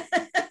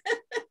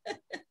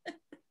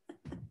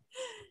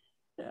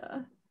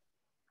 Yeah.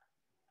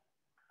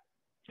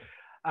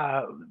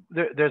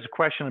 There's a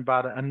question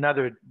about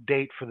another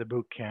date for the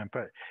boot camp,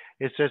 but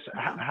it's just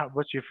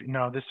what's your,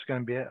 no, this is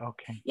going to be it.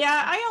 Okay.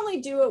 Yeah. I only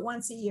do it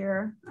once a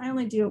year.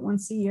 And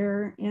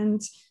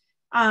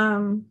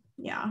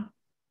yeah.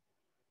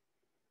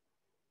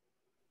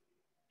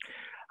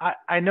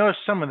 I know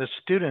some of the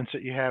students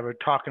that you have are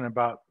talking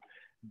about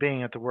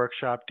being at the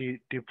workshop. Do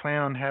you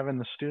plan on having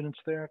the students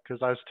there?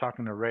 Because I was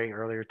talking to Ray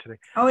earlier today.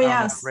 Oh,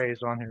 yes.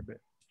 Ray's on here, but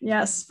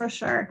yes, for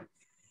sure.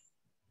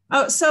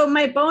 Oh, so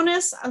my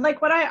bonus,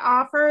 like what I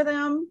offer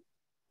them.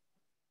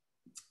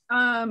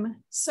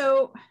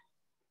 So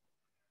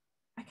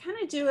I kind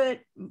of do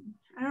it.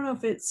 I don't know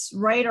if it's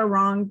right or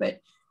wrong, but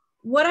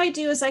what I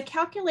do is I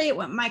calculate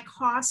what my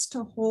cost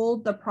to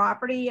hold the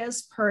property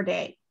is per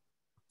day.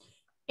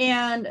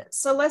 And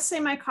so let's say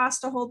my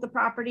cost to hold the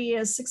property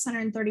is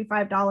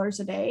 $635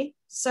 a day.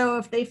 So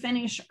if they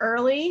finish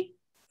early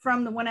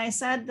from when I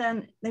said,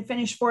 then they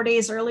finish 4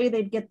 days early,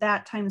 they'd get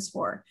that times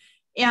 4.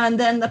 And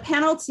then the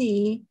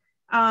penalty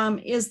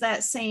is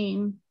that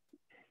same,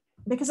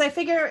 because I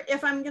figure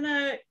if I'm going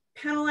to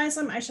penalize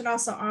them, I should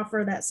also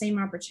offer that same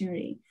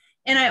opportunity.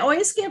 And I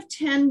always give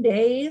 10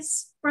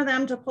 days for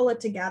them to pull it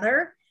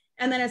together.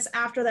 And then it's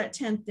after that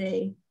 10th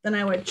day, then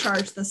I would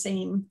charge the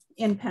same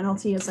in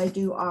penalty as I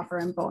do offer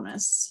in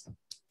bonus.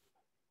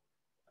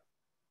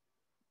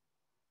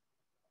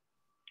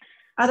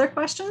 Other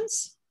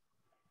questions?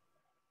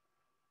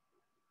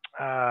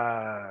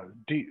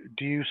 Do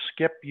you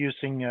skip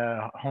using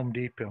Home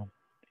Depot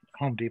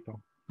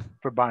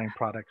for buying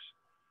products?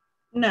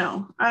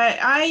 No,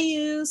 I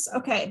use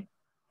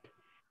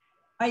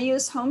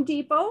Home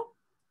Depot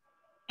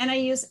and I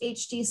use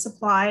HD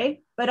Supply,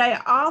 but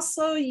I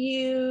also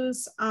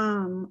use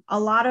a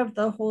lot of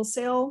the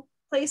wholesale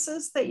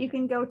places that you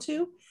can go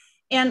to.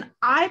 And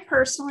I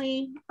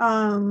personally,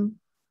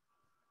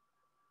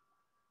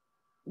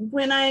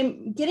 when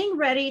I'm getting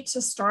ready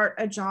to start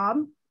a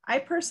job, I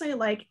personally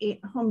like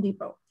Home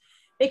Depot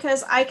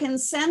because I can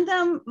send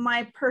them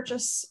my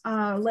purchase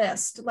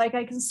list. Like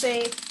I can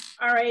say,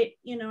 all right,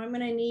 you know, I'm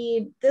going to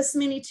need this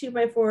many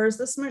 2x4s,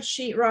 this much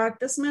sheetrock,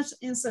 this much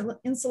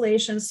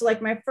insulation. So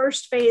like my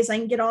first phase, I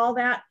can get all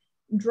that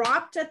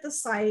dropped at the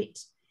site.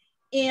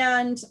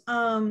 And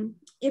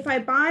if I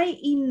buy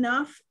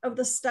enough of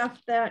the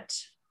stuff that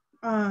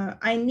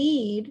I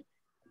need,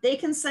 they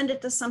can send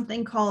it to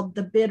something called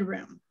the bid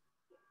room.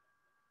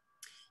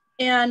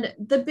 And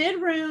the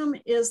bid room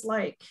is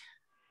like,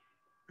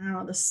 I don't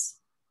know, this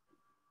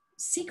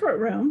secret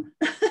room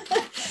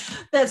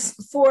that's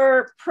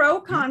for pro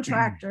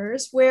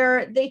contractors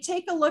where they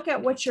take a look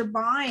at what you're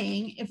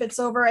buying. If it's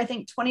over, I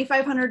think,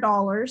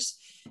 $2,500,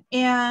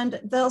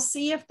 and they'll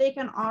see if they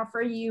can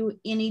offer you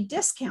any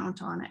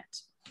discount on it.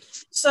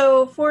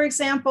 So for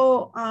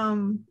example,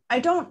 I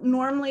don't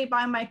normally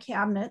buy my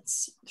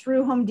cabinets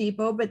through Home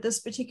Depot, but this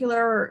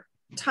particular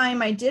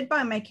time I did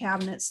buy my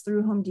cabinets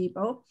through Home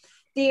Depot.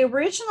 The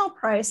original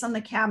price on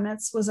the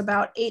cabinets was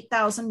about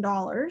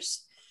 $8,000.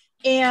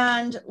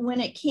 And when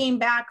it came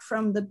back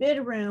from the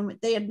bid room,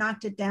 they had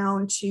knocked it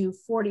down to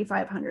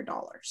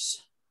 $4,500.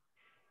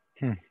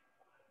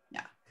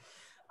 Yeah.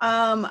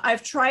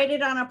 I've tried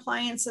it on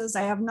appliances.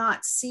 I have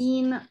not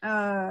seen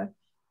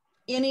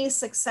any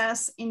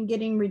success in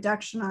getting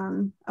reduction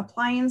on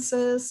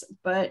appliances,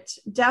 but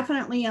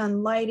definitely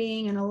on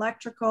lighting and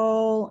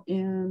electrical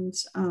and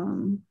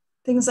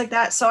things like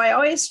that. So I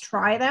always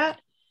try that.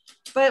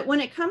 But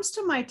when it comes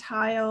to my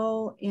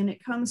tile and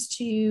it comes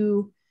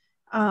to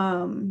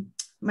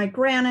my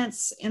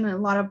granites and a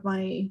lot of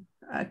my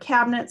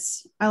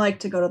cabinets, I like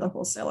to go to the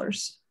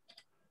wholesalers.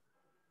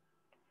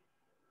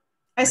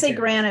 I say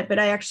granite, but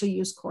I actually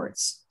use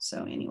quartz.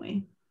 So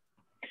anyway.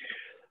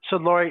 So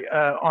Lori,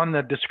 on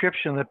the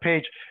description of the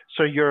page,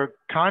 so your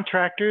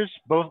contractors,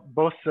 both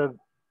the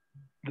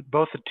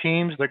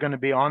teams, they're going to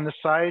be on the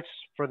sites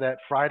for that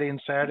Friday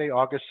and Saturday,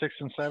 August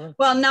 6th and 7th?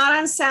 Well, not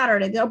on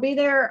Saturday. They'll be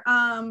there.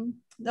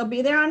 They'll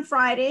be there on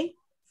Friday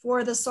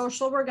for the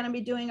social. We're going to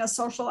be doing a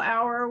social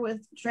hour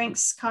with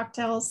drinks,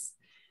 cocktails.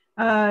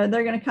 They're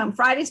going to come.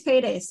 Friday's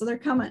payday, so they're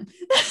coming.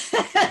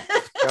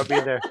 They'll be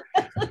there.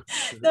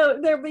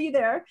 They'll be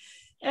there.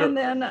 And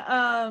then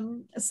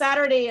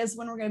Saturday is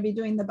when we're going to be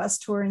doing the bus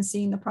tour and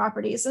seeing the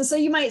properties. And so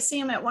you might see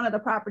them at one of the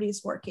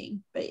properties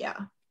working, but yeah.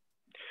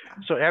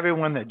 So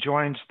everyone that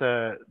joins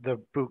the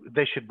booth,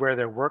 they should wear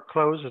their work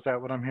clothes. Is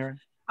that what I'm hearing?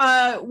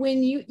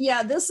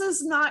 This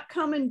is not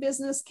come in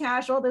business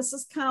casual. This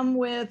has come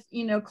with,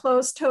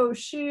 closed toe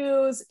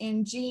shoes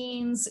and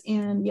jeans.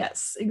 And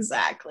yes,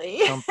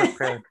 exactly. I'm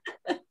prepared.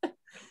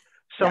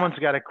 Someone's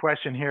got a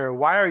question here.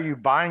 Why are you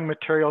buying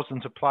materials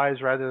and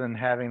supplies rather than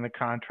having the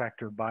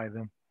contractor buy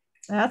them?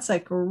 That's a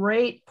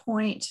great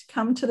point.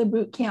 Come to the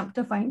boot camp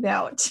to find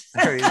out.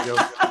 There you go.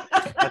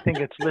 I think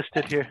it's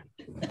listed here.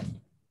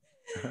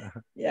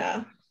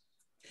 Yeah.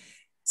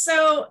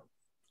 So,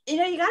 you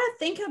got to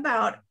think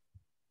about,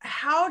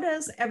 how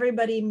does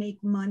everybody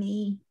make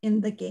money in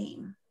the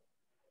game?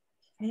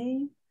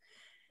 Okay.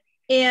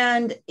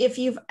 And if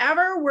you've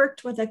ever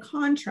worked with a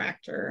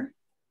contractor,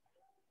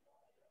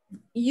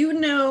 you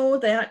know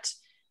that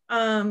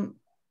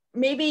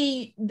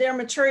maybe their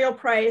material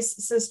price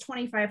says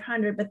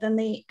 $2,500, but then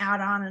they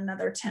add on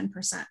another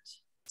 10%.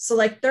 So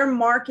like they're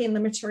marking the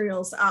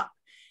materials up,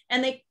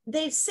 and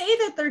they say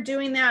that they're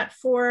doing that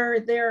for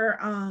their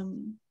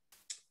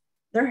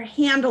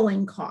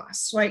handling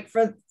costs, like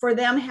for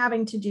them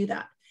having to do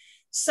that.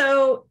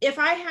 So if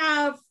I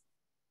have,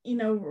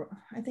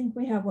 I think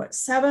we have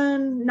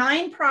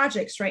 9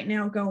 projects right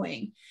now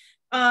going.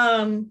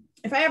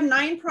 If I have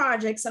 9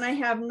 projects and I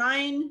have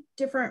 9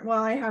 different,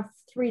 I have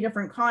 3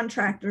 different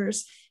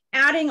contractors,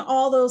 adding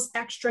all those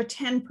extra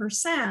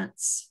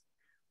 10%,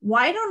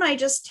 why don't I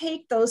just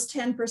take those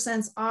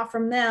 10% off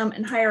from them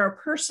and hire a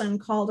person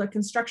called a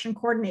construction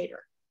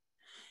coordinator?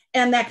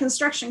 And that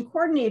construction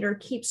coordinator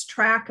keeps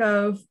track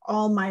of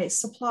all my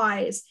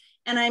supplies,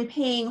 and I'm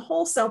paying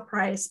wholesale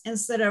price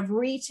instead of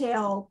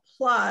retail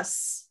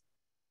plus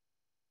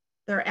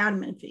their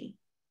admin fee.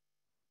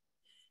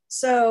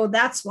 So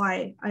that's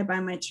why I buy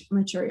my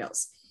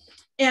materials.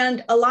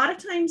 And a lot of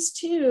times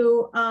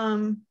too,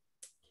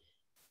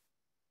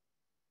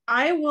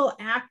 I will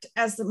act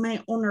as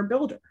my owner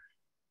builder.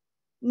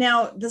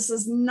 Now, this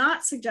is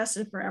not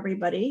suggested for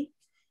everybody.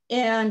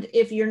 And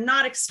if you're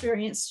not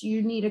experienced,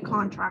 you need a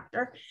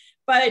contractor.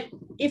 But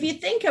if you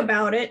think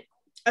about it,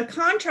 a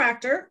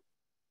contractor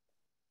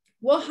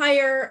will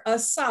hire a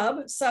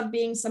sub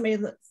being somebody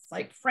that's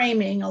like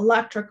framing,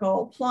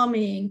 electrical,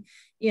 plumbing,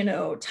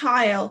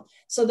 tile.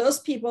 So those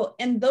people,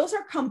 and those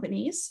are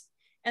companies,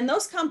 and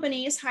those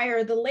companies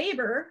hire the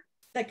labor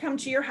that come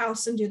to your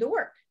house and do the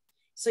work.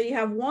 So you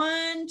have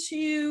 1,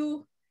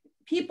 2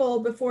 people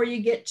before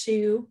you get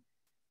to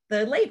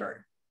the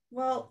labor.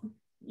 Well,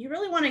 you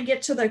really want to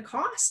get to the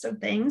cost of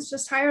things,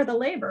 just hire the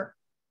labor.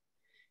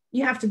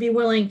 You have to be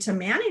willing to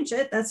manage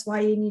it. That's why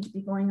you need to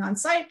be going on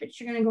site, but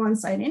you're going to go on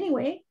site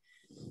anyway.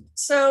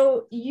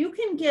 So you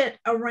can get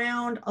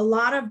around a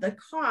lot of the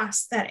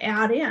costs that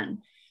add in.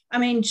 I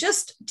mean,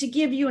 just to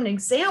give you an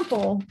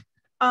example,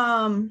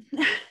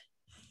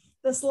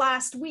 this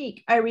last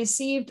week, I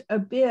received a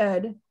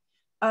bid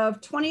of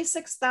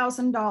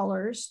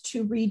 $26,000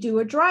 to redo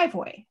a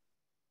driveway,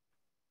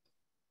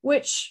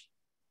 which,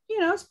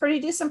 it's a pretty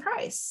decent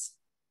price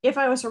if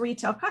I was a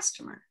retail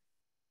customer.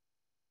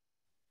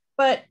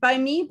 But by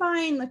me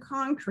buying the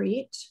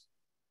concrete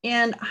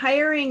and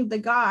hiring the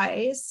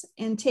guys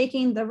and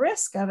taking the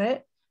risk of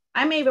it,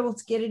 I'm able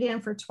to get it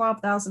in for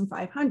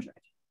 $12,500.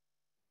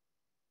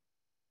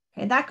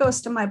 Okay, that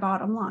goes to my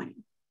bottom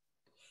line.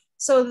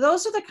 So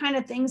those are the kind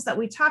of things that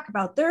we talk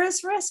about. There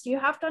is risk. You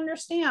have to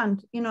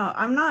understand,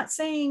 I'm not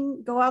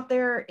saying go out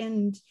there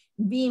and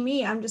be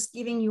me. I'm just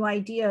giving you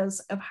ideas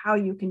of how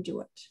you can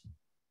do it.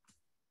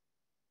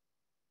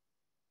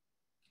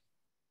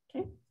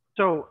 Okay.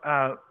 So,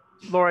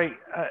 Lori,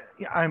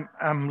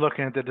 I'm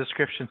looking at the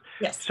description.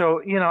 Yes.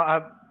 So,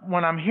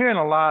 when I'm hearing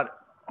a lot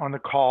on the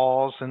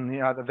calls,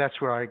 and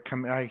that's where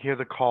I hear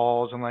the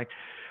calls, and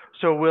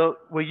so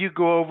will you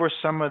go over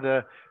some of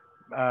the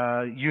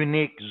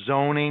unique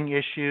zoning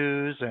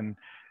issues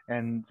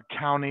and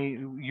county?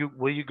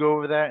 Will you go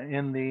over that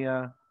in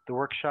the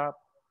workshop?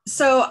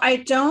 So I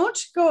don't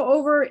go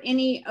over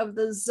any of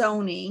the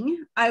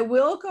zoning. I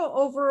will go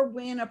over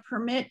when a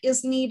permit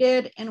is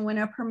needed and when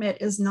a permit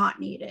is not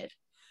needed.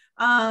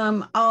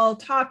 I'll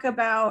talk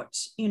about,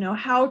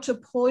 how to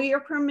pull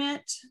your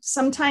permit.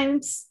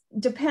 Sometimes,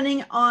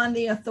 depending on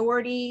the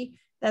authority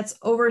that's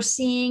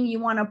overseeing, you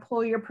want to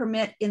pull your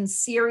permit in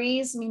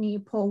series, meaning you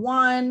pull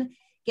one,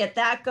 get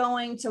that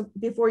going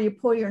before you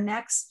pull your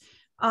next.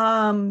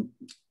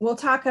 We'll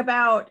talk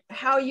about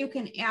how you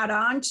can add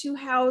on to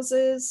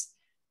houses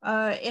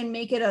and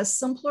make it a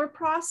simpler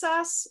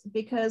process,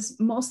 because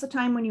most of the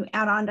time when you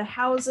add on to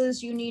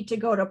houses, you need to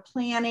go to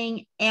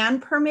planning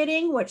and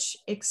permitting, which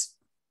makes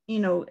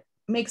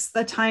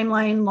the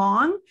timeline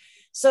long.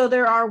 So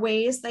there are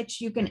ways that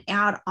you can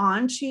add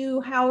on to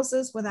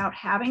houses without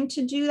having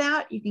to do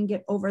that. You can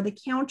get over the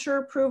counter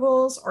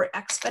approvals or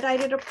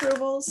expedited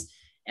approvals,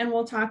 and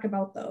we'll talk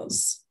about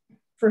those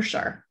for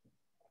sure.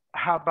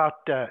 How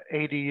about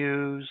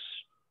ADUs?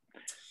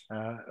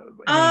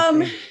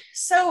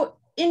 So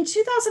in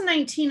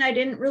 2019, I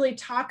didn't really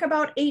talk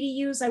about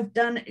ADUs. I've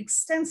done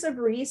extensive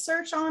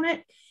research on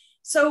it,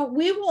 so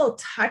we will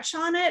touch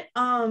on it.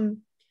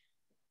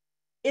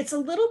 It's a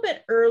little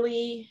bit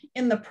early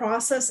in the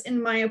process,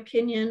 in my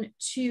opinion,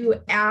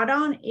 to add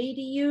on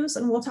ADUs,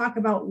 and we'll talk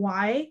about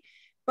why.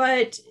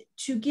 But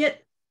to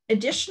get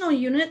additional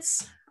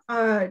units,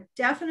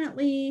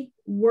 definitely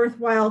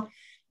worthwhile.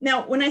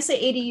 Now, when I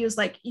say ADUs,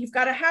 like you've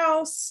got a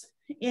house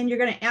and you're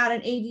going to add an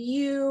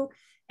ADU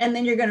and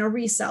then you're going to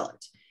resell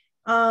it.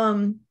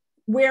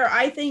 Where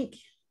I think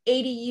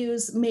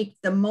ADUs make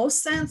the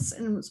most sense,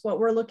 and it's what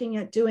we're looking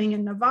at doing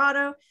in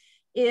Nevada,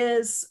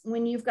 is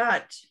when you've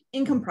got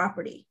income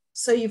property.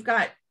 So you've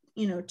got,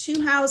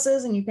 2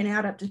 houses and you can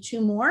add up to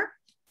 2 more.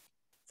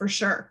 For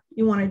sure,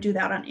 you want to do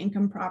that on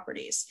income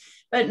properties,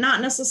 but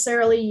not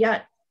necessarily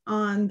yet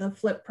on the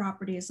flip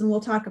properties. And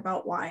we'll talk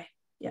about why.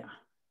 Yeah,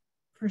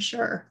 for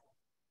sure.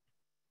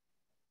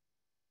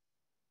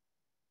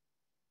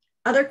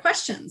 Other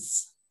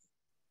questions?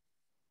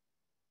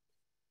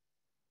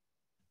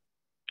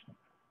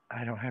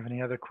 I don't have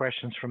any other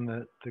questions from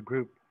the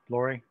group,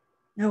 Lori.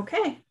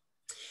 Okay.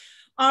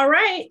 All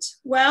right.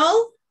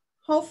 Well,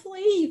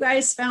 hopefully you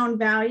guys found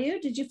value.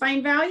 Did you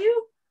find value?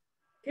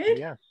 Good.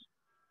 Yes.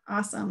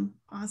 Awesome.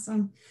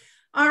 Awesome.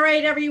 All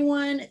right,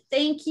 everyone.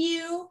 Thank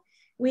you.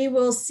 We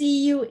will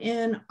see you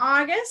in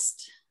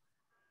August.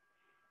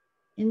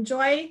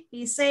 Enjoy,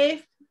 be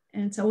safe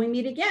until we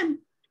meet again.